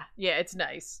 Yeah, it's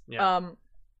nice. Yeah.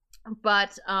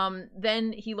 But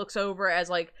then he looks over as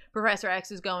like Professor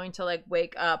X is going to like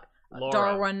wake up Laura.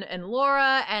 Darwin and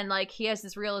Laura, and like he has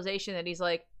this realization that he's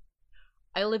like,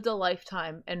 I lived a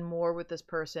lifetime and more with this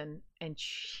person, and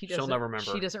She'll never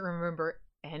remember. She doesn't remember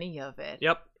any of it.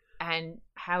 Yep. And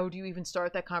how do you even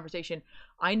start that conversation?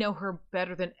 I know her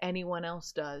better than anyone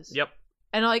else does. Yep.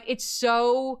 And like it's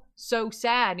so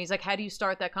sad. And he's like, how do you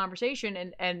start that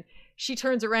conversation? And she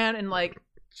turns around and like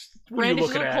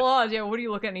brandishes her claws. Yeah, what are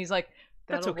you looking at? And he's like,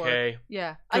 that's okay. Work.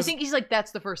 Yeah. I think he's like,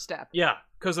 that's the first step. Yeah,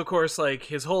 because of course, like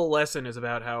his whole lesson is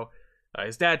about how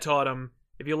his dad taught him,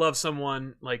 if you love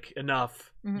someone like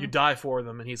enough, you die for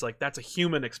them, and he's like, that's a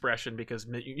human expression because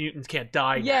mutants can't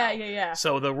die. Yeah.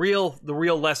 So the real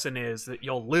lesson is that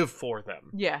you'll live for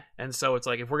them. Yeah. And so it's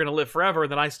like, if we're gonna live forever,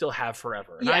 then I still have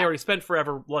forever, and I already spent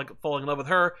forever like falling in love with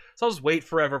her, so I'll just wait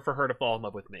forever for her to fall in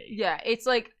love with me. Yeah, it's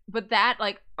like, but that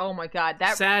like, oh my god,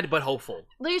 that sad but hopeful.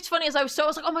 It's funny as I was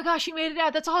like, oh my gosh, she made it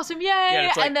out, that's awesome, yay!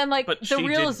 Yeah, like, and then like the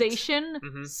realization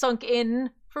sunk in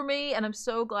for me, and I'm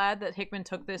so glad that Hickman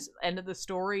took this end of the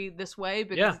story this way,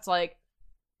 because it's like,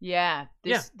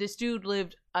 this dude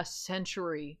lived a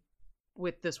century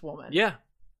with this woman. Yeah.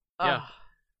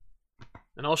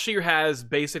 And all she has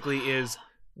basically is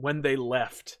when they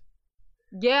left.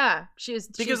 Yeah, she's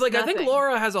like nothing. I think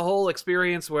Laura has a whole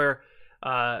experience where,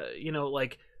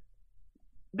 like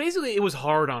basically it was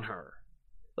hard on her,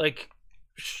 like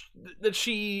that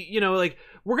she, like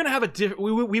we're gonna have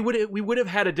we would have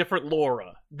had a different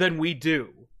Laura than we do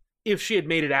if she had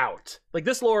made it out. Like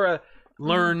this Laura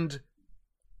learned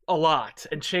a lot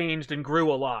and changed and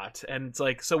grew a lot, and it's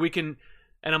like, so we can,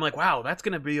 and I'm like, wow, that's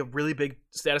gonna be a really big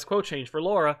status quo change for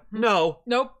Laura. Nope.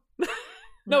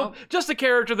 No, just a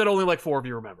character that only like 4 of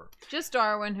you remember. Just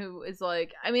Darwin, who is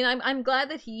like, I mean, I'm glad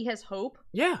that he has hope.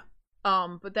 Yeah.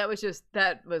 But that was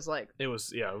like, it was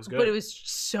good. But it was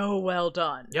so well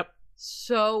done. Yep.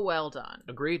 So well done.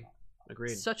 Agreed.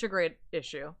 Such a great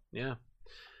issue. Yeah.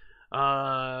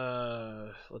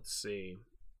 Let's see.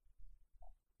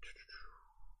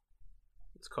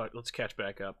 Let's catch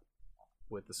back up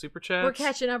with the super chats. We're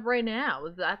catching up right now.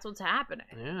 That's what's happening.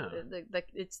 Yeah.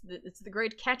 It's the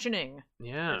great catching.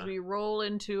 Yeah. As we roll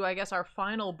into, I guess, our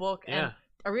final book. Yeah. And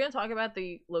are we gonna talk about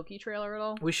the Loki trailer at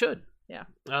all? We should. Yeah.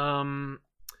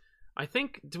 I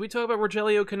think, did we talk about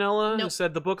Rogelio Canella? Nope. Who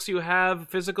said, the books you have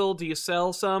physical, do you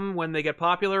sell some when they get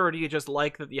popular, or do you just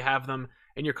like that you have them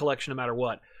in your collection no matter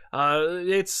what?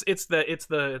 It's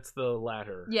the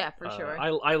latter. Yeah, for sure.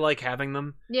 I like having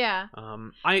them. Yeah.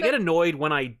 I get annoyed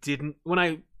when I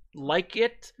like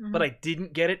it, but I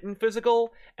didn't get it in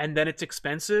physical, and then it's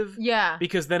expensive. Yeah.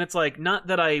 Because then it's like, not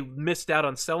that I missed out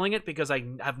on selling it because I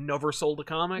have never sold a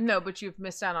comic. No, but you've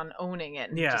missed out on owning it.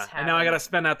 And and now I gotta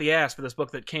spend out the ass for this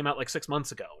book that came out like 6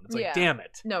 months ago. It's like, damn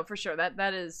it. No, for sure.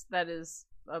 That is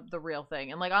the real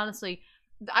thing. And like, honestly,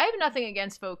 I have nothing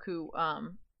against folk who,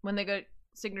 when they go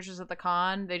signatures at the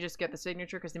con, they just get the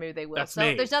signature because maybe they will. That's so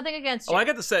me. There's nothing against you. I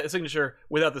got the signature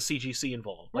without the CGC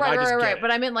involved. Like, right.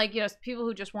 But I meant like, people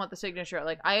who just want the signature.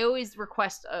 Like, I always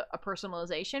request a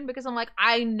personalization because I'm like,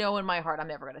 I know in my heart I'm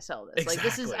never going to sell this. Exactly. Like,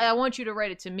 this is, I want you to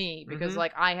write it to me because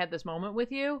like I had this moment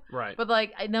with you. Right. But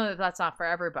like, I know that that's not for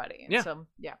everybody. And yeah. So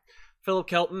yeah. Philip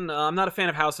Kelton, I'm not a fan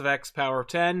of House of X Power of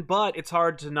 10, but it's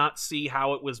hard to not see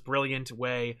how it was a brilliant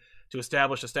way to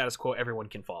establish a status quo everyone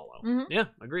can follow. Yeah,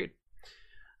 agreed.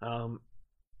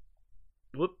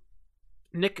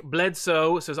 Nick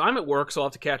Bledsoe says, I'm at work, so I'll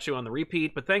have to catch you on the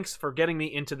repeat, but thanks for getting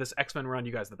me into this X-Men run.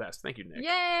 You guys are the best. Thank you, Nick.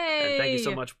 Yay! And thank you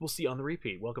so much. We'll see you on the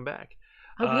repeat. Welcome back.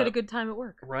 Hope you had a good time at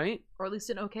work. Right? Or at least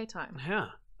an okay time. Yeah.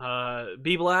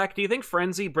 B Black, do you think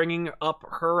Frenzy bringing up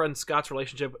her and Scott's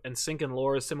relationship and Sync and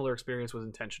Laura's similar experience was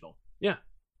intentional? Yeah.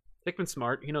 Hickman's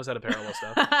smart. He knows how to parallel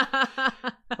stuff.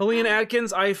 Alean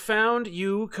Adkins, I found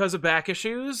you because of back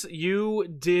issues you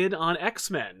did on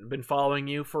X-Men. Been following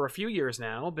you for a few years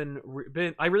now.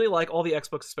 I really like all the X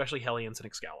books, especially Hellions and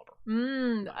Excalibur.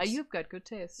 Nice. You've got good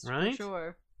taste, right? For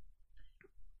sure.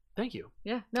 Thank you.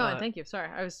 Yeah, no, thank you. Sorry,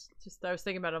 I was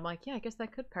thinking about it. I'm like, yeah, I guess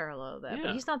that could parallel that. Yeah.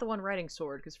 But he's not the one writing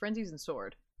Sword because Frenzy's in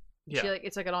Sword. Yeah,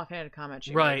 it's like an offhanded comment.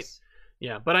 Right. Makes.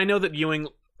 Yeah, but I know that Ewing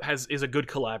is a good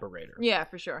collaborator. Yeah,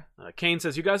 for sure. Kane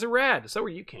says, you guys are rad. So are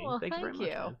you, Kane. Well, thank you very much.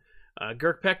 Man.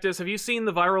 Girk Pectus, have you seen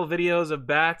the viral videos of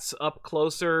bats up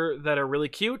closer that are really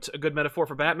cute? A good metaphor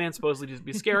for Batman, supposedly to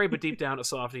be scary, but deep down a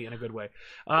softie in a good way.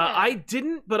 I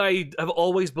didn't, but I have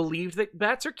always believed that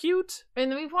bats are cute.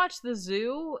 And we've watched the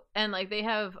zoo, and like they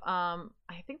have, I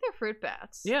think they're fruit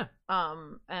bats. Yeah.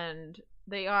 And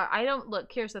they are. I don't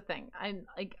look. Here's the thing. I'm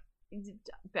like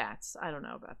bats. I don't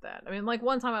know about that. I mean, like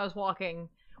one time I was walking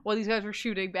while these guys were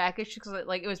shooting back issues, because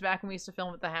like it was back when we used to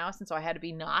film at the house, and so I had to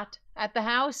be not at the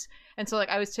house, and so like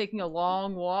I was taking a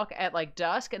long walk at like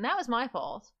dusk, and that was my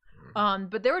fault.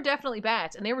 But there were definitely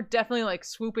bats, and they were definitely like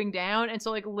swooping down, and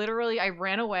so like literally I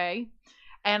ran away,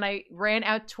 and I ran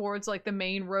out towards like the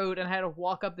main road, and I had to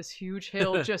walk up this huge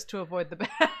hill just to avoid the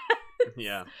bats.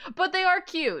 Yeah. But they are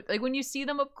cute. Like when you see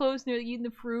them up close and they're eating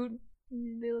the fruit,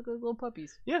 they look like little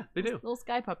puppies. Yeah, they do. Little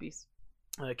sky puppies.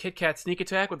 Kit Kat Sneak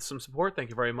Attack with some support. Thank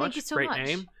you very much. Thank you so Great much.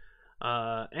 name.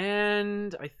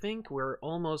 And I think we're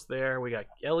almost there. We got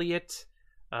Elliot.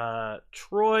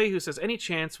 Troy, who says, any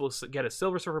chance we'll get a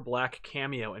Silver Surfer Black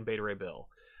cameo in Beta Ray Bill?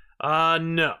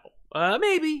 No.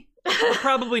 Maybe. But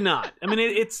probably not. I mean,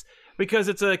 it's because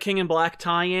it's a King in Black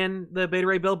tie-in, the Beta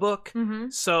Ray Bill book. Mm-hmm.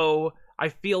 So I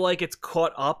feel like it's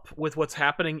caught up with what's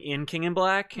happening in King in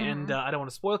Black. Mm-hmm. And I don't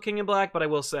want to spoil King in Black, but I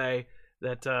will say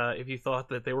that if you thought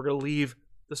that they were going to leave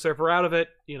the Surfer out of it,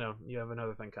 you know, you have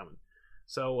another thing coming.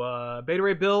 So Beta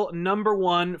Ray Bill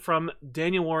 #1 from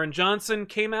Daniel Warren Johnson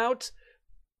came out.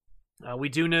 We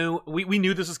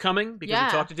knew this was coming because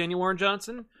we talked to Daniel Warren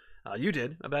Johnson. You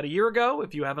did about a year ago.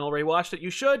 If you haven't already watched it,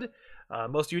 you should.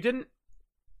 Most of you didn't.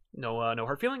 No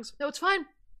hard feelings. No, it's fine.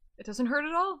 It doesn't hurt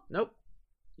at all. Nope.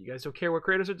 You guys don't care what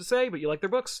creators have to say, but you like their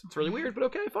books. It's really weird, but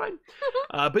okay, fine.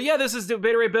 But yeah, this is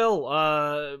Beta Ray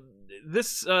Bill.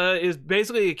 This is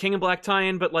basically a King in Black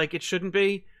tie-in, but like it shouldn't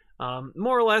be.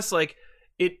 More or less, like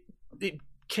it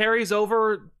carries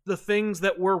over the things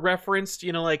that were referenced,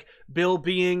 you know, like Bill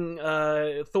being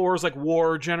Thor's like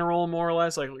war general, more or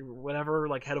less, like whatever,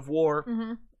 like head of war.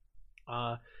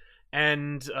 Mm-hmm.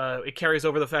 And it carries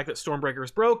over the fact that Stormbreaker is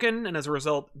broken, and as a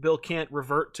result, Bill can't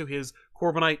revert to his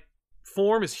Corbinite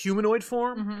form, his humanoid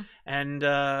form, Mm-hmm. and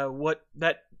what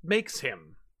that makes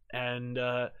him. And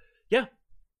yeah,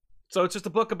 so it's just a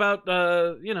book about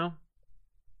Bill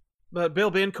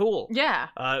being cool. Yeah.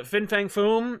 Fin Fang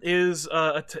Foom is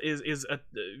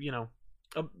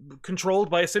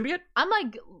controlled by a symbiote. I'm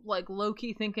like low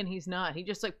key thinking he's not. He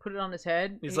just like put it on his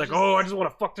head. He's like, I just want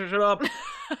to fuck this shit up.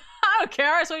 I don't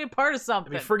care. I just want to be part of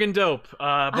something. It'd be friggin' dope.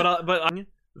 But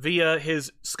via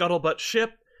his scuttlebutt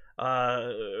ship,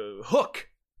 Hook.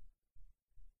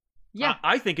 Yeah.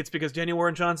 I think it's because Daniel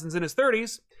Warren Johnson's in his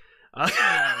 30s.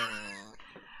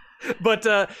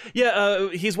 But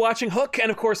he's watching Hook,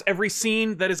 and of course, every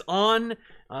scene that is on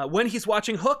when he's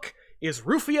watching Hook is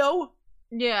Rufio.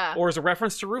 Yeah. Or is a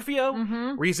reference to Rufio.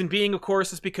 Mm-hmm. Reason being, of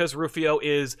course, is because Rufio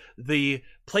is the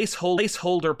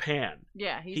placeholder Pan.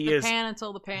 Yeah, he's the Pan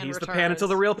until the Pan He's returns. the Pan until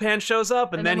the real Pan shows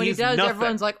up, and then when he's he does, nothing.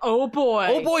 everyone's like, oh boy.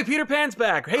 Oh boy, Peter Pan's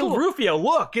back. Hey, Cool. Rufio,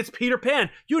 look, it's Peter Pan.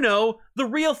 You know, the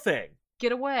real thing.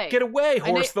 Get away. Get away,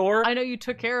 Horse Thor. I know you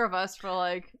took care of us for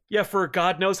like... Yeah, for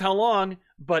God knows how long,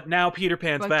 but now Peter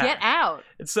Pan's back. Get out.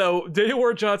 And so Daniel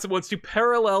Warren Johnson wants to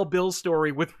parallel Bill's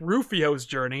story with Rufio's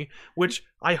journey, which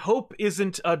I hope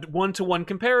isn't a one-to-one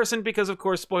comparison because, of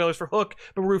course, spoilers for Hook,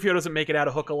 but Rufio doesn't make it out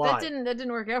of Hook alive. That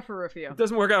didn't work out for Rufio. It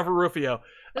doesn't work out for Rufio.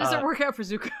 It doesn't work out for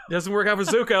Zuko. Doesn't work out for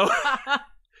Zuko.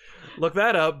 Look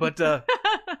that up, but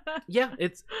yeah,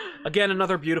 it's again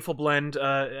another beautiful blend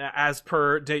as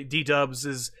per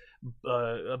D-Dubs'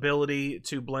 ability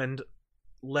to blend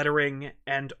lettering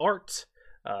and art.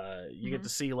 You get to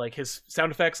see like his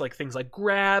sound effects, like things like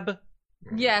grab,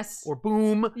 yes, or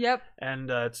boom. Yep. And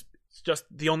it's just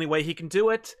the only way he can do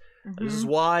it. Mm-hmm. This is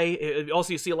why.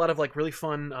 Also, you see a lot of like really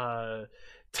fun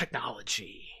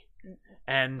technology.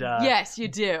 And yes, you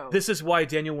do. This is why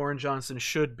Daniel Warren Johnson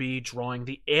should be drawing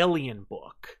the Alien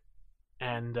book,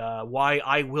 and why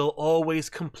I will always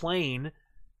complain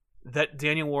that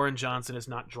Daniel Warren Johnson is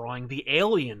not drawing the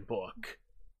Alien book.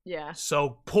 Yeah.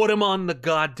 So put him on the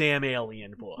goddamn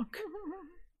Alien book.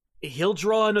 He'll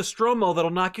draw a Nostromo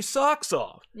that'll knock your socks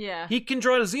off. Yeah. He can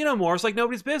draw a Xenomorph like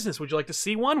nobody's business. Would you like to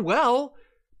see one? Well,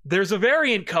 there's a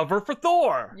variant cover for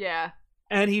Thor. Yeah.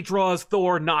 And he draws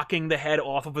Thor knocking the head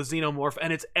off of a Xenomorph,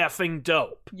 and it's effing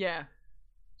dope. Yeah.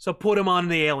 So put him on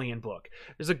the Alien book.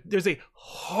 There's a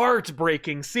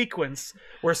heartbreaking sequence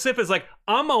where Sif is like,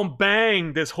 I'm gonna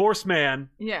bang this horseman.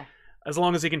 Yeah. As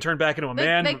long as he can turn back into a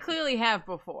man. They clearly have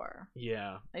before.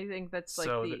 Yeah. I think that's like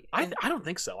so the... I don't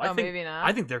think so. I think maybe not.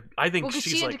 I think because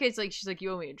she's she like, indicates like she's like,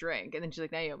 you owe me a drink, and then she's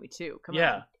like, now you owe me two. Come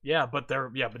on. Yeah, but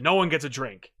no one gets a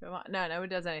drink. Come on. No one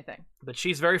does anything. But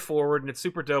she's very forward, and it's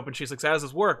super dope. And she's like, "How does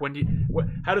this work?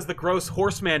 How does the gross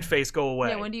horseman face go away?"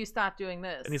 Yeah. When do you stop doing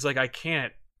this? And he's like, "I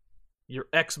can't. Your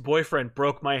ex-boyfriend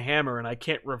broke my hammer, and I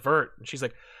can't revert." And she's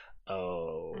like,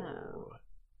 "Oh."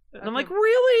 And I'm like,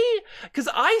 really? Because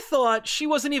I thought she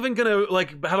wasn't even gonna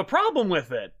like have a problem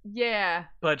with it. Yeah.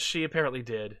 But she apparently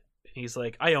did. And he's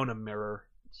like, I own a mirror.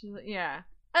 She's like, yeah.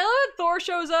 I love that Thor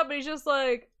shows up and he's just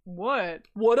like, What?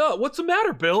 What up? What's the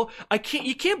matter, Bill?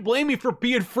 You can't blame me for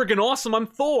being friggin' awesome. I'm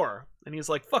Thor. And he's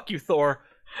like, fuck you, Thor.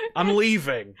 I'm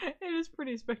leaving. It is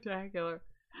pretty spectacular.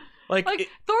 Like Thor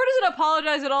doesn't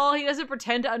apologize at all. He doesn't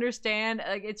pretend to understand.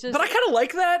 Like, it's just. But I kind of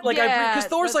like that. Like, because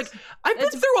Thor's like, I've been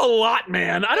through a lot,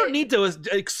 man. I don't need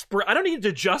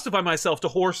to justify myself to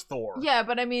horse Thor. Yeah,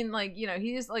 but I mean, like, you know,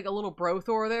 he's like a little bro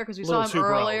Thor there because we saw him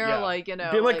earlier. Yeah. Like, you know,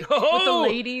 be like, oh, with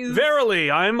the ladies. Verily,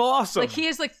 I'm awesome. Like, he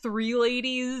has like 3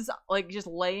 ladies, like, just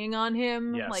laying on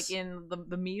him, Yes. like in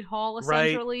the meat hall,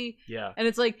 essentially. Right. Yeah. And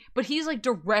it's like, but he's like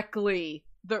directly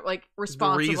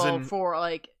responsible for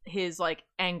like his like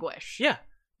anguish. Yeah.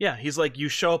 Yeah, he's like, you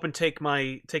show up and take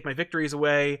my victories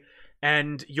away,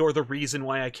 and you're the reason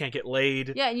why I can't get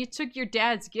laid. Yeah, and you took your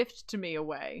dad's gift to me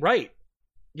away. Right.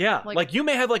 Yeah. Like- Like you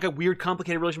may have like a weird,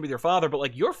 complicated relationship with your father, but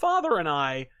like your father and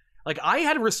I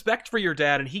had respect for your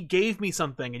dad, and he gave me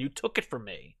something, and you took it from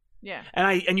me. Yeah.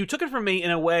 And you took it from me in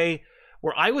a way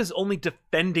where I was only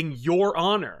defending your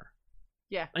honor.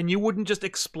 Yeah. And you wouldn't just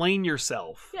explain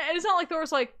yourself. Yeah, and it's not like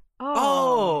Thor's like,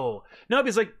 Oh. No,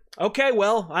 he's like, okay,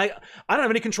 well, I don't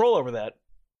have any control over that.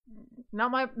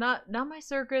 not my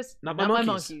circus, Not my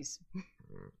monkeys.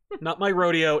 Not my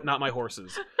rodeo, not my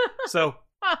horses. So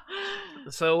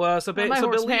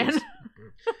Bill leaves.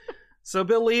 So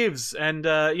Bill leaves, and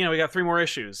we got 3 more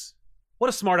issues. What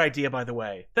a smart idea, by the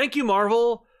way. Thank you,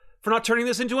 Marvel, for not turning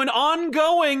this into an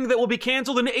ongoing that will be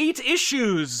canceled in 8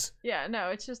 issues. Yeah, no,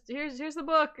 it's just here's the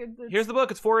book. Here's the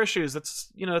book. It's 4 issues.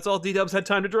 That's all D-Dubs had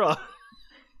time to draw.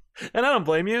 And I don't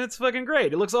blame you. It's fucking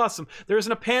great. It looks awesome. There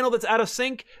isn't a panel that's out of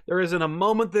sync. There isn't a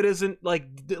moment that isn't like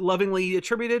lovingly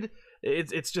attributed.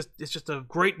 It's just a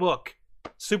great book.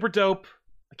 Super dope.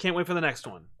 I can't wait for the next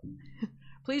one.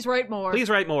 Please write more. Please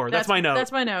write more. That's my note.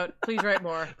 That's my note. Please write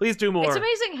more. Please do more. It's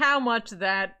amazing how much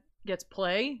that gets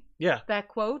play. Yeah. That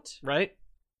quote. Right?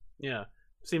 Yeah.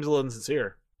 Seems a little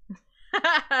insincere.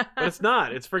 But it's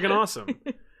not. It's freaking awesome.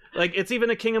 Like, it's even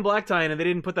a King in Black tie-in, and they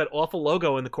didn't put that awful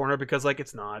logo in the corner because, like,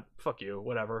 it's not. Fuck you.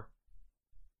 Whatever.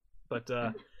 But,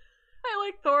 I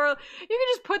like Thor. You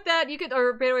could just put that,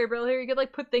 or Beta Ray Bill here, you could,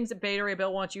 like, put things that Beta Ray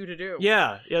Bill wants you to do.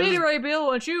 Yeah. Beta Ray Bill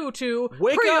wants you to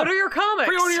wake pre-order up. your comics.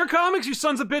 Pre-order your comics, you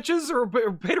sons of bitches, or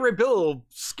Beta Ray Bill will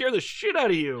scare the shit out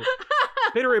of you.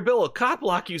 Beta Ray Bill will cop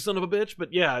block you, son of a bitch.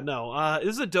 But yeah, no.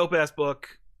 This is a dope-ass book.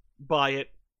 Buy it.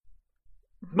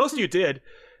 Most of you did,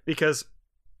 because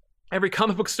every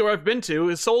comic book store I've been to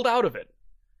is sold out of it.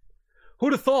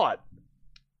 Who'd have thought?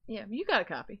 Yeah, you got a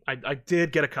copy. I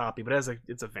did get a copy, but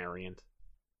it's a variant.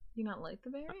 You not like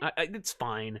the variant? It's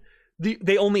fine.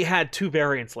 They only had 2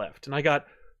 variants left, and I got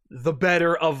the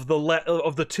better of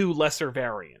the 2 lesser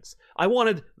variants. I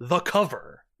wanted the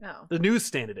cover, the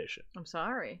newsstand edition. I'm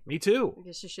sorry. Me too. I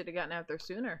guess you should have gotten out there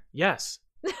sooner. Yes.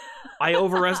 I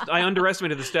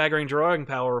underestimated the staggering drawing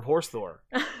power of Horse Thor.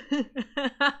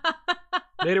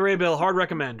 Beta Ray Bill, hard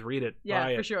recommend. Read it. Yeah,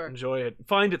 buy it, for sure. Enjoy it.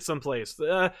 Find it someplace.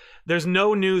 There's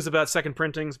no news about second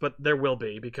printings, but there will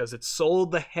be because it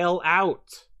sold the hell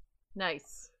out.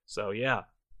 Nice. So yeah.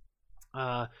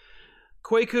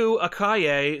 Kweku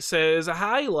Akaye says,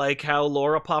 I like how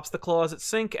Laura pops the claws at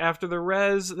Sync after the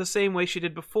res the same way she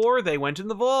did before they went in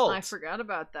the vault. I forgot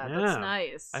about that. Yeah. That's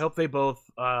nice. I hope they're both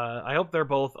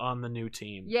on the new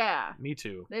team. Yeah. Me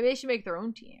too. Maybe they should make their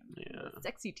own team. Yeah. A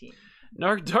sexy team.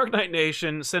 Dark Knight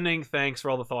Nation sending thanks for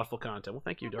all the thoughtful content. Well,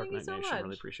 thank you, Dark Knight Nation.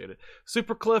 Really appreciate it.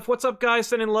 Super Cliff, what's up, guys?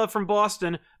 Sending love from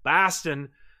Boston.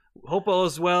 Hope all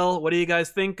is well. What do you guys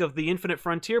think of the Infinite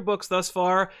Frontier books thus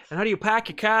far? And how do you pack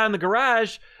your car in the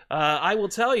garage? I will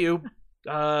tell you,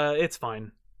 it's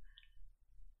fine.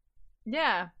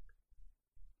 Yeah.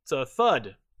 It's a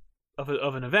thud of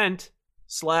an event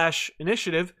 /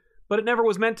 initiative, but it never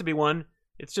was meant to be one.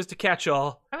 It's just a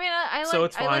catch-all. I mean, I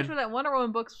liked where that Wonder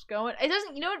Woman book's was going. It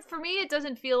doesn't, you know what? For me, it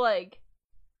doesn't feel like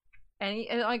any.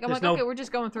 Like okay, we're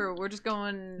just going through. We're just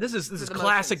going. This is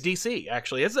classic motions. DC.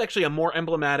 Actually, this is actually a more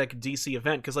emblematic DC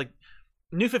event because like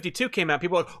New 52 came out.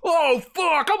 People are like, oh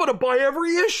fuck, I'm gonna buy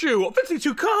every issue.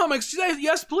 52 Comics,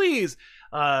 yes please.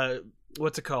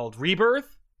 What's it called?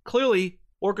 Rebirth. Clearly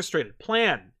orchestrated,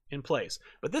 plan in place.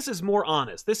 But this is more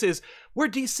honest. We're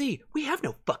DC. We have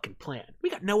no fucking plan. We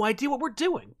got no idea what we're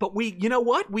doing. But you know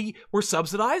what? We're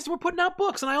subsidized. We're putting out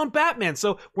books, and I own Batman,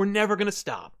 so we're never gonna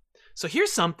stop. So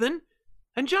here's something,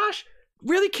 and Josh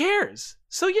really cares.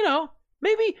 So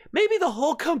maybe the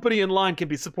whole company in line can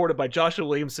be supported by Joshua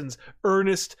Williamson's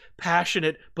earnest,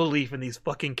 passionate belief in these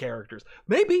fucking characters.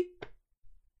 Maybe.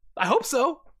 I hope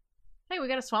so. Hey, we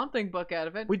got a Swamp Thing book out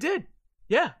of it. We did.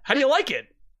 Yeah. How do you like it?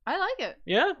 I like it.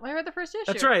 Yeah? I read the first issue.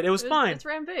 That's right. It was fine. It's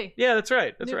Ram V. Yeah, that's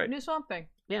right. New Swamp Thing.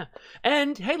 Yeah.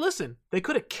 And, hey, listen. They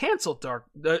could have canceled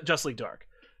Justly Dark.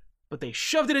 but they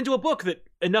shoved it into a book that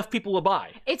enough people will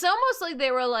buy. It's almost like they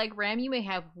were like, Ram, you may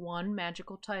have one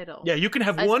magical title. Yeah, you can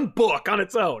have one book on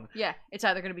its own. Yeah, it's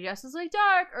either going to be Justice League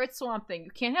Dark or it's Swamp Thing.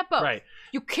 You can't have both. Right.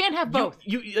 You can't have both.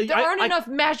 There I- aren't enough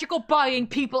magical buying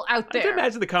people out there. I can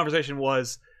imagine the conversation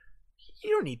was, you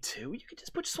don't need two. You could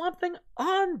just put Swamp Thing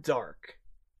on Dark.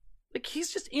 Like,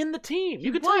 he's just in the team.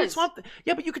 You could tell you Swamp Thing.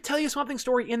 Yeah, but you could tell you Swamp Thing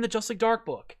story in the Justice League Dark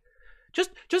book.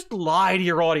 Just lie to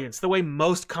your audience the way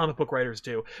most comic book writers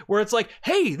do, where it's like,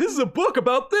 hey, this is a book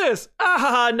about this.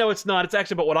 No, it's not. It's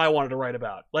actually about what I wanted to write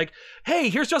about. Like, hey,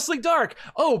 here's Justice League Dark.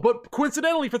 Oh, but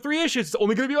coincidentally, for 3 issues, it's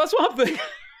only going to be about Swamp Thing.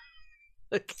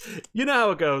 Like, you know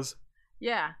how it goes.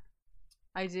 Yeah,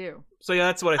 I do. So yeah,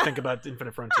 that's what I think about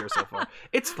Infinite Frontier so far.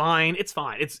 It's fine.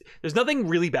 There's nothing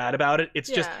really bad about it. It's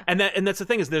just, and that's the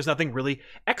thing is, there's nothing really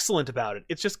excellent about it.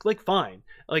 It's just like fine.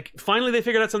 Like finally, they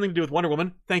figured out something to do with Wonder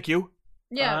Woman. Thank you.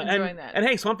 Yeah, I'm enjoying that. And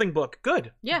hey, Swamp Thing book,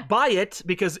 good. Yeah. Buy it,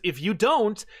 because if you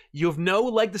don't, you have no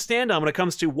leg to stand on when it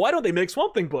comes to why don't they make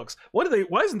Swamp Thing books? Why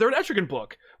isn't there an Etrigan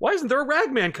book? Why isn't there a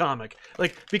Ragman comic?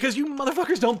 Like, because you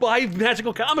motherfuckers don't buy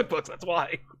magical comic books, that's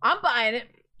why. I'm buying it.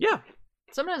 Yeah.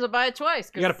 Sometimes I buy it twice.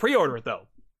 You gotta pre-order it, though.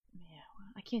 Yeah,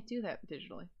 I can't do that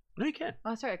digitally. No, you can.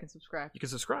 Oh, sorry, I can subscribe. You can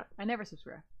subscribe. I never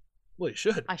subscribe. Well, you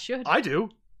should. I should. I do.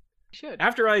 Should.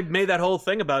 After I made that whole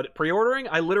thing about pre-ordering,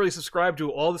 I literally subscribed to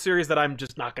all the series that I'm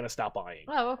just not going to stop buying.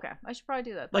 Oh, okay. I should probably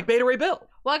do that then. Like Beta Ray Bill.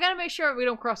 Well, I gotta make sure we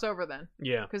don't cross over then.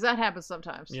 Yeah. Because that happens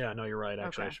sometimes. Yeah, no, you're right.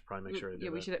 Actually, Okay. I should probably make sure to do Yeah,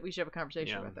 that. we should have a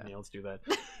conversation about that. Yeah, let's do that.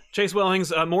 Chase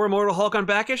Wellings, more Immortal Hulk on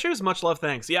back issues? Much love,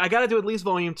 thanks. Yeah, I got to do at least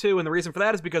Volume 2, and the reason for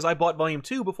that is because I bought Volume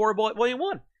 2 before I bought Volume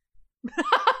 1.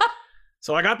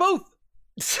 So I got both.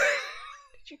 Did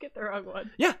you get the wrong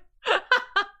one? Yeah.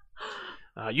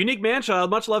 Unique Manchild,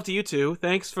 much love to you too.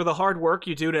 Thanks for the hard work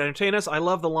you do to entertain us. I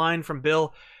love the line from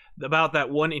Bill about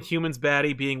that one Inhumans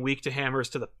baddie being weak to hammers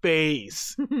to the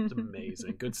face. It's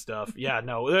amazing. Good stuff. Yeah,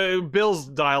 no, Bill's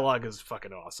dialogue is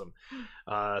fucking awesome.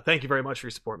 Thank you very much for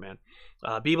your support, man.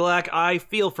 B Black, I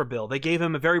feel for Bill. They gave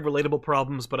him a very relatable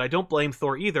problems, but I don't blame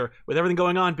Thor either. With everything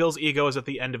going on, Bill's ego is at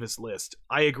the end of his list.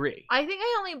 I agree. I think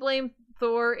I only blame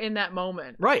Thor in that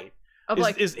moment. Right. Of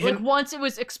like once it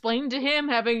was explained to him,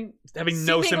 having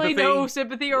no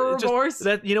sympathy or remorse.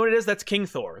 That, you know what it is? That's King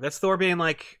Thor. That's Thor being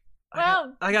like,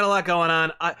 well, I got a lot going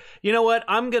on. You know what?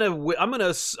 I'm gonna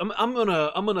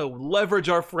leverage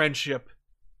our friendship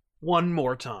one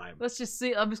more time. Let's just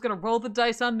see. I'm just gonna roll the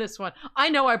dice on this one. I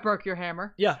know I broke your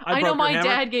hammer. Yeah, I know my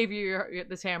dad gave you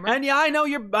this hammer. And yeah, I know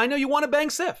you want to bang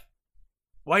Sif.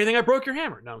 Why do you think I broke your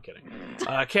hammer? No, I'm kidding.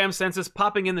 Cam Census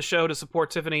popping in the show to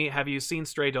support Tiffany. Have you seen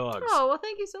Stray Dogs? Oh, well,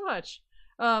 thank you so much.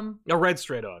 I read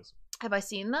Stray Dogs. Have I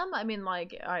seen them? I mean,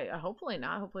 like, I hopefully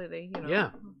not. Hopefully they,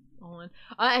 Yeah. All in.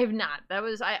 I have not. That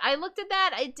was I looked at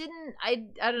that. I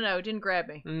don't know. It didn't grab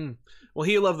me. Well,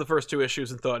 he loved the first 2 issues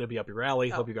and thought it'd be up your alley.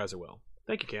 Hope you guys are well.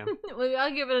 Thank you, Cam. Well,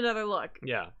 I'll give it another look.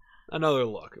 Yeah, another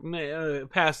look.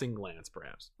 Passing glance,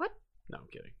 perhaps. What? No, I'm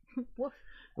kidding. Woof.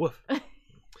 Woof.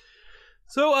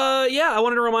 So, yeah, I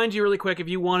wanted to remind you really quick, if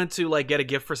you wanted to, like, get a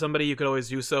gift for somebody, you could always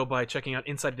do so by checking out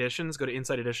Inside Editions. Go to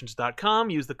InsideEditions.com,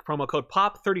 use the promo code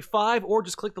POP35, or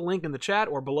just click the link in the chat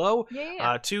or below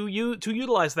to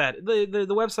utilize that. The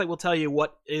website will tell you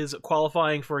what is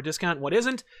qualifying for a discount, what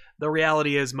isn't. The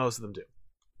reality is most of them do.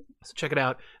 So check it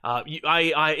out.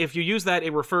 If you use that,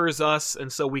 it refers us,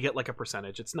 and so we get like a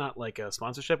percentage. It's not like a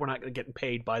sponsorship. We're not getting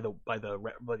paid by the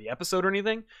episode or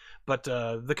anything, but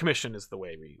the commission is the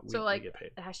way we get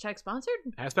paid. Hashtag sponsored.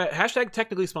 Hashtag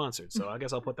technically sponsored. So I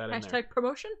guess I'll put that in there. Hashtag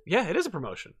promotion. Yeah, it is a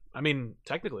promotion. I mean,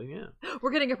 technically, yeah. We're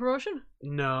getting a promotion.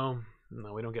 No,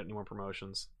 we don't get any more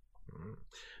promotions.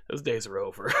 Those days are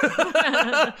over.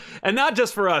 And not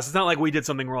just for us. It's not like we did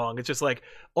something wrong. It's just like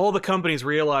all the companies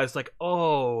realized, like,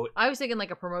 oh. I was thinking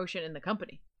like a promotion in the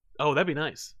company. Oh, that'd be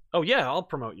nice. Oh, yeah, I'll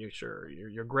promote you, sure.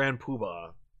 You're Grand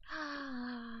Poobah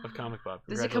of Comic Pop.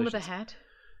 Does it come with a hat?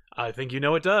 I think you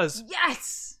know it does.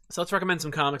 Yes! So let's recommend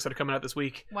some comics that are coming out this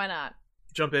week. Why not?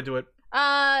 Jump into it.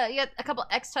 You got a couple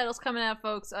X titles coming out,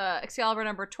 folks. Excalibur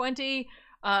number 20.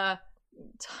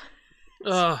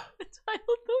 Titled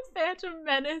The Phantom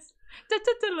Menace.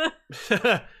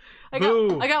 I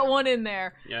got one in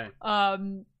there. Yeah.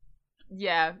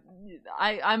 Yeah.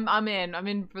 I'm in. I'm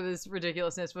in for this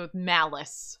ridiculousness with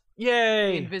Malice.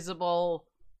 Yay! The invisible,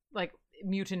 like,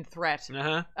 mutant threat.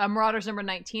 Uh-huh. Marauders number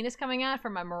 19 is coming out for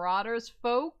my Marauders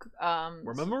folk.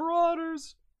 We're my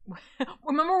Marauders.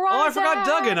 We're my Marauders. Oh, I forgot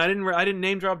Duggan. I didn't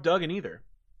name drop Duggan either.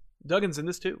 Duggan's in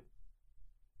this too.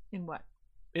 In what?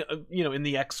 You know, in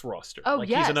the X roster. Oh, like,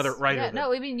 yes. He's another writer. Yeah,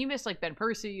 no, I mean, you missed, like, Ben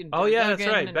Percy and yeah, Duggan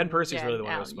that's right. and, Ben Percy's really the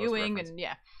one I was supposed Ewing to reference. and,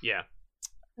 yeah. Yeah.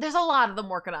 there's a lot of them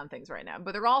working on things right now,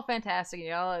 but they're all fantastic. You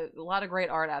know, a lot of great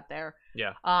art out there.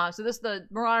 Yeah. So this the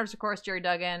Marauders, of course, Jerry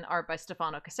Duggan, art by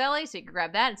Stefano Caselli. So you can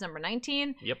grab that. It's number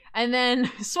 19. Yep. And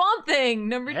then Swamp Thing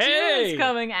number 2 is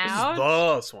coming out.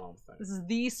 This is the Swamp Thing. This is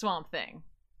the Swamp Thing.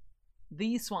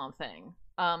 The Swamp Thing.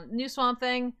 New Swamp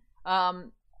Thing.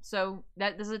 So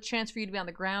this is a chance for you to be on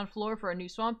the ground floor for a new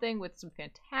Swamp Thing with some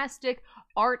fantastic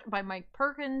art by Mike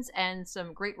Perkins and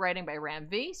some great writing by Ram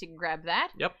V. So you can grab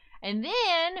that. Yep. And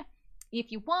then,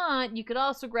 if you want, you could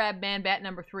also grab Man Bat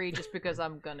number 3 just because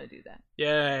I'm gonna do that.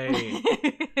 Yay.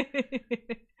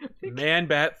 Man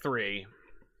Bat 3.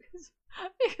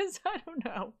 Because I don't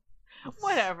know.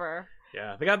 Whatever.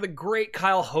 Yeah, they got the great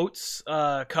Kyle Holtz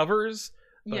covers.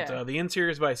 But Yeah. the interior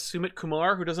is by Sumit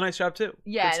Kumar, who does a nice job too.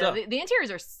 Yeah, no, the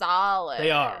interiors are solid. They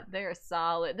are. They're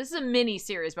solid. This is a mini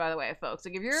series, by the way, folks.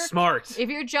 Like Smart. if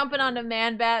you're jumping onto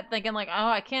Man Bat thinking like, oh,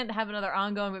 I can't have another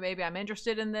ongoing, but maybe I'm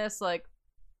interested in this, like,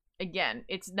 again,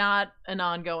 it's not an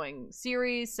ongoing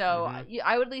series, so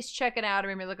I would at least check it out or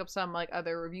maybe look up some like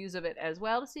other reviews of it as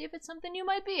well to see if it's something you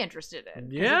might be interested in.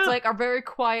 Yeah. It's like a very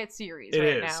quiet series It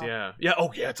right is, now. yeah. Yeah,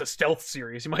 oh yeah, it's a stealth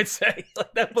series, you might say.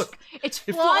 Like that book. It's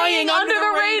flying under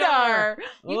the radar.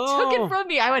 You took it from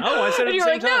me. I went, oh, I said it and at the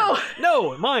you same were like, time.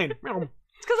 No, mine. It's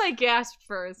because I gasped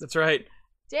first. That's right.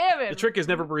 Damn it. The trick is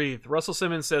never breathe. Russell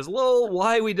Simmons says, "Lol,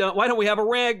 why don't we have a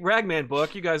Ragman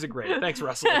book? You guys are great. Thanks,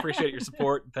 Russell. I appreciate your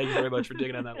support. Thank you very much for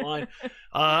digging on that line."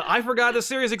 I forgot the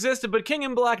series existed, but King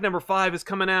in Black number 5 is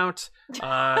coming out.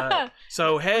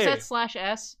 So hey, Was that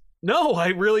 /S? no, I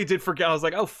really did forget. I was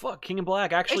like, oh fuck, King in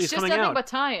Black actually It's is just coming nothing out. but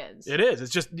tie-ins. It is.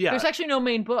 It's just There's actually no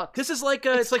main book. This is like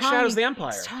it's like Shadows of the Empire.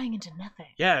 It's tying into nothing.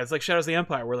 Yeah, it's like Shadows of the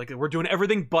Empire. We're doing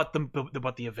everything but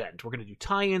the event. We're gonna do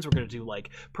tie-ins. We're gonna do like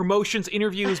promotions,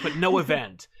 interviews, but no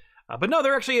event. But no,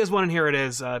 there actually is one, and here it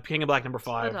is. King in Black number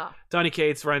 5. Donny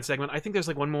Cates, Ryan Stegman. I think there's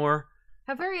like one more.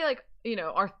 How very like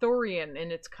Arthurian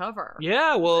in its cover.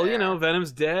 Yeah, well, there.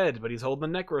 Venom's dead, but he's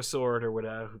holding the Necro sword or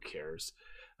whatever. Who cares?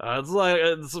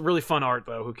 It's really fun art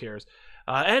though. Who cares?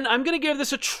 And I'm gonna give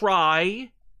this a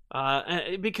try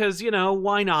because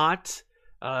why not?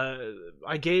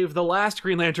 I gave the last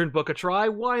Green Lantern book a try.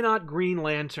 Why not Green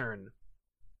Lantern?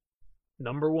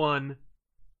 Number 1.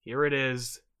 Here it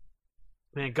is.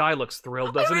 Man, Guy looks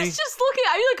thrilled, doesn't he? I was just looking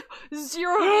at you, like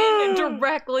zeroing in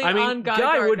directly on Guy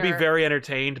Gardner. Would be very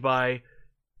entertained by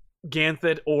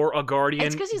Ganthet or a Guardian.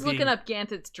 It's because he's looking up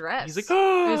Ganthet's dress. He's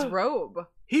like, his robe.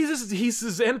 He's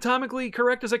as anatomically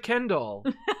correct as a Ken doll.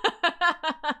 This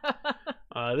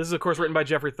is, of course, written by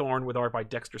Jeffrey Thorne with art by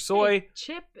Dexter Soy. Hey,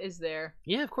 Chip is there.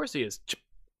 Yeah, of course he is. Chip.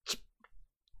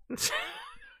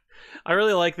 I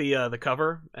really like the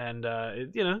cover, and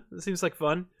it seems like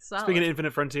fun. Solid. Speaking of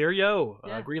Infinite Frontier,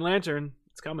 Green Lantern,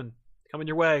 it's coming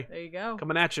your way. There you go.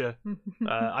 Coming at you.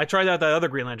 I tried out that other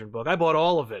Green Lantern book. I bought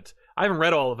all of it. I haven't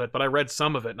read all of it, but I read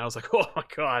some of it, and I was like, oh my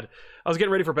god. I was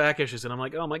getting ready for back issues, and I'm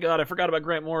like, oh my god, I forgot about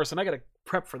Grant Morrison. I got to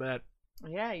prep for that.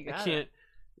 Yeah, you got I can't.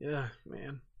 Yeah,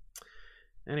 man.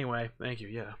 Anyway, thank you.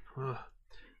 Yeah. But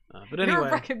anyway. You're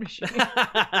a record machine.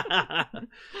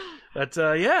 But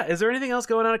is there anything else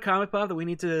going on at Comic Pop that we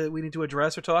need to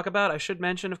address or talk about? I should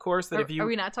mention, of course, that Are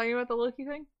we not talking about the Loki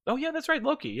thing? Oh yeah, that's right,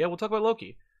 Loki. Yeah, we'll talk about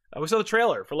Loki. We saw the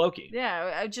trailer for Loki.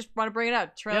 Yeah, I just want to bring it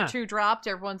up. Trailer 2 dropped.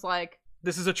 Everyone's like,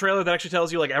 this is a trailer that actually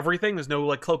tells you like everything. There's no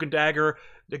like Cloak and Dagger.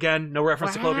 Again, no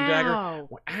reference to Cloak and Dagger.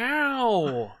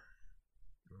 Wow.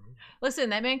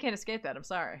 Listen, that man can't escape that. I'm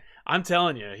sorry. I'm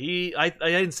telling you, I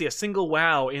didn't see a single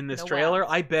wow in this trailer.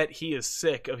 Wows. I bet he is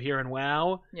sick of hearing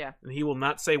wow. Yeah. And he will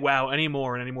not say wow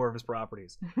anymore in any more of his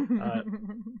properties. But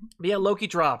yeah, Loki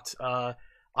dropped.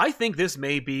 I think this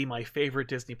may be my favorite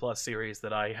Disney Plus series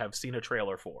that I have seen a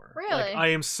trailer for. Really? Like, I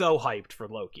am so hyped for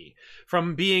Loki.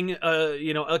 From being, I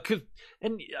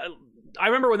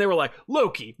remember when they were like,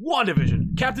 Loki,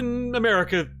 WandaVision, Captain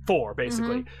America 4,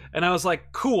 basically. And I was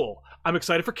like, cool. I'm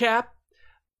excited for Cap.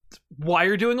 Why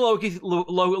you're doing a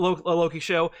Loki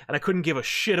show, and I couldn't give a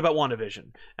shit about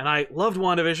WandaVision. And I loved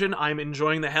WandaVision. I'm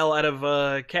enjoying the hell out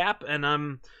of Cap,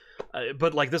 and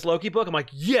but like this Loki book, I'm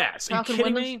like, yes. Are you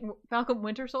kidding me? Falcon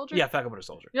Winter Soldier? Yeah, Falcon Winter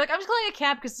Soldier. You're like, I'm just calling it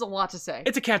Cap because it's a lot to say.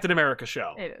 It's a Captain America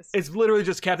show. It is. It's literally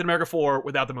just Captain America 4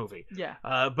 without the movie. Yeah.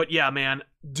 But yeah, man,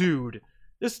 dude.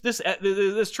 This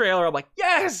trailer, I'm like,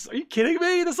 yes! Are you kidding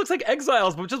me? This looks like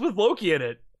Exiles, but just with Loki in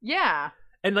it. Yeah.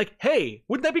 And like, hey,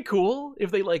 wouldn't that be cool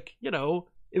if they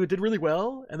if it did really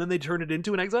well and then they turned it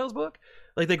into an Exiles book?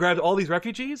 Like they grabbed all these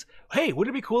refugees. Hey,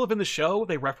 wouldn't it be cool if in the show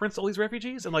they referenced all these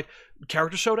refugees and like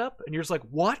characters showed up and you're just like,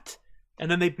 what? And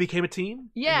then they became a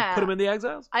team? Yeah. And you put them in the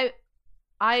Exiles? I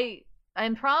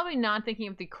I'm probably not thinking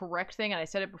of the correct thing, and I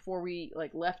said it before we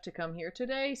like left to come here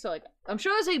today. So like, I'm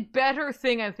sure there's a better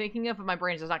thing I'm thinking of, but my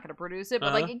brain's just not going to produce it.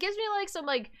 But like, it gives me like some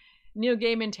like Neil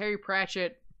Gaiman, Terry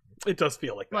Pratchett. It does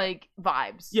feel like that. Like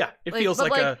vibes. Yeah, it feels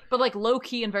like a but like low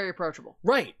key and very approachable.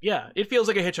 Right. Yeah, it feels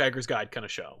like a Hitchhiker's Guide kind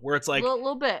of show where it's like a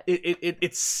little bit.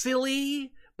 It's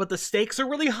silly, but the stakes are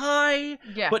really high.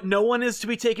 Yeah. But no one is to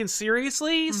be taken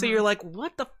seriously. Mm-hmm. So you're like,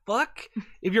 what the fuck?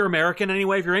 If you're American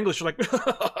anyway, if you're English, you're like,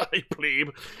 hey, plebe.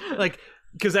 Like,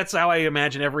 because that's how I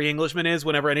imagine every Englishman is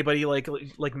whenever anybody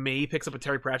like me picks up a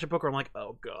Terry Pratchett book, or I'm like,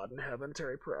 oh God in heaven,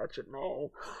 Terry Pratchett,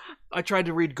 no. I tried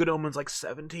to read Good Omens like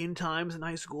 17 times in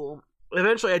high school.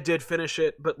 Eventually I did finish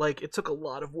it, but like it took a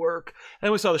lot of work. And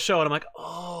then we saw the show and I'm like,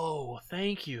 oh,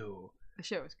 thank you. The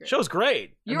show was great. Show's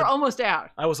great. You were almost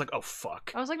out. I was like, oh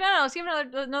fuck. I was like, no, let's give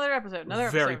another episode.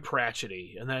 Very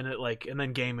Pratchett-y. And then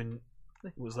Gaiman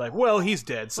was like, well, he's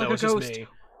dead, so like it's just me.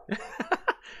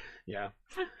 Yeah.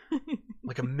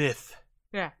 Like a myth.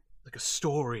 Yeah. Like a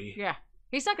story. Yeah.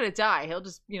 He's not gonna die. He'll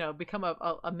just, become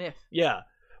a myth. Yeah.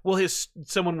 Well,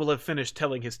 someone will have finished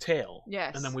telling his tale.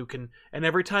 Yes. And then and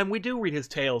every time we do read his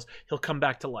tales, he'll come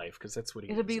back to life, because that's what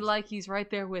he It'll be like he's right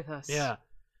there with us. Yeah.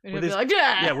 And he'll be like,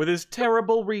 yeah! Yeah, with his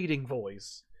terrible reading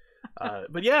voice.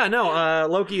 But yeah, no,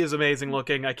 Loki is amazing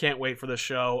looking. I can't wait for the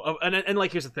show. And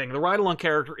like, here's the thing. The ride-along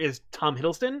character is Tom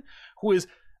Hiddleston, who is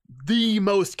the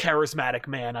most charismatic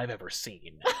man I've ever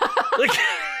seen. Like,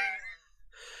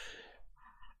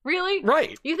 really?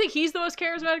 Right. You think he's the most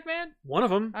charismatic man? One of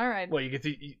them. All right. Well, you get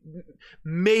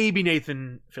maybe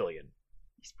Nathan Fillion.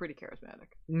 He's pretty charismatic.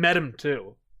 Met him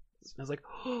too. I was like,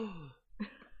 oh.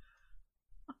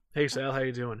 Hey Sal, how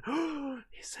you doing?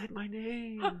 He said my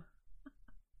name.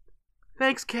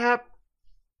 Thanks, Cap.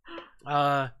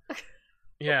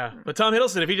 Yeah, but Tom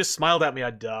Hiddleston, if he just smiled at me,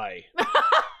 I'd die.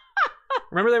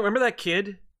 Remember that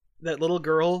kid, that little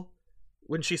girl,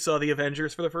 when she saw the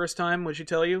Avengers for the first time? Would she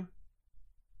tell you?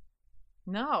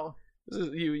 No.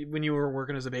 When you were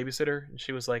working as a babysitter, and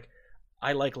she was like,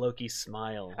 "I like Loki's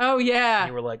smile." Oh yeah. And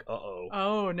you were like, "Uh-oh."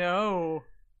 Oh no.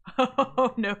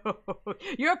 Oh no.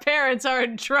 Your parents are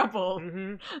in trouble.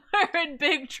 Mm-hmm. They're in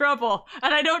big trouble,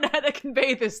 and I don't know how to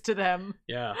convey this to them.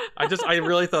 Yeah. I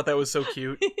really thought that was so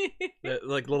cute. That,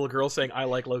 like, little girl saying, "I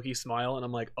like Loki's smile," and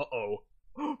I'm like, "Uh-oh."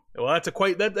 Well,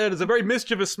 that is a very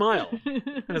mischievous smile.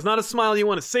 And it's not a smile you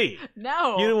want to see.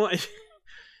 No.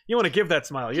 You want to give that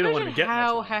smile. You don't want to get how that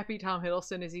smile. happy Tom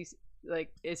Hiddleston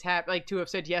is happy to have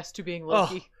said yes to being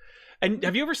Loki. Oh. And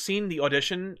have you ever seen the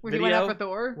audition When video? he went out for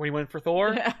Thor? When he went for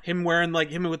Thor? Yeah. Him wearing,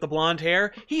 him with the blonde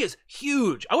hair? He is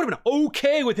huge. I would have been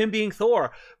okay with him being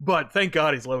Thor, but thank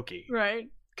God he's Loki. Right.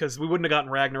 Because we wouldn't have gotten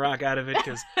Ragnarok out of it,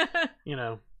 because, it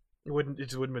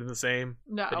just wouldn't have been the same.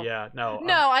 No. But yeah, no.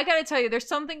 No, I gotta tell you, there's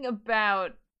something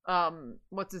about,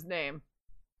 what's his name?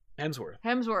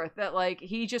 Hemsworth, that,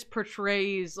 he just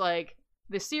portrays,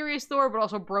 the serious Thor, but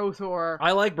also bro Thor.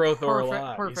 I like bro Thor a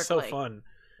lot. Perfectly. He's so fun.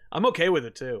 I'm okay with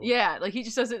it too. Yeah, he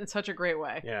just does it in such a great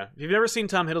way. Yeah, if you've ever seen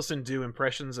Tom Hiddleston do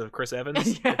impressions of Chris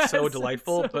Evans, yes, it's so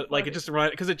delightful. It's so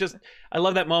but I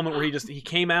love that moment where he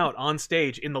came out on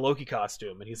stage in the Loki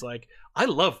costume, and he's like, "I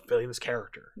love playing this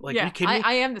character. Like, yeah, are you kidding me?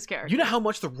 I am this character. You know how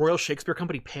much the Royal Shakespeare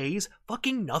Company pays?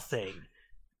 Fucking nothing.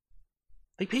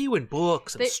 They pay you in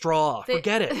books and straw.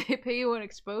 Forget it. They pay you in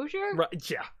exposure?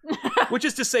 Right? Yeah. Which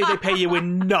is to say, they pay you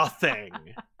in nothing."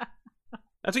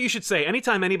 That's what you should say.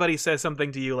 Anytime anybody says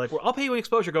something to you like, well, I'll pay you in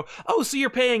exposure, go, oh, so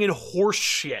you're paying in horse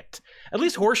shit. At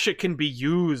least horse shit can be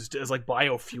used as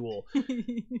biofuel.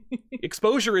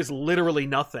 Exposure is literally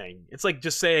nothing. It's like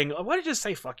just saying, why did you just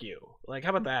say fuck you?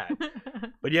 How about that?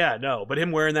 But yeah, no. But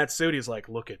him wearing that suit, he's like,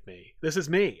 look at me. This is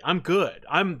me. I'm good.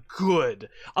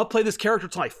 I'll play this character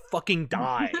till I fucking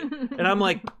die. And I'm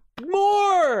like,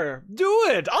 more! Do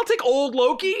it! I'll take old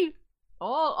Loki!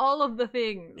 All of the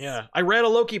things. Yeah. I read a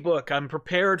Loki book. I'm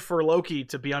prepared for Loki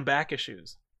to be on Back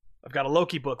Issues. I've got a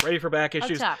Loki book ready for Back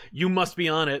Issues. You must be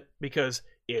on it because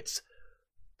it's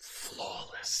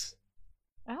flawless.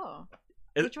 Oh.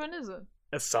 Which one is it?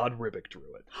 Asad Ribic drew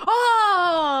it.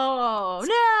 Oh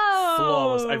no!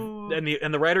 Flawless.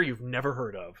 And the writer you've never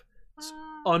heard of. It's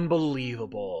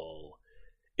unbelievable.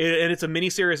 And it's a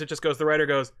miniseries that just goes, the writer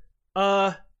goes,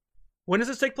 when does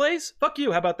this take place? Fuck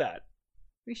you, how about that?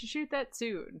 We should shoot that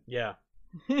soon. Yeah.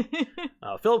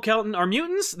 Philip Kelton, are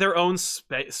mutants their own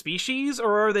species,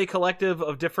 or are they collective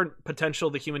of different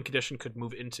potential the human condition could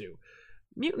move into?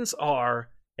 Mutants are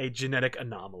a genetic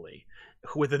anomaly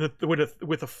with a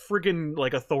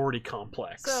friggin' authority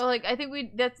complex. So I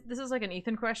think this is an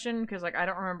Ethan question, because I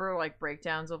don't remember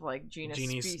breakdowns of genus,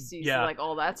 species, yeah.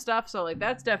 all that stuff. So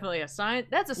that's definitely a science.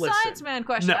 That's a science man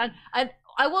question. No. And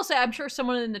I will say, I'm sure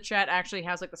someone in the chat actually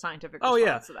has like the scientific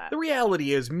response to that. The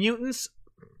reality is mutants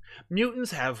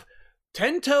have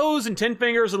 10 toes and 10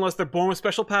 fingers unless they're born with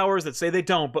special powers that say they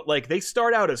don't, but like they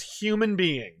start out as human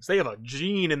beings. They have a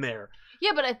gene in there.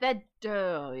 Yeah, but at that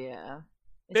yeah.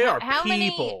 They are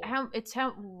people.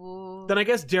 Then I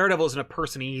guess Daredevil isn't a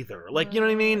person either. Like, you know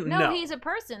what I mean? No, he's a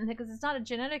person because it's not a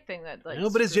genetic thing that like. No,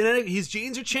 but his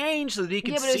genes are changed so that he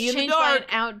can see in the By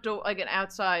dark. an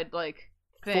outside like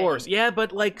thing. Force. Yeah,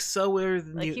 but like so are the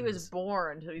like mutants. he was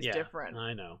born, so he's different.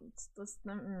 I know.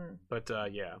 But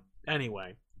yeah.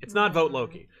 Anyway, it's not Vote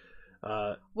Loki.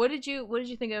 What did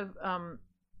you think of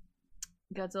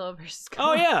Godzilla vs.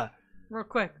 Kong? Oh yeah. Real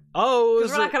quick. Oh,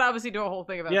 because we're not gonna obviously do a whole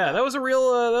thing about that. Yeah, that was a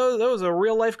real that was a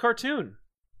real life cartoon.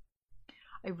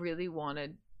 I really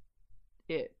wanted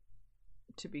it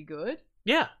to be good.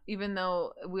 Yeah. Even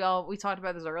though we talked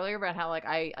about this earlier about how like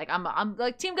I'm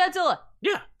like Team Godzilla.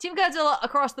 Yeah. Team Godzilla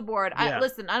across the board. Yeah.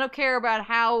 I don't care about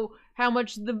how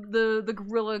much the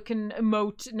gorilla can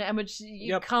emote and how much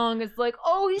Kong is like,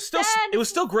 oh, he's still sad. It was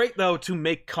still great though to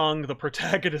make Kong the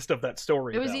protagonist of that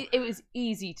story. It was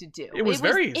easy to do. It was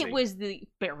very easy. It was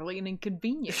barely an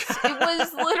inconvenience. It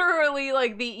was literally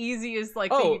like the easiest thing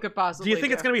you could possibly do. Do you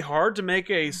think it's going to be hard to make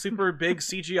a super big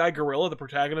CGI gorilla the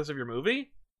protagonist of your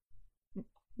movie?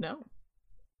 No.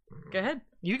 Go ahead.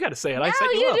 You got to say it. No, I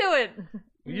set you up. do it.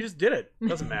 You just did it.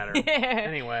 Doesn't matter. Yeah.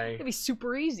 Anyway. It'd be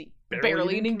super easy.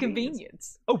 Barely an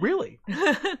inconvenience. Oh, really?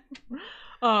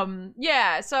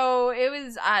 Yeah, so it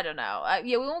was, I don't know.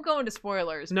 We won't go into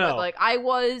spoilers. No. But, like, I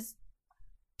was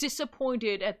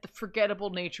disappointed at the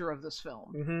forgettable nature of this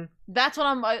film. Mm-hmm. That's what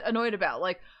I'm annoyed about.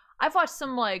 Like, I've watched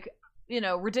some, like,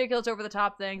 ridiculous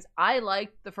over-the-top things. I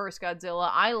liked the first Godzilla.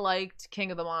 I liked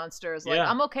King of the Monsters. Like,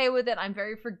 I'm okay with it. I'm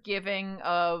very forgiving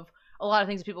of a lot of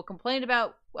things that people complained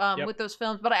about with those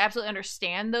films, but I absolutely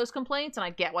understand those complaints, and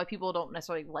I get why people don't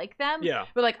necessarily like them. Yeah.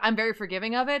 But, like, I'm very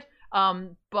forgiving of it.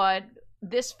 But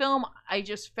this film, I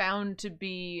just found to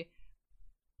be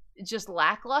just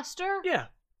lackluster. Yeah.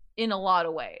 In a lot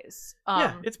of ways.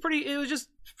 It was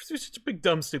just a big,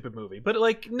 dumb, stupid movie. But,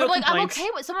 like, no complaints. I'm okay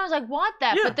with sometimes I want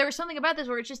that, but there was something about this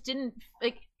where it just didn't,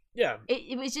 like... Yeah.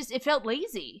 It was just, it felt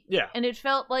lazy. Yeah. And it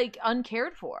felt, like,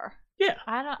 uncared for. Yeah.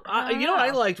 I don't you know what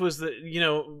I liked was that,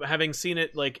 having seen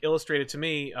it, like, illustrated to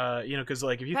me, because,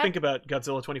 like, if you think about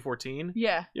Godzilla 2014,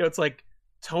 it's, like,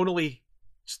 tonally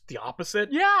just the opposite.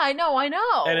 Yeah, I know.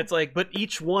 And it's, like, but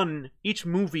each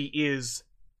movie is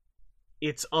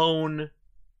its own,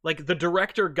 like, the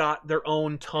director got their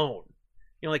own tone.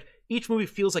 Like, each movie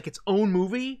feels like its own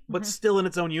movie, but still in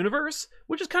its own universe,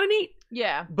 which is kind of neat.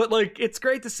 Yeah. But, like, it's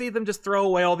great to see them just throw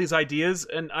away all these ideas,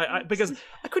 and because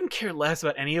I couldn't care less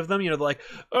about any of them. They're like,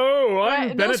 oh,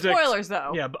 I'm Benedict. No spoilers,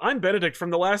 though. Yeah, but I'm Benedict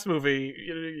from the last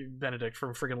movie, Benedict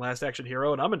from friggin' Last Action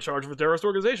Hero, and I'm in charge of a terrorist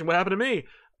organization. What happened to me?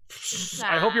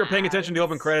 I hope you're paying attention to the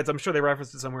open credits. I'm sure they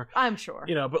referenced it somewhere. I'm sure.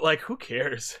 But, like, who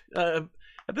cares? At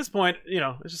this point,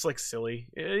 it's just, like, silly.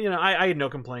 I had no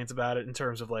complaints about it in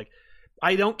terms of, like,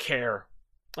 I don't care.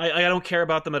 I don't care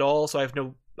about them at all. So I have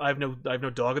no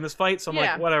dog in this fight. So I'm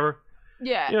like, whatever.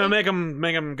 Yeah. Make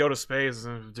them go to space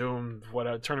and do them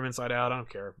turn them inside out. I don't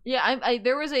care. Yeah.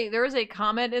 There was a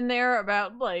comment in there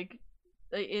about like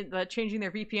changing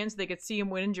their VPN so they could see him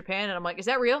win in Japan, and I'm like, is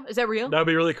that real? Is that real? That'd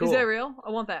be really cool. Is that real?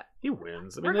 I want that. He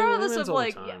wins. I mean, regardless wins of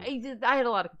like, I had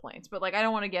a lot of complaints, but like I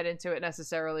don't want to get into it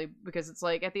necessarily because it's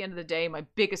like at the end of the day, my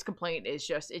biggest complaint is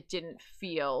just it didn't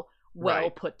feel well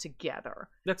put together.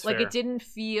 That's like fair. It didn't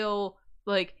feel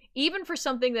like, even for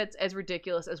something that's as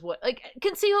ridiculous as what, like,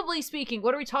 conceivably speaking,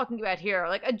 what are we talking about here?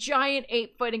 Like a giant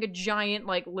ape fighting a giant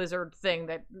like lizard thing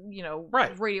that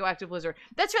radioactive lizard.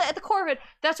 That's at the core of it.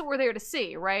 That's what we're there to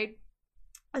see, right?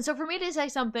 And so for me to say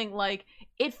something like,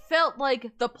 it felt like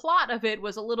the plot of it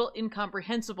was a little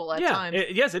incomprehensible at times.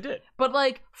 Yes, it did. But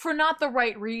like, for not the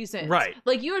right reasons. Right.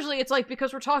 Like, usually it's like,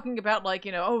 because we're talking about like,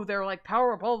 they're like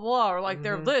power, blah, blah, blah, or like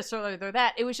they're this, or they're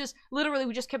that. It was just, literally,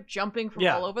 we just kept jumping from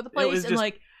all over the place. And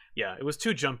like... Yeah, it was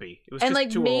too jumpy. It was and just like,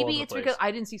 too maybe all over it's the place. because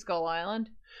I didn't see Skull Island.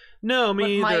 No,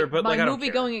 me either, but like, I don't care. My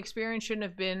movie-going experience shouldn't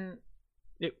have been...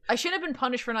 I shouldn't have been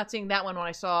punished for not seeing that one when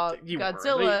I saw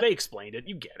Godzilla. They explained it.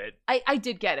 You get it. I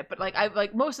did get it, but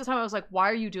like most of the time I was like, why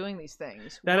are you doing these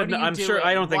things? I'm sure.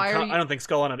 I don't think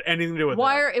Skull Island had anything to do with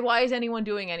that. Why is anyone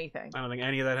doing anything? I don't think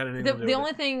any of that had anything to do with it. The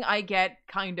only thing I get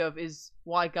kind of is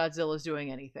why Godzilla's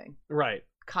doing anything. Right.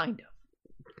 Kind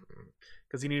of.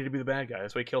 Because he needed to be the bad guy.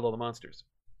 That's why he killed all the monsters.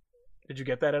 Did you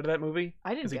get that out of that movie? I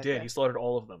didn't. Because he did. That. He slaughtered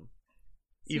all of them.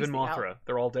 Even Mothra.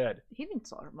 They're all dead. He didn't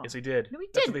slaughter Mothra. Yes, he did. No, he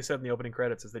didn't. That's what they said in the opening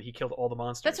credits, is that he killed all the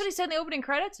monsters. That's what he said in the opening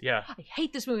credits? Yeah. I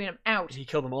hate this movie and I'm out. He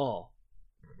killed them all.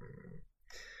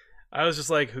 I was just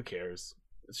like, who cares?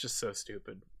 It's just so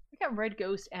stupid. I got Red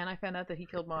Ghost, and I found out that he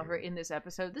killed Mothra in this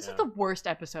episode. This Yeah. is the worst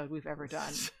episode we've ever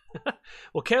done.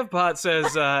 Well, KevPot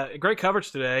says, great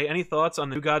coverage today. Any thoughts on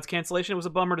the New Gods cancellation? It was a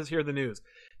bummer to hear the news.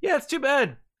 Yeah, it's too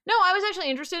bad. No, I was actually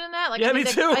interested in that. Like, Yeah, I think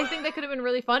me that, too. I think that could have been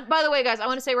really fun. By the way, guys, I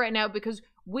want to say right now, because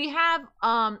we have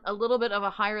a little bit of a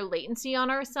higher latency on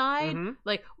our side. Mhm.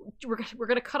 Like, we're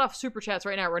gonna cut off super chats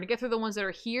right now. We're gonna get through the ones that are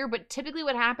here. But typically,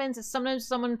 what happens is sometimes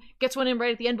someone gets one in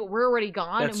right at the end, but we're already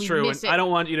gone That's and we true. miss And it. I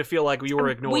don't want you to feel like you were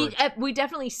ignored. We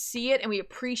definitely see it and we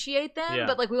appreciate them, Yeah.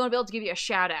 but like we want to be able to give you a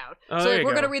shout out. Oh, So there like you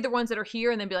we're go. gonna read the ones that are here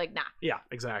and then be like, nah. Yeah,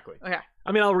 exactly. Okay.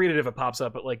 I mean, I'll read it if it pops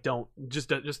up, but like, don't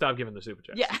just stop giving the super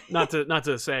chats. Yeah. not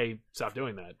to say stop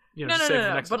doing that. You know, No, just no, save no, it for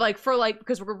no. next But time. like for like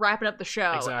because we're wrapping up the show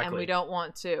and Exactly. we don't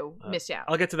want to miss out.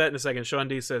 I'll get to that in a second. Sean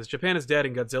D says Japan is dead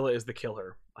and Godzilla is the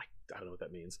killer. I don't know what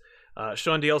that means.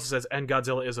 Sean D also says and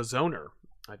Godzilla is a zoner.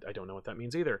 I don't know what that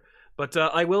means either. But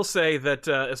I will say that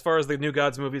as far as the New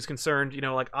Gods movie is concerned, you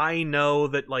know, like I know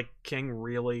that like King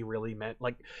really, really meant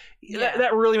like Yeah.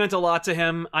 that really meant a lot to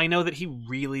him. I know that he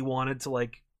really wanted to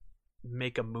like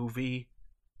make a movie.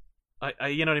 I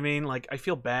you know what I mean? Like I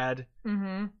feel bad.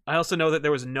 Mm-hmm. I also know that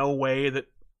there was no way that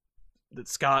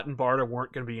Scott and Barda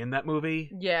weren't going to be in that movie.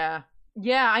 Yeah.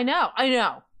 Yeah, I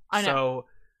know. So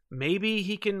maybe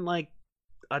he can like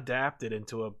adapt it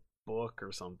into a book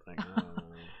or something. I don't know.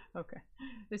 Okay.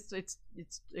 It's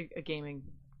a gaming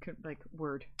like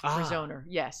word Ah. for zoner.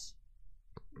 Yes.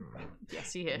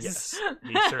 Yes, he is. Yes,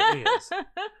 he certainly is.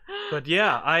 But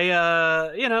yeah,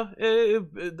 I you know,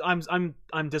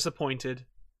 I'm disappointed.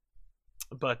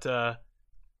 But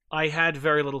I had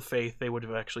very little faith they would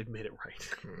have actually made it right.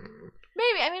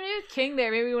 Maybe. I mean, maybe King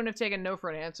there. Maybe we wouldn't have taken no for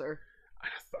an answer. I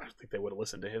don't think they would have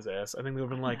listened to his ass. I think they would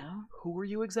have been like, know. "Who are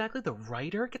you exactly? The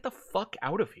writer? Get the fuck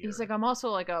out of here!" He's like, I'm also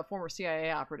like a former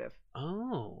CIA operative,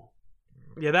 "Oh,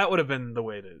 yeah, that would have been the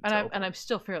way to." and I'm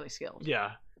still fairly skilled.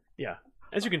 Yeah, yeah.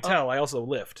 As you can tell, I also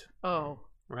lift. Oh.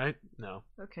 Right? No.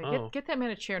 Okay, Oh. get that man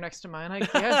a chair next to mine, I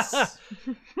guess.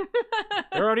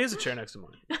 There already is a chair next to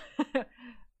mine.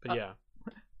 But yeah,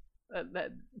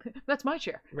 that's my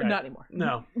chair. Right. Not anymore.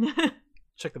 No.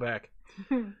 Check the back.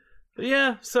 But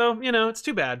yeah, so you know, it's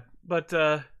too bad. But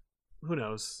who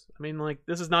knows? I mean, like,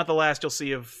 this is not the last you'll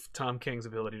see of Tom King's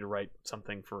ability to write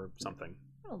something for something.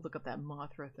 I'll look up that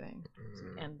Mothra thing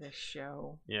to end this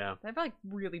show. Yeah. That like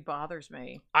really bothers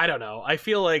me. I don't know. I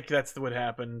feel like that's what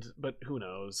happened, but who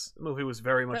knows? The movie was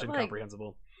very much But, like-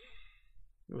 incomprehensible.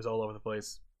 It was all over the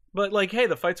place. But like, hey,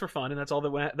 the fights were fun, and that's all the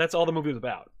movie was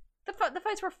about. The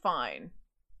fights were fine.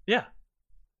 Yeah.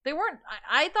 They weren't.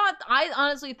 I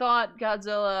honestly thought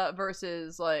Godzilla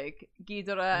versus like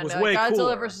Ghidorah and Was way Godzilla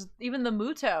cooler. versus even the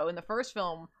Muto in the first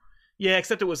film. Yeah,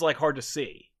 except it was like hard to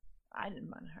see. I didn't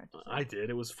mind her. I did.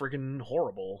 It was friggin'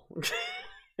 horrible.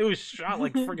 It was shot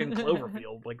like friggin'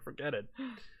 Cloverfield. Like, forget it.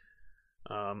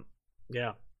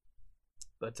 Yeah.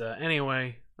 But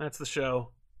anyway, that's the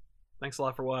show. Thanks a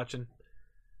lot for watching.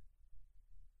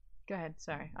 Go ahead.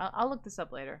 Sorry, I'll look this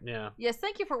up later. Yeah. Yes,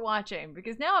 thank you for watching.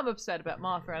 Because now I'm upset about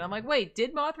Mothra, and I'm like, wait,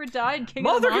 did Mothra die in King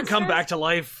of the Mothra can come Monsters? back to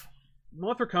life.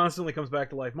 Mothra constantly comes back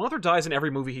to life. Mothra dies in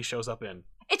every movie he shows up in.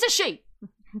 It's a she.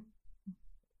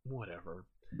 Whatever.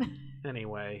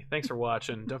 Anyway, thanks for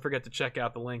watching. Don't forget to check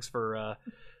out the links for,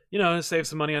 save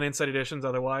some money on Inside Editions.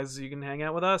 Otherwise, you can hang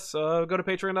out with us. Go to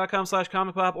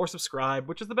patreon.com/comicpop or subscribe,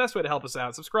 which is the best way to help us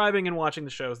out. Subscribing and watching the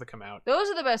shows that come out. Those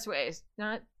are the best ways.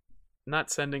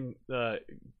 Not sending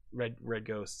red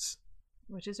ghosts.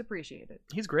 Which is appreciated.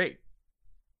 He's great.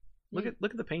 Look at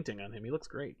the painting on him. He looks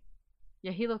great.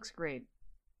 Yeah, he looks great.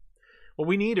 What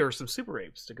we need are some super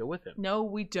apes to go with him. No,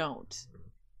 we don't.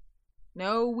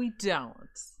 No, we don't.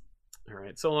 All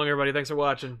right. So long, everybody. Thanks for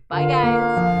watching. Bye,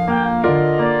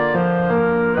 guys.